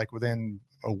think it's like within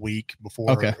a week before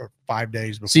or 5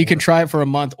 days before. So you can try it for a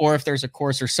month, or if there's a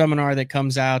course or seminar that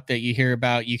comes out that you hear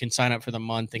about, you can sign up for the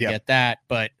month and get that.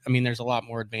 But I mean, there's a lot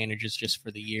more advantages just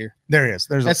for the year. There is.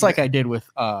 That's like I did with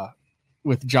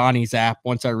Johnny's app.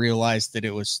 Once I realized that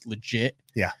it was legit,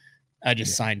 I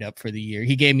just signed up for the year.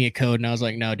 He gave me a code and I was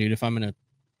like, no, dude, if I'm going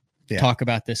to talk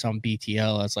about this on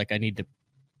BTL, I was like, I need to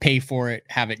pay for it,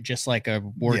 have it just like a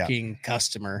working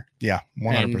customer. Yeah,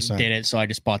 100%. Did it, so I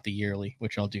just bought the yearly,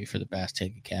 which I'll do for the Bass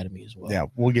Tank Academy as well. Yeah,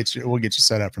 we'll get you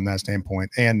set up from that standpoint.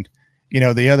 And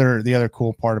the other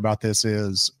cool part about this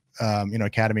is,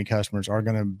 Academy customers are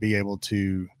going to be able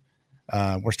to,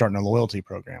 we're starting a loyalty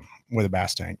program with a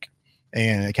Bass Tank,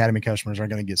 and Academy customers are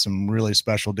going to get some really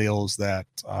special deals that,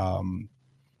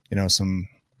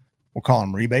 we'll call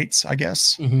them rebates, I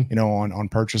guess, on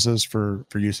purchases for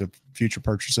use of future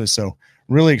purchases. So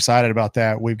really excited about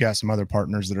that. We've got some other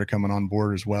partners that are coming on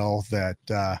board as well that,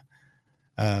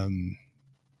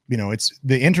 it's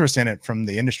the interest in it from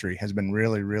the industry has been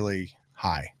really, really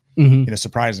high,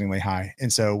 surprisingly high.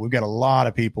 And so we've got a lot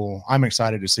of people. I'm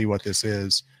excited to see what this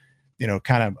is. I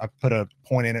put a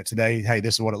point in it today. Hey,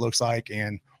 this is what it looks like,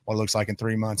 and what it looks like in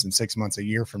 3 months and 6 months, a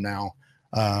year from now.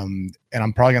 And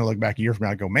I'm probably going to look back a year from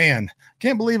now and go, man,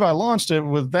 can't believe I launched it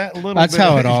with that little. That's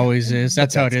how it always is.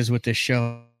 That's how it is with this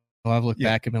show. I've looked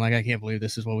back and been like, I can't believe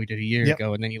this is what we did a year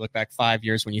ago. And then you look back 5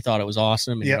 years when you thought it was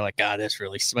awesome, and you're like, God, this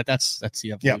really. But that's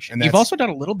the evolution. And you've also done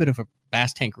a little bit of a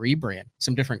Bass Tank rebrand,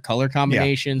 some different color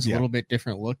combinations, a little bit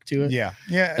different look to it. Yeah.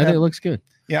 I think it looks good.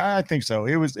 Yeah, I think so.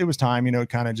 It was time,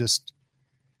 kind of just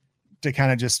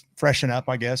freshen up,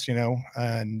 I guess,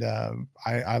 and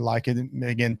I like it.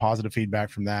 Again, positive feedback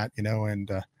from that,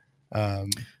 and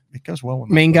it goes well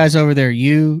with main guys over there,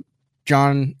 you,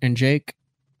 John and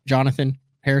Jonathan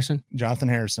Harrison,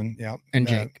 yeah, and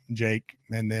Jake,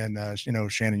 and then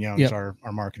Shannon Young's our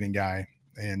marketing guy,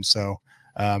 and so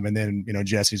and then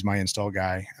Jesse's my install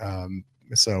guy,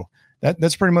 so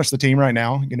that's pretty much the team right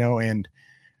now, and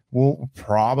we'll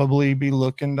probably be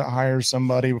looking to hire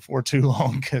somebody before too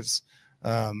long, because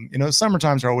summer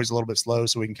times are always a little bit slow,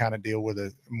 so we can kind of deal with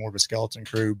more of a skeleton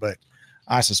crew. But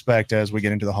I suspect as we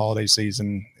get into the holiday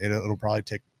season, it'll probably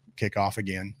kick off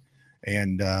again,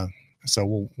 and so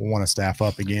we'll want to staff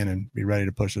up again and be ready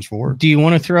to push this forward. Do you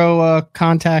want to throw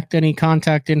any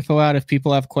contact info out if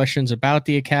people have questions about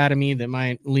the Academy that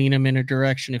might lean them in a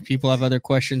direction? If people have other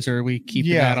questions, or are we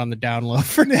keeping that on the down low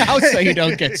for now so you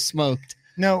don't get smoked?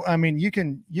 No, I mean, you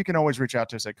can always reach out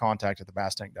to us at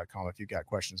contact@thebasstank.com if you've got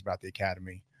questions about the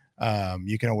Academy.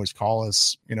 You can always call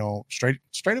us, straight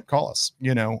up call us,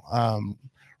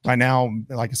 right now,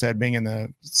 like I said, being in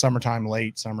the summertime,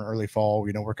 late summer, early fall,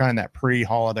 we're kind of that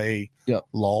pre-holiday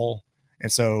lull.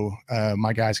 And so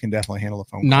my guys can definitely handle the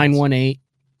phone.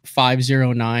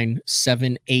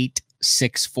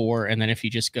 918-509-7864. And then if you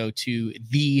just go to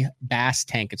the Bass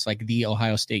Tank, it's like the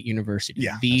Ohio State University.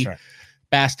 Yeah, that's right.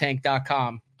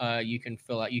 Basstank.com. You can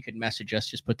fill out, you can message us,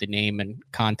 just put the name and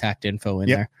contact info in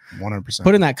there. 100%.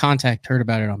 Put in that contact, heard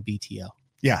about it on BTL.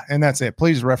 Yeah, and that's it.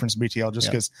 Please reference BTL,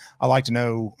 just because I like to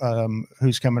know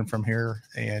who's coming from here,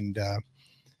 and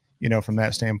from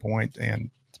that standpoint.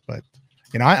 But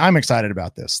I'm excited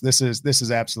about this. This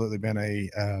has absolutely been a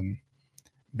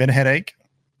headache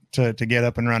to get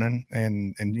up and running,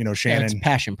 and Shannon, it's a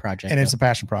passion project, and it's a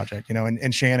passion project.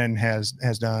 And Shannon has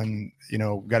done.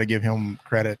 Got to give him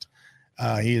credit.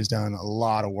 He has done a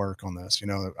lot of work on this.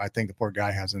 I think the poor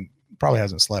guy probably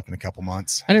hasn't slept in a couple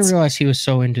months. I didn't realize he was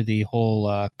so into the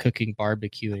whole cooking,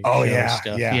 barbecuing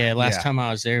stuff. Last time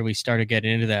I was there, we started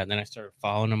getting into that, and then I started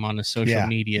following him on the social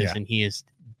medias, and he is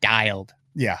dialed.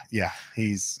 Yeah.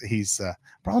 He's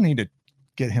probably need to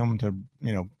get him to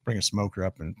bring a smoker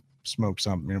up and smoke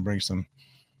something. Bring some.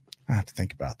 I have to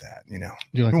think about that.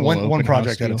 Do like one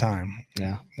project at a time.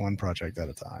 Yeah, one project at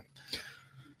a time.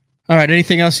 All right.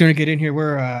 Anything else you want to get in here?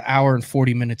 We're an hour and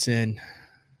 40 minutes in.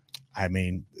 I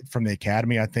mean, from the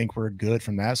Academy, I think we're good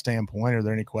from that standpoint. Are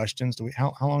there any questions?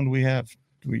 How long do we have?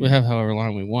 We have however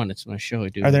long we want. It's my show.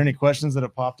 Are there any questions that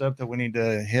have popped up that we need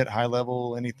to hit high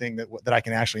level? Anything that I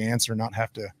can actually answer, not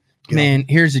have to? Man,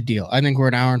 here's the deal. I think we're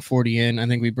an hour and 40 in. I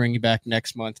think we bring you back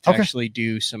next month to actually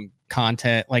do some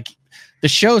content. Like, the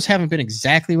shows haven't been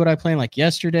exactly what I planned. Like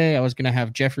yesterday, I was going to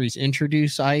have Jeffries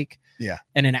introduce Ike. Yeah.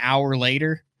 And an hour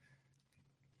later,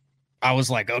 I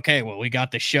was like, okay, well, we got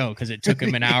the show, because it took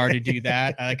him an hour to do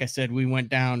that. Like I said, we went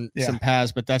down some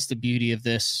paths, but that's the beauty of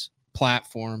this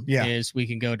platform is we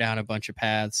can go down a bunch of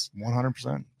paths.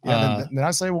 100%. Yeah. Then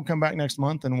I say we'll come back next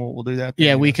month and we'll do that.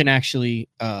 Yeah, we can actually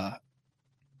dive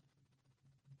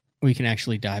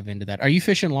into that. Are you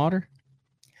fishing lauder?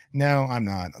 No, I'm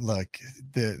not. Look,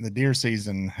 the deer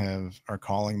season are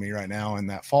calling me right now, and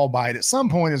that fall bite at some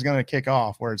point is going to kick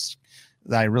off where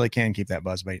I really can keep that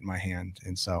buzzbait in my hand.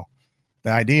 And so the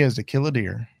idea is to kill a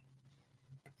deer,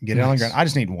 get it on the ground. I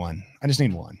just need one.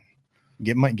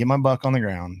 Get my buck on the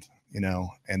ground,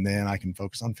 and then I can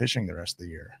focus on fishing the rest of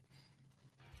the year.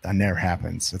 That never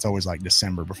happens. It's always like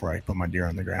December before I put my deer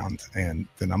on the ground, and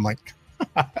then I'm like,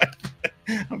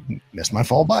 missed my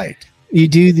fall bite. You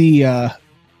do the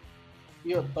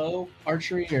you have bow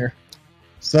archery or?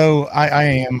 So I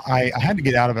am. I had to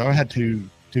get out of it. I had two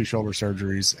 2 shoulder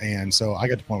surgeries, and so I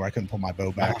got to the point where I couldn't pull my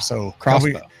bow back. So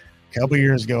crossbow. Couple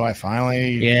years ago, I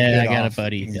finally I got a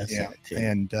buddy who does that too.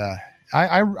 And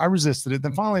I resisted it.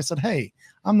 Then finally I said, hey,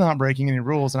 I'm not breaking any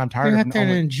rules, and I'm tired You're of out there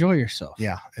to enjoy yourself.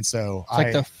 Yeah. And so it's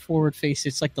like the forward face.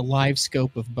 It's like the live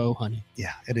scope of bow hunting.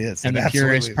 Yeah, it is. And the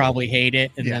purists probably hate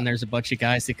it. And then there's a bunch of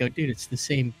guys that go, dude, it's the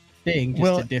same thing,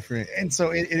 just a different. And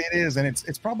so it is. And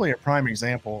it's probably a prime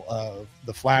example of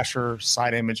the flasher,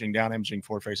 side imaging, down imaging,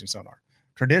 forward facing sonar.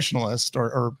 Traditionalists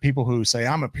or people who say,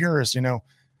 I'm a purist,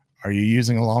 are you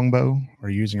using a longbow? Are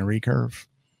you using a recurve?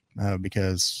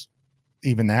 Because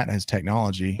even that has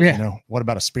technology. Yeah. What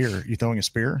about a spear? You throwing a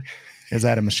spear? Is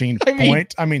that a machine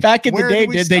point? I mean, back in the day,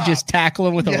 did they just tackle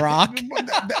him with a rock?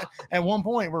 At one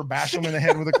point, we're bashing him in the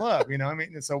head with a club.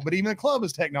 But even the club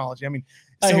is technology. I mean,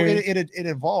 so it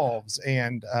evolves,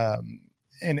 and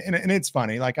it's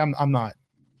funny. Like I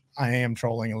am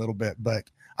trolling a little bit, but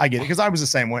I get it because I was the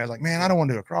same way. I was like, man, I don't want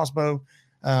to do a crossbow,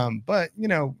 but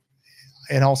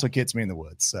it also gets me in the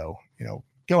woods. So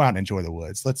go out and enjoy the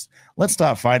woods. Let's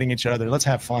stop fighting each other. Let's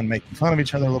have fun making fun of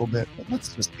each other a little bit. But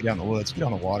let's just get out in the woods, get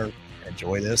on the water, and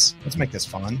enjoy this. Let's make this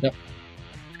fun. Yep.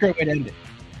 It's a great way to end it.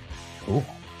 Cool.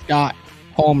 Scott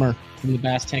Palmer from the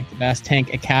Bass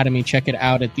Tank Academy. Check it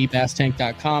out at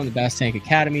thebasstank.com,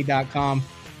 thebasstankacademy.com.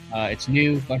 It's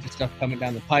new, a bunch of stuff coming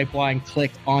down the pipeline.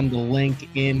 Click on the link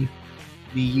in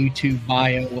the YouTube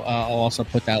bio. I'll also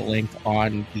put that link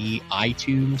on the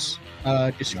iTunes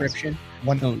description.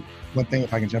 Nice. One thing,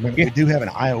 if I can jump in, we do have an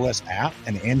iOS app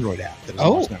and an Android app.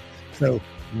 So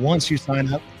once you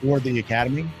sign up for the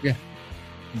Academy,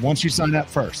 once you sign up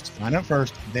first,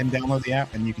 then download the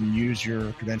app, and you can use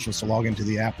your credentials to log into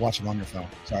the app, watch it on your phone.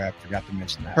 Sorry, I forgot to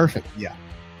mention that. Perfect. Yeah.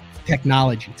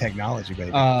 Technology,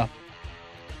 baby.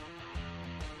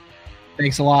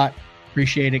 Thanks a lot.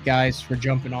 Appreciate it, guys, for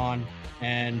jumping on.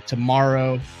 And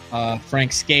tomorrow,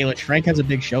 Frank Scalish. Frank has a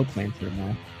big show planned for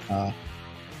tomorrow.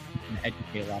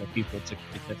 Educate a lot of people. It's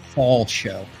a fall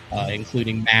show,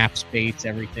 including maps, baits,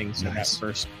 everything. So nice. That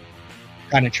first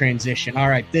kind of transition. All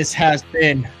right, this has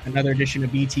been another edition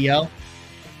of BTL.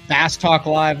 Bass Talk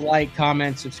Live. Like,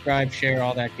 comment, subscribe, share,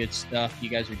 all that good stuff. You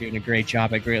guys are doing a great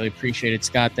job. I greatly appreciate it.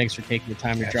 Scott, thanks for taking the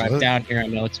time to drive down here. I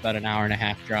know it's about an hour and a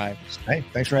half drive. Hey,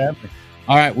 thanks for having me.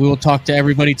 All right, we will talk to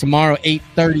everybody tomorrow,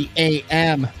 8:30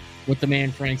 a.m. with the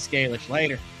man Frank Scalish.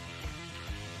 Later.